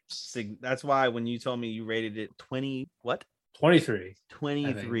right. That's why when you told me you rated it 20, what? 23.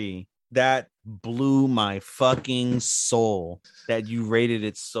 23. That blew my fucking soul that you rated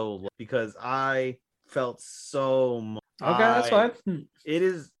it so low because I felt so much. Okay, that's fine. It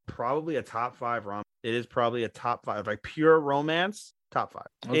is probably a top 5 rom. It is probably a top 5, like pure romance. Top 5.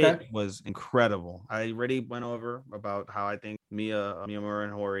 Okay. It was incredible. I already went over about how I think Miyamura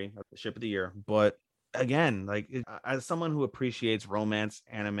and Hori are the ship of the year, but again, like as someone who appreciates romance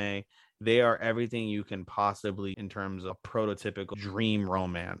anime, they are everything you can possibly in terms of prototypical dream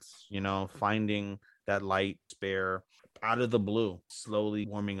romance, you know, finding that light spare out of the blue, slowly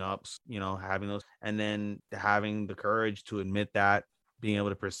warming up, you know, having those, and then having the courage to admit that, being able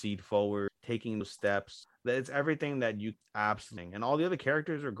to proceed forward, taking those steps. It's everything that you absolutely, and all the other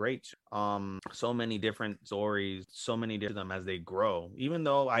characters are great. So many different stories, so many different them as they grow. Even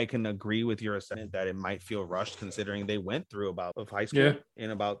though I can agree with your assessment that it might feel rushed, considering they went through about of high school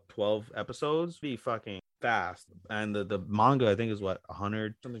in about 12 episodes, be fucking fast. And the manga I think is what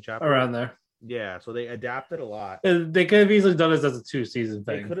 100 something chapters around there. Yeah, so they adapted a lot. They could have easily done this as a 2-season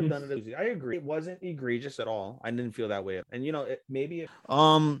thing. They could have done it. I agree. It wasn't egregious at all. I didn't feel that way. And you know,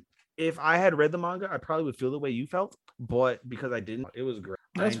 if I had read the manga, I probably would feel the way you felt. But because I didn't, it was great.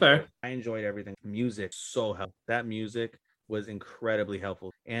 That's fair. I enjoyed everything. Music so helpful. That music was incredibly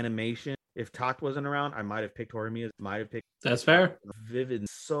helpful. Animation. If Takt wasn't around, I might have picked Horimiya. Might have picked. That's fair. Vivid,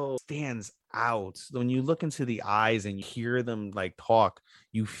 so stands out. When you look into the eyes and you hear them like talk,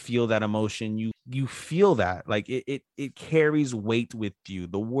 you feel that emotion. You feel that like it carries weight with you.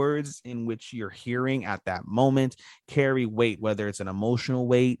 The words in which you're hearing at that moment carry weight, whether it's an emotional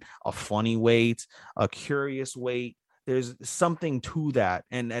weight, a funny weight, a curious weight. There's something to that,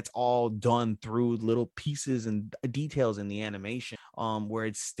 and that's all done through little pieces and details in the animation where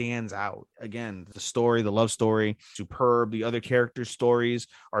it stands out. Again, the story, the love story, superb. The other characters' stories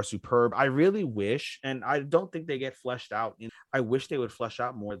are superb. I really wish, and I don't think they get fleshed out. I wish they would flesh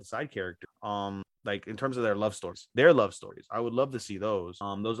out more of the side character. Like in terms of their love stories, I would love to see those.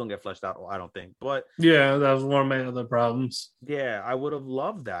 Those don't get fleshed out, I don't think. But yeah, that was one of my other problems. Yeah, I would have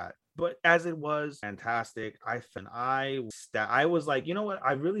loved that. But as it was, fantastic. I was like, you know what?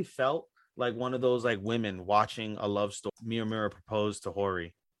 I really felt like one of those like women watching a love story. Miyamura proposed to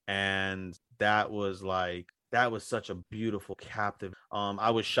Hori, and that was such a beautiful, captive.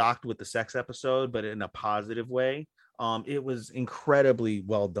 I was shocked with the sex episode, but in a positive way. It was incredibly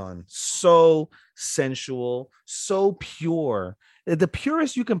well done, so sensual, so pure, the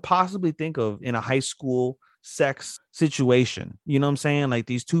purest you can possibly think of in a high school sex situation. You know what I'm saying? Like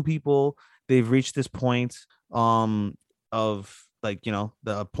these two people, they've reached this point of like, you know,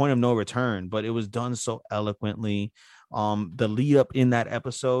 the point of no return, but it was done so eloquently. The lead up in that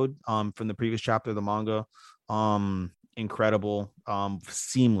episode from the previous chapter of the manga, incredible,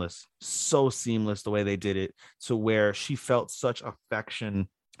 seamless, so seamless the way they did it, to where she felt such affection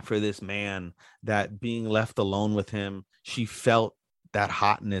for this man that being left alone with him, she felt that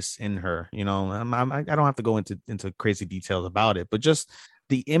hotness in her. You know, I don't have to go into crazy details about it, but just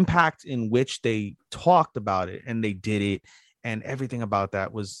the impact in which they talked about it and they did it, and everything about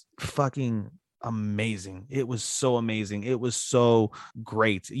that was fucking amazing. It was so amazing. It was so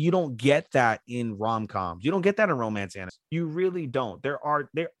great. You don't get that in rom-coms. You don't get that in romance animes. You really don't.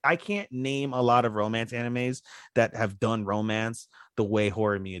 I can't name a lot of romance animes that have done romance the way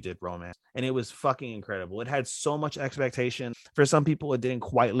Horimiya did romance. And it was fucking incredible. It had so much expectation. For some people, it didn't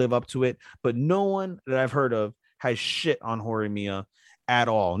quite live up to it, but no one that I've heard of has shit on Horimiya at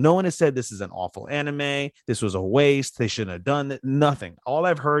all. No one has said this is an awful anime, this was a waste, they shouldn't have done it. Nothing. All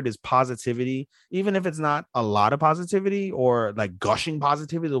I've heard is positivity, even if it's not a lot of positivity or like gushing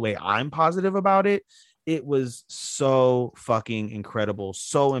positivity the way I'm positive about it. It was so fucking incredible,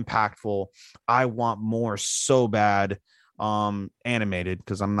 so impactful. I want more so bad. Animated,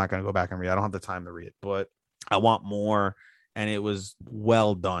 because I'm not going to go back and read. I don't have the time to read it, but I want more. And it was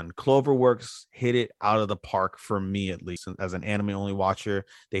well done. Cloverworks hit it out of the park for me, at least as an anime only watcher.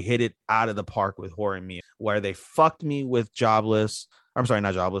 They hit it out of the park with Horimiya, where they fucked me with Jobless. I'm sorry,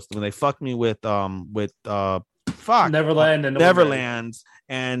 not Jobless. When they fucked me with Neverland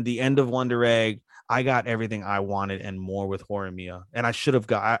and the end of Wonder Egg. I got everything I wanted and more with Horimiya. And I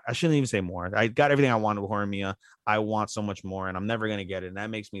shouldn't even say more. I got everything I wanted with Horimiya. I want so much more, and I'm never going to get it. And that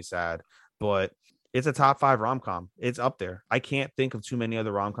makes me sad. But it's a top 5 rom-com. It's up there. I can't think of too many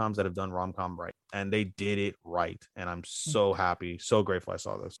other rom-coms that have done rom-com right. And they did it right. And I'm so happy, so grateful I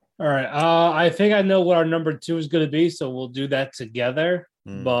saw this. All right. I think I know what our number 2 is going to be, so we'll do that together.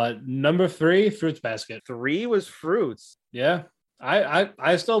 But number 3, Fruits Basket. 3 was Fruits. Yeah.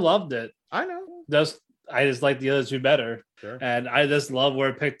 I still loved it. I know. I just like the other 2 better. Sure. And I just love where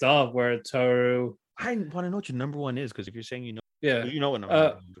it picked off, where Toru. I want to know what your number 1 is, because if you're saying you know, yeah, you know what number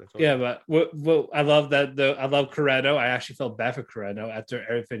 1 is. Yeah, but what I love that I love Kureno. I actually felt bad for Kureno after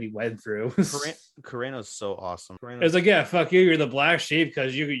everything he went through. Kureno's so awesome. It's like, yeah, fuck you. You're the black sheep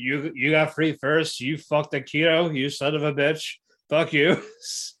because you got free first. You fucked Akito, you son of a bitch. fuck you.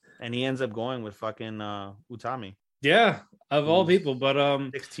 And he ends up going with fucking Utami. Yeah, of all people. But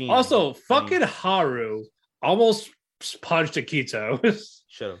 16. also fucking Haru almost punched Akito.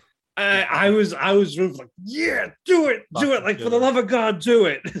 Should have. I was like, yeah, do it, like for the love of God, do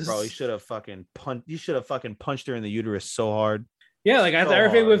it, bro. You should have fucking punched her in the uterus so hard. Yeah, like after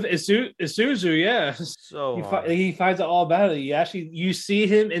everything hard. with Isuzu, yeah. So he finds it all about it. You see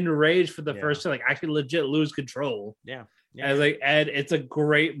him enraged for the first time, like actually legit lose control. Yeah. And it's a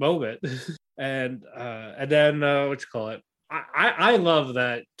great moment. and then what you call it? I love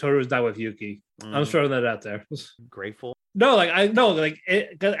that Toru's not with Yuki. I'm throwing that out there. Grateful. No, like I know, like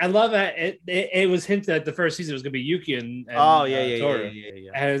cause I love that it was hinted that the first season was gonna be Yuki and Toru.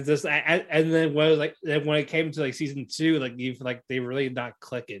 Yeah. And just and then when it came to like season 2, like you feel like they really not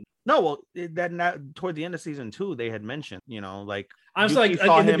clicking. No, well, toward the end of season 2, they had mentioned, like I'm just like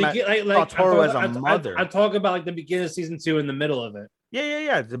in the beginning, like Toru as a mother. I'm talking about like the beginning of season 2 in the middle of it.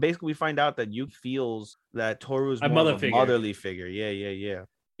 Yeah. So basically, we find out that Yuki feels that Toru's more of a motherly figure. Yeah.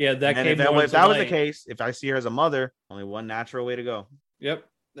 Yeah, that and came if that was the case, if I see her as a mother, only one natural way to go. Yep.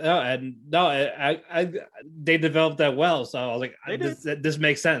 They developed that well, so I was like, this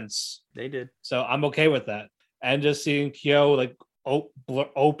makes sense. They did. So I'm okay with that. And just seeing Kyo like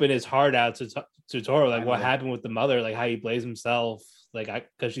open his heart out to Toru, like what happened with the mother, like how he blames himself, like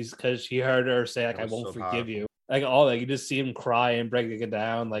because she heard her say like I won't forgive you. Like all that, you just see him cry and breaking it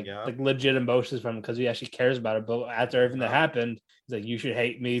down, like legit emotions from him because he actually cares about it. But after everything that happened, he's like, "You should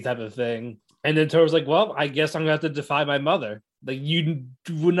hate me," type of thing. And then Toru's like, "Well, I guess I'm gonna have to defy my mother." Like you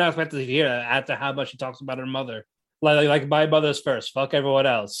would not expect to hear that after how much she talks about her mother. Like my mother's first. Fuck everyone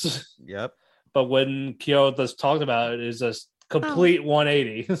else. Yep. But when Kyo just talked about it, it's just complete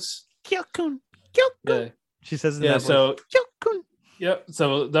 180. Kyo-kun. Yeah. She says in that so Kyo-kun. Yep.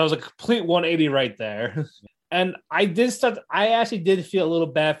 So that was a complete 180 right there. And I actually did feel a little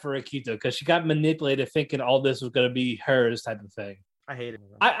bad for Akito because she got manipulated thinking all this was going to be hers type of thing. I hate it.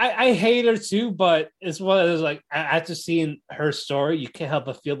 I hate her too, but it's one of those like after seeing her story, you can't help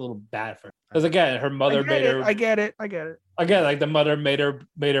but feel a little bad for her. Because again, her mother made her. I get it. Again, like the mother made her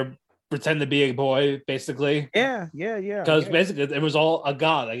pretend to be a boy, basically. Yeah. Because basically it was all a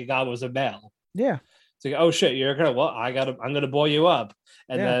god. Like a god was a male. Yeah. It's like, oh shit, I'm gonna boy you up.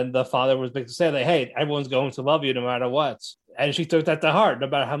 And then the father was big to say that, hey, everyone's going to love you no matter what. And she took that to heart, no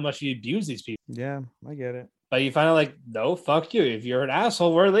matter how much she abused these people. Yeah, I get it. But you find out like, no, fuck you. If you're an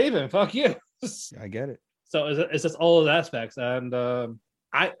asshole, we're leaving. Fuck you. I get it. So it's just all those aspects. And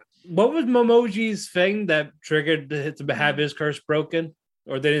what was Momoji's thing that triggered to have his curse broken?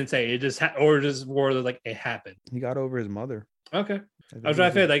 Or they didn't say it just more like it happened. He got over his mother. Okay. I was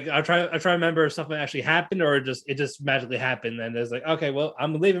trying to feel like I try to remember if something actually happened or it just magically happened and it's like, okay, well,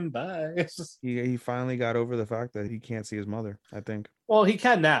 I'm leaving. Bye. He finally got over the fact that he can't see his mother, I think. Well, he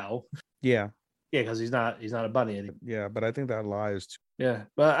can now. Yeah. Yeah, because he's not a bunny anymore. Yeah, but I think that lies too. Yeah,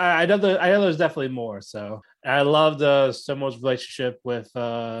 but I know there's definitely more. So I loved Someone's relationship with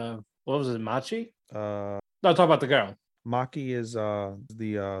what was it, Machi? No, talk about the girl. Maki is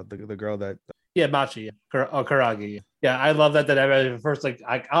the girl that. Yeah, Machi, Karagi. Yeah, I love that first like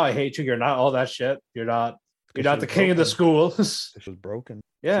I hate you. You're not all that shit. You're not the king of the school. She was broken.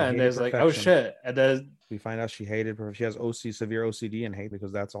 Yeah, and there's like, oh shit, and then we find out she hated her. She has severe OCD and hate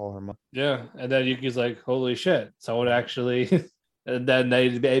because that's all her mom. Yeah, and then Yuki's like, holy shit, someone actually. And then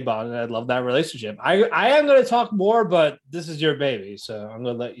they bond, and I love that relationship. I am going to talk more, but this is your baby, so I'm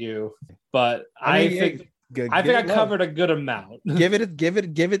going to let you. But I think I covered a good amount. Give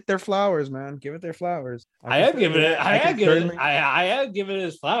it their flowers, man. Give it their flowers. I am giving it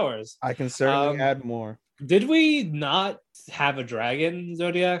his flowers. I can certainly add more. Did we not have a dragon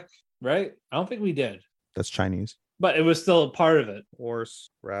Zodiac? Right? I don't think we did. That's Chinese. But it was still a part of it. Horse,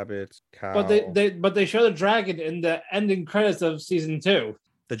 rabbit, cow. But they show the dragon in the ending credits of season 2.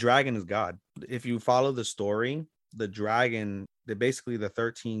 The dragon is God. If you follow the story, the dragon, they basically the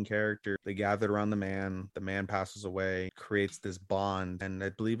 13 characters, they gathered around the man passes away, creates this bond, and I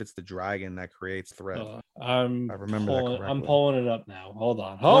believe it's the dragon that creates threat. I remember that correctly. I'm pulling it up now. Hold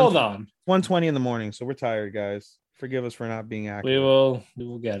on. 1:20 in the morning, so we're tired, guys. Forgive us for not being accurate. We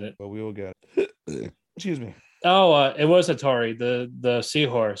will get it. But we will get it. Excuse me. Oh, it was Hattori, the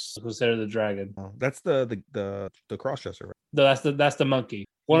seahorse, considered the dragon. Oh, that's the crossdresser, right? No, that's the monkey.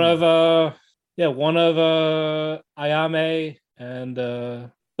 One of Ayame and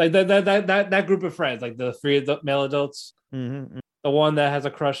like that group of friends, like the 3 male adults. Mm-hmm. The one that has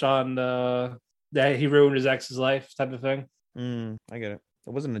a crush on that he ruined his ex's life type of thing. I get it.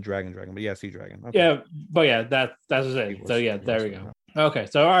 It wasn't a dragon, but yeah, sea dragon. Okay. Yeah, but yeah, that's it. So yeah, there we go. Okay,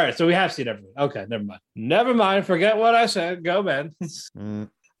 so all right, so we have seen everything. Okay, never mind. Forget what I said. Go, man.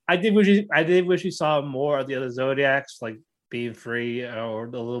 I did wish you saw more of the other zodiacs, like being free or a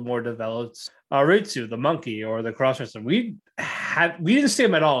little more developed. Ritsu, the monkey, or the crossdresser. We didn't see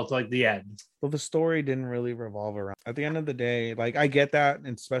him at all until like the end. Well, the story didn't really revolve around. At the end of the day, like I get that,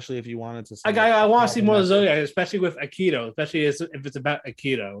 and especially if you wanted to. I want to see more of Zodiac, especially with Aikido, especially if it's about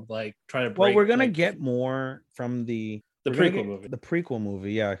Aikido, like trying to break. Well, we're gonna get more from the prequel movie. The prequel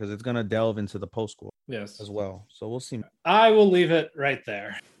movie, yeah, because it's gonna delve into the post school, yes, as well. So we'll see. I will leave it right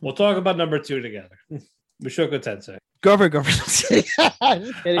there. We'll talk about number 2 together. Mushoku Tensei. Go for it. I'm just kidding. I'm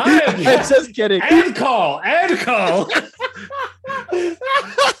just kidding. And call.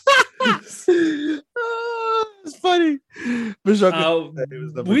 It's funny.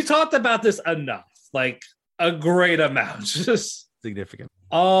 We talked about this enough, like a great amount. Just significant.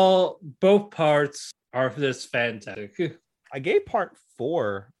 Both parts are just fantastic. I gave part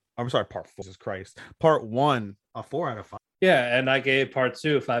 4. I'm sorry, part 4. Jesus Christ. Part 1 a 4 out of 5. Yeah, and I gave part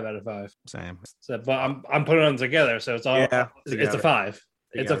 2 a 5 out of 5. Same. So, but I'm putting them together, so it's all. Yeah, it's a 5.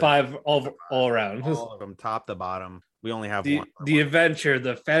 It's a 5 all around. All from top to bottom. We only have one. The adventure,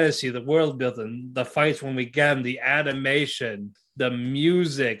 the fantasy, the world building, the fights when we get them, the animation, the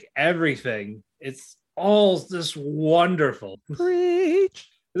music, everything. It's all just wonderful. Preach.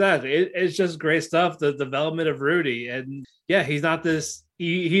 Exactly. It's just great stuff. The development of Rudy, and yeah, he's not this.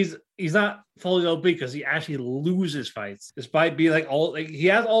 He's not fully OP because he actually loses fights, despite being he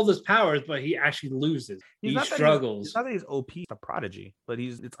has all his powers, but he actually loses. He struggles. It's not that he's OP, a prodigy, but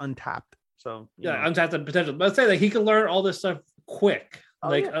it's untapped. So yeah, untapped potential. But I'd say he can learn all this stuff quick,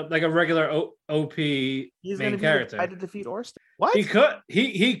 like a regular OP main character. Try to defeat Orson. What he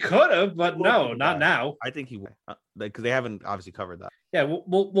could have, but no, not now. I think he will, because they haven't obviously covered that. Yeah,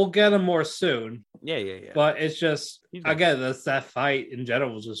 we'll get him more soon. Yeah. But it's just again, that fight in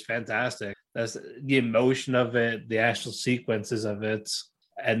general was just fantastic. That's the emotion of it, the actual sequences of it,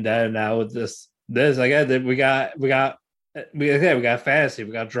 and then now with this again, we got fantasy,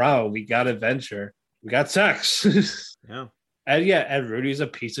 we got drama, we got adventure, we got sex. Yeah. And Rudy's a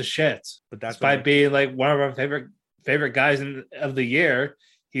piece of shit. But that's by being like one of our favorite guys of the year.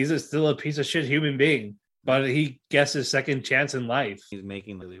 He's still a piece of shit human being, but he gets his second chance in life. He's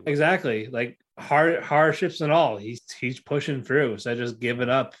making exactly like hardships and all. He's pushing through, so just giving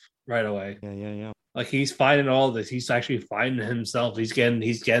up right away. Yeah. Like he's finding all this. He's actually finding himself. He's getting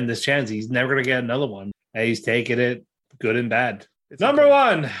this chance. He's never gonna get another one, and he's taking it good and bad. It's number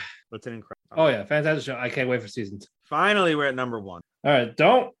 1. That's an incredible. Oh yeah, fantastic show. I can't wait for season 2. Finally, we're at number 1. All right,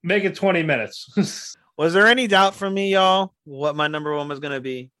 don't make it 20 minutes. Was there any doubt from me, y'all, what my number 1 was going to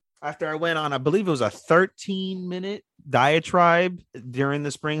be? After I went on, I believe it was a 13-minute diatribe during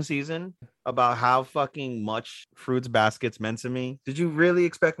the spring season about how fucking much Fruits Baskets meant to me. Did you really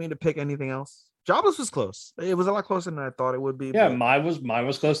expect me to pick anything else? Jobless was close. It was a lot closer than I thought it would be. Yeah, mine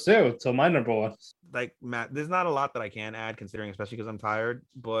was close too. So my number 1. Like Matt, there's not a lot that I can add, considering, especially because I'm tired.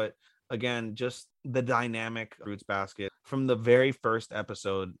 But again, just the dynamic Fruits Basket from the very first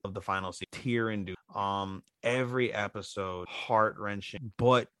episode of the final season, tear-inducing. Every episode heart-wrenching,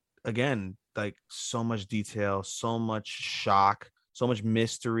 but again, like so much detail, so much shock, so much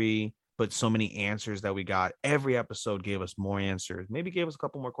mystery, but so many answers that we got. Every episode gave us more answers. Maybe gave us a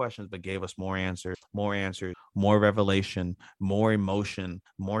couple more questions, but gave us more answers, more revelation, more emotion,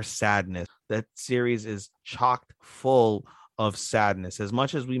 more sadness. That series is chocked full of sadness. As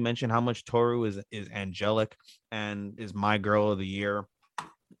much as we mentioned how much Toru is angelic and is my girl of the year,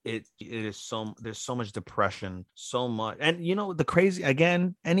 it is there's so much depression, so much. And the crazy,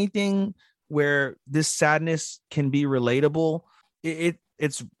 again, anything where this sadness can be relatable,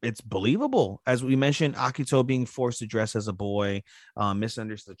 it's believable. As we mentioned, Akito being forced to dress as a boy,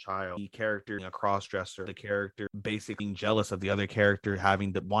 misunderstood child, the character being a cross-dresser, the character basically being jealous of the other character,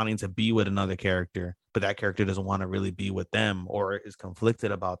 wanting to be with another character, but that character doesn't want to really be with them or is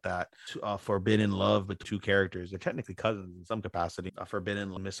conflicted about that. Forbidden love with 2 characters. They're technically cousins in some capacity.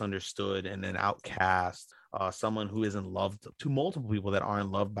 Forbidden, misunderstood, and then outcast. Someone who isn't loved, to multiple people that aren't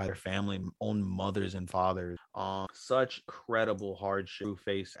loved by their family, own mothers and fathers. Such credible hardship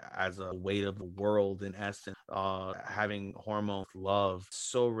face as a weight of the world in essence. Having hormone love,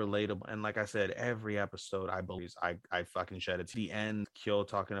 so relatable. And like I said, every episode I believe I fucking shed it. To the end, Kyo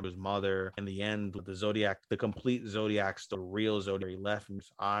talking about his mother, and the end with the Zodiac, the complete Zodiac story, real Zodiac left me.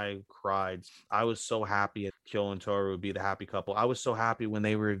 I cried. I was so happy Kyo and Toru would be the happy couple. I was so happy when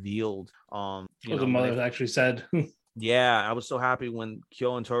they revealed the mother actually said Yeah, I was so happy when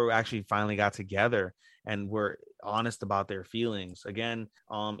Kyo and Toru actually finally got together and were honest about their feelings. Again,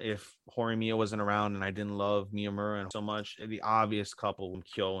 if Horimiya wasn't around and I didn't love Miyamura so much, the obvious couple with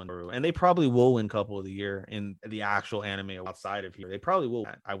Kyo and Toru, and they probably will win couple of the year in the actual anime outside of here. They probably will,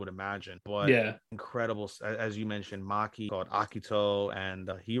 I would imagine. But Yeah, incredible, as you mentioned, Maki called Akito and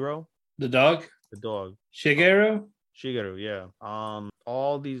Hiro, the dog, the dog. Shigeru. Shigeru, yeah.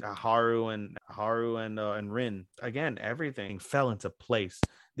 All these Haru and Rin, again, everything fell into place.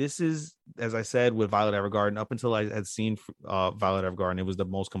 This is, as I said, with Violet Evergarden. Up until I had seen Violet Evergarden, it was the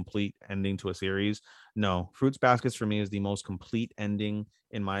most complete ending to a series. No, Fruits Baskets for me is the most complete ending,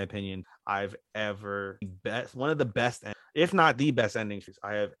 in my opinion, I've ever. One of the best, if not the best endings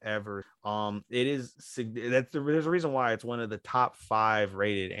I have ever. It is there's a reason why it's one of the top 5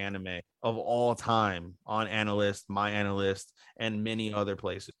 rated anime of all time on Analyst, My Analyst, and many other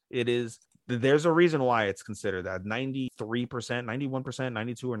places. It is. There's a reason why it's considered that 93%, 91%,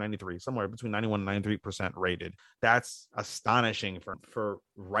 92 or 93, somewhere between 91 and 93% rated. That's astonishing for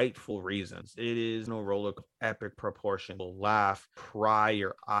rightful reasons. It is no roller epic proportion. You'll laugh, cry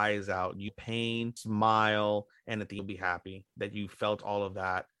your eyes out, you pain, smile, and at the end you'll be happy that you felt all of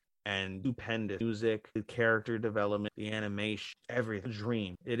that. And stupendous music, the character development, the animation, everything.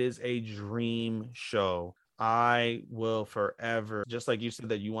 Dream. It is a dream show. I will forever, just like you said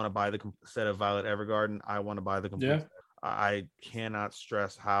that you want to buy the set of Violet Evergarden, I want to buy the complete set. I cannot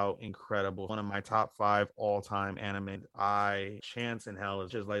stress how incredible. One of my top 5 all-time anime. Chance in Hell is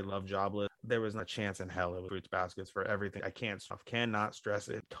just like Love Jobless. There was no chance in hell it was Fruits Baskets for everything. I cannot stress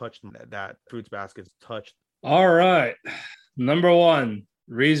it. Touched that Fruits Baskets touched. All right. Number 1,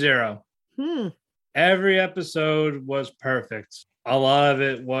 ReZero. Every episode was perfect. A lot of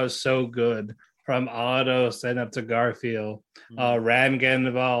it was so good. From Otto stand up to Garfield, Ram getting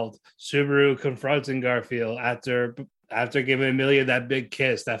involved, Subaru confronting Garfield after giving Amelia that big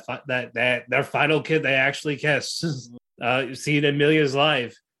kiss, that their final kiss they actually kissed. Seeing Amelia's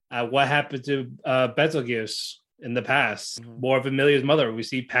life, what happened to Betelgeuse in the past, more of Amelia's mother. We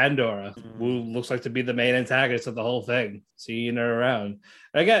see Pandora, who looks like to be the main antagonist of the whole thing. Seeing her around,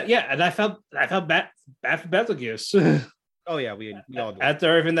 and I felt bad for Betelgeuse. Oh yeah, we all did. After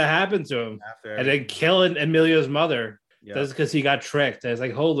everything that happened to him, and then killing Amelia's mother, that's because he got tricked. And it's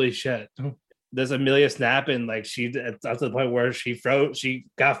like, holy shit! There's Amelia snapping, like she up to the point where she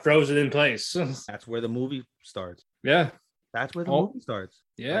got frozen in place. That's where the movie starts. Yeah, that's where the movie starts.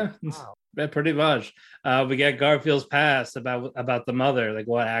 Yeah, like, wow. Pretty much. We get Garfield's past about the mother, like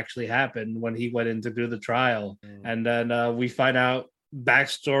what actually happened when he went in to do the trial, and then we find out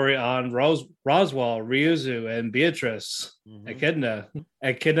backstory on Roswell, Ryuzu, and Beatrice, Echidna.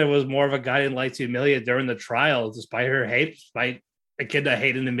 Echidna was more of a guiding light to Amelia during the trial, despite Echidna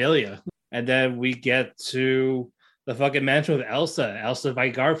hating Amelia. And then we get to the fucking mansion with Elsa by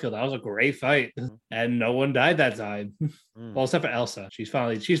Garfield. That was a great fight, and no one died that time. Well, except for Elsa. She's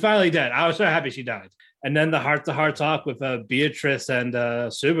finally dead. I was so happy she died. And then the heart-to-heart talk with Beatrice and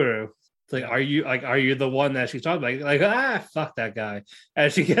Subaru. Like, are you the one that she's talking about? Like, fuck that guy.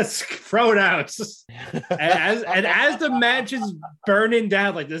 And she gets thrown out. and as the mansion's burning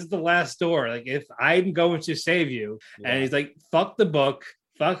down, like, this is the last door. Like, if I'm going to save you. Yeah. And he's like, fuck the book.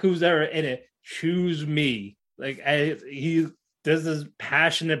 Fuck who's ever in it. Choose me. Like, and he does this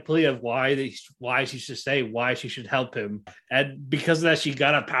passionate plea of why she should stay, why she should help him. And because of that, she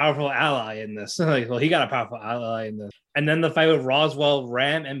got a powerful ally in this. Like, well, he got a powerful ally in this. And then the fight with Roswell,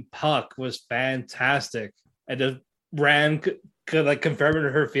 Ram, and Puck was fantastic. And just Ram could like confirming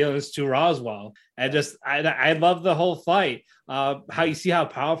her feelings to Roswell. And just I love the whole fight. How you see how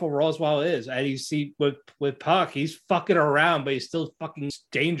powerful Roswell is. And you see with Puck, he's fucking around, but he's still fucking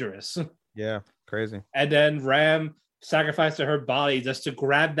dangerous. Yeah, crazy. And then Ram sacrificed her body just to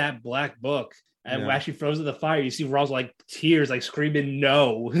grab that black book. And when she throws in the fire, you see Roswell like tears, like screaming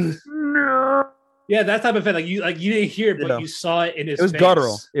no. No. Yeah, that type of thing. Like you didn't hear it, but you saw it in his face.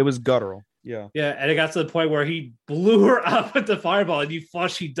 It was guttural. Yeah. Yeah, and it got to the point where he blew her up with the fireball, and you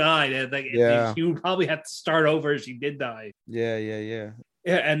thought she died, and like she would probably have to start over if she did die. Yeah.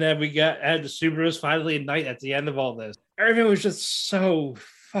 Yeah, and then the Subaru's finally at night at the end of all this. Everything was just so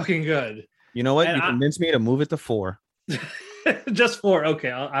fucking good. You know what? And you convinced me to move it to 4. Just 4.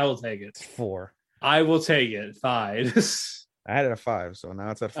 Okay, I will take it. 4. I will take it. 5. I had it at 5, so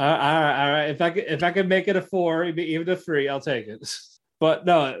now it's at 4. All right. If I can make it a 4, even a 3, I'll take it. But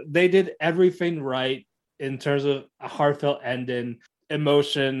no, they did everything right in terms of a heartfelt ending,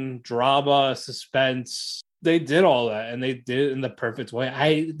 emotion, drama, suspense. They did all that, and they did it in the perfect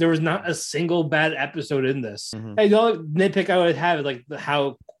way. There was not a single bad episode in this. Mm-hmm. And the only nitpick I would have is like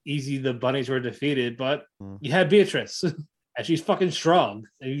how easy the bunnies were defeated, but you had Beatrice, and she's fucking strong,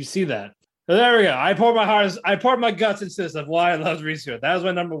 and you see that. So there we go. I poured my guts into this of why I love ReZero. That was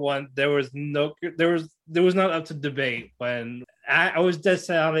my number one. There was not up to debate when I was dead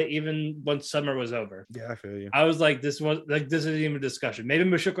set on it, even when summer was over. Yeah, I feel you. I was like, this isn't even a discussion. Maybe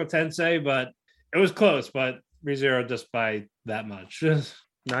Mushoku Tensei, but it was close. But ReZero just by that much.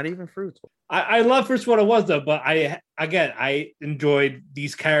 Not even Fruits. I love Fruits what it was though, but I enjoyed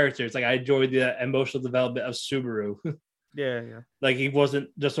these characters. Like I enjoyed the emotional development of Subaru. Yeah. Like he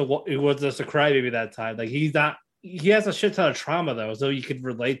wasn't just a crybaby that time. Like he has a shit ton of trauma though, so you could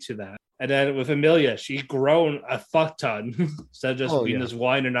relate to that. And then with Emilia, she's grown a fuck ton instead of just being this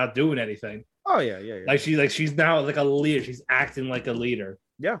whiner, not doing anything. Oh yeah. Like she's now like a leader. She's acting like a leader.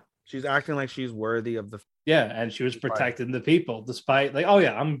 Yeah, she's acting like she's worthy of the. Yeah, and she was protecting the people despite like, oh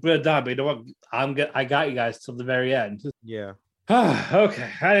yeah, I'm gonna die, but you know what? I got you guys till the very end. Yeah. Okay,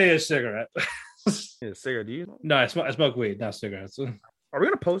 I need a cigarette. Yeah, cigarette. Do you? No, I smoke weed, not cigarettes. Are we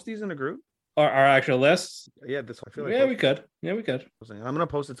gonna post these in the group? Our actual lists? Yeah, I feel like. Yeah, we could. I'm gonna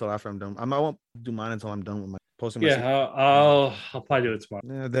post it till after I'm done. I won't do mine until I'm done with my posting. I'll probably do it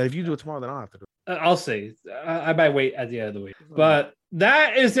tomorrow. Yeah, if you do it tomorrow, then I'll have to do it. I'll see. I might wait at the end of the week. But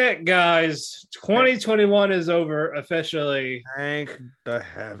that is it, guys. 2021 is over officially. Thank the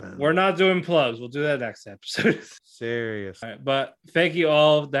heavens. We're not doing plugs. We'll do that next episode. Serious. All right, but thank you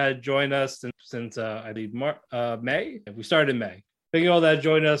all that joined us since I believe May. We started in May. Thank you all that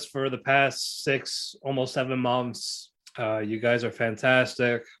joined us for the past 6, almost 7 months. You guys are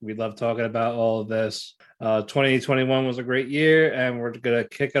fantastic. We love talking about all of this. 2021 was a great year, and we're going to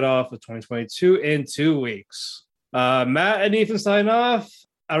kick it off with 2022 in 2 weeks. Matt and Ethan sign off.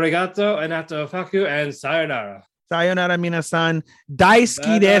 Arigato, anato faku, and sayonara. Sayonara, minasan.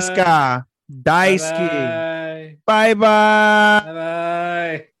 Daisuki desu ka? Daisuki. Bye-bye.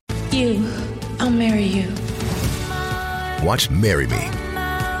 Bye-bye. You, I'll marry you. Watch Marry Me.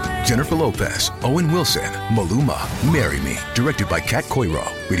 Jennifer Lopez, Owen Wilson, Maluma, Marry Me. Directed by Kat Coiro.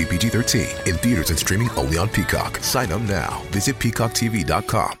 Rated PG-13. In theaters and streaming only on Peacock. Sign up now. Visit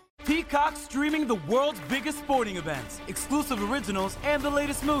PeacockTV.com. Peacock streaming the world's biggest sporting events, exclusive originals, and the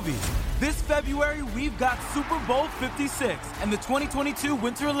latest movies. This February, we've got Super Bowl 56 and the 2022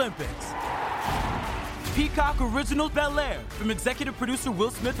 Winter Olympics. Peacock Original Bel-Air from executive producer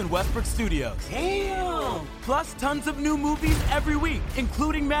Will Smith and Westbrook Studios. Damn! Plus tons of new movies every week,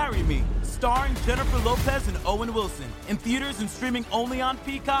 including Marry Me, starring Jennifer Lopez and Owen Wilson. In theaters and streaming only on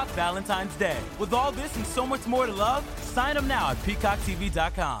Peacock Valentine's Day. With all this and so much more to love, sign up now at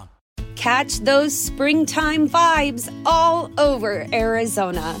PeacockTV.com. Catch those springtime vibes all over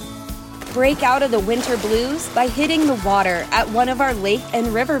Arizona. Break out of the winter blues by hitting the water at one of our lake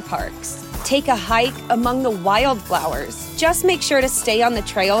and river parks. Take a hike among the wildflowers. Just make sure to stay on the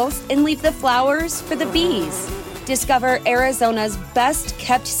trails and leave the flowers for the bees. Discover Arizona's best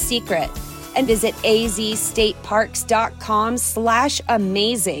kept secret and visit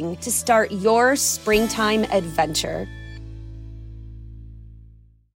azstateparks.com/amazing to start your springtime adventure.